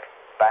in, go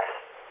bass,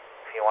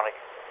 if you want to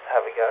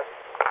have a go.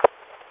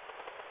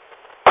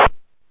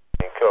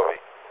 Copy.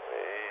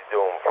 You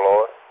doing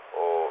fly,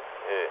 or,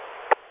 yeah?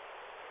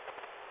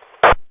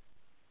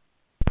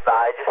 No,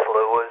 just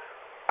lures.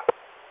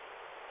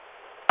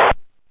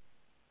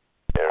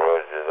 Yeah,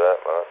 roger that,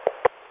 mate.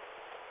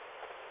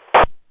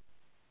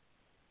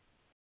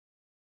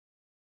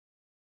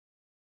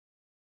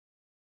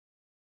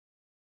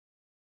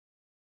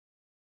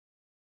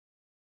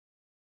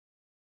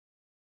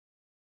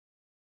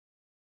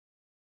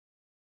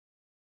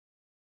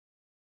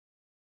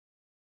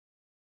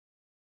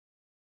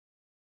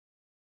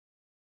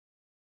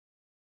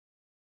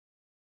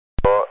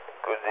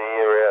 Good to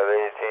hear out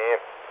there, Tim.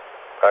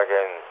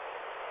 Fucking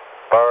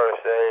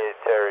Boris there,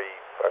 Terry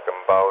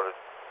fucking bolted.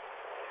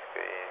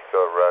 He's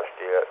got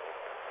rushed out.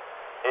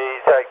 Yeah, you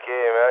take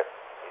care, mate.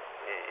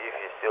 If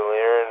you're still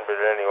hearing, but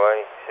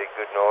anyway, say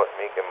good night,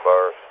 Mick and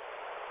Boris.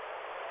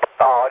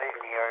 Oh, I didn't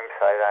hear him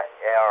say that.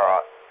 Yeah,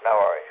 alright, no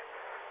worries.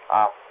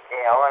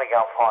 Yeah, I'm going to go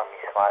and find me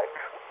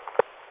smokes.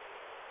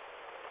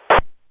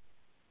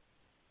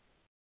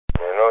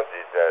 And I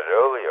did that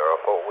earlier. I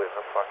thought, where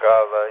the fuck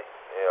are they?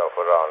 Yeah, I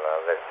thought, oh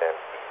no, that's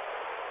empty.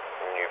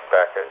 New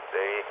packers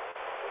there.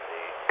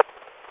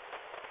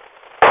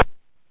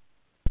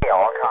 Yeah,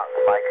 I can't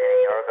smoke in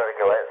here. I've got to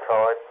go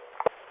outside.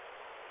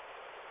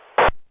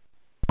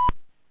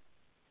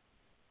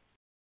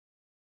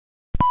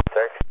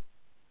 Text.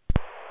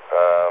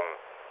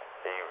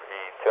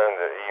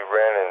 He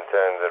ran and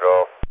turned it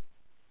off.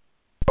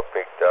 I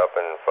picked up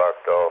and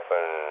fucked off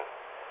and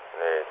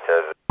it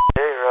says,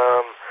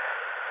 yeah,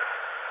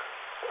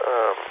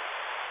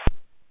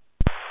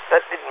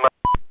 that didn't matter.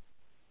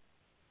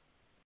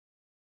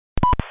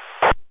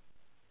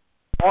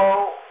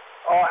 Well,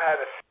 I had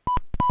a...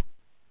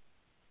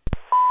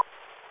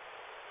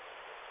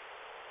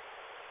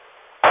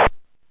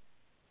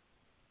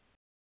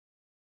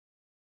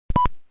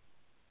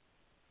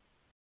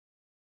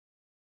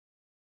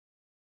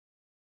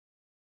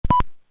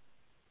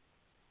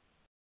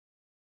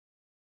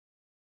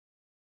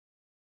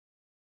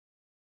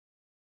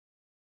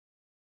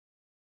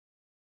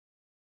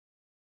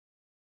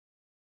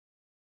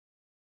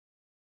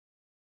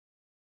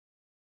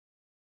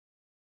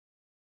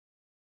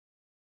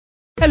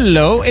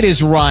 Hello, it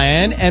is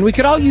Ryan, and we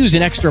could all use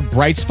an extra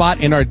bright spot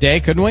in our day,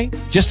 couldn't we?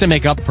 Just to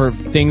make up for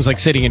things like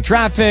sitting in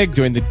traffic,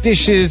 doing the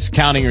dishes,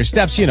 counting your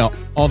steps, you know,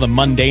 all the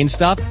mundane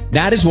stuff.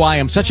 That is why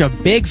I'm such a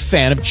big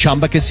fan of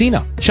Chumba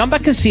Casino. Chumba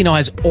Casino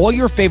has all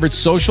your favorite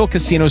social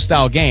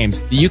casino-style games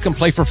that you can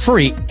play for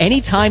free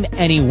anytime,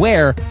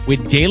 anywhere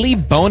with daily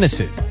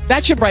bonuses.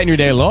 That should brighten your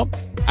day a little.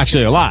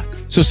 Actually, a lot.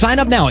 So sign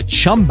up now at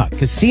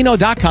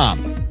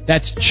ChumbaCasino.com.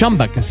 That's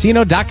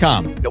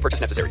ChumbaCasino.com. No purchase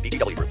necessary.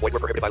 VGW Group. Void where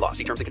prohibited by law.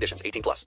 See terms and conditions. 18+.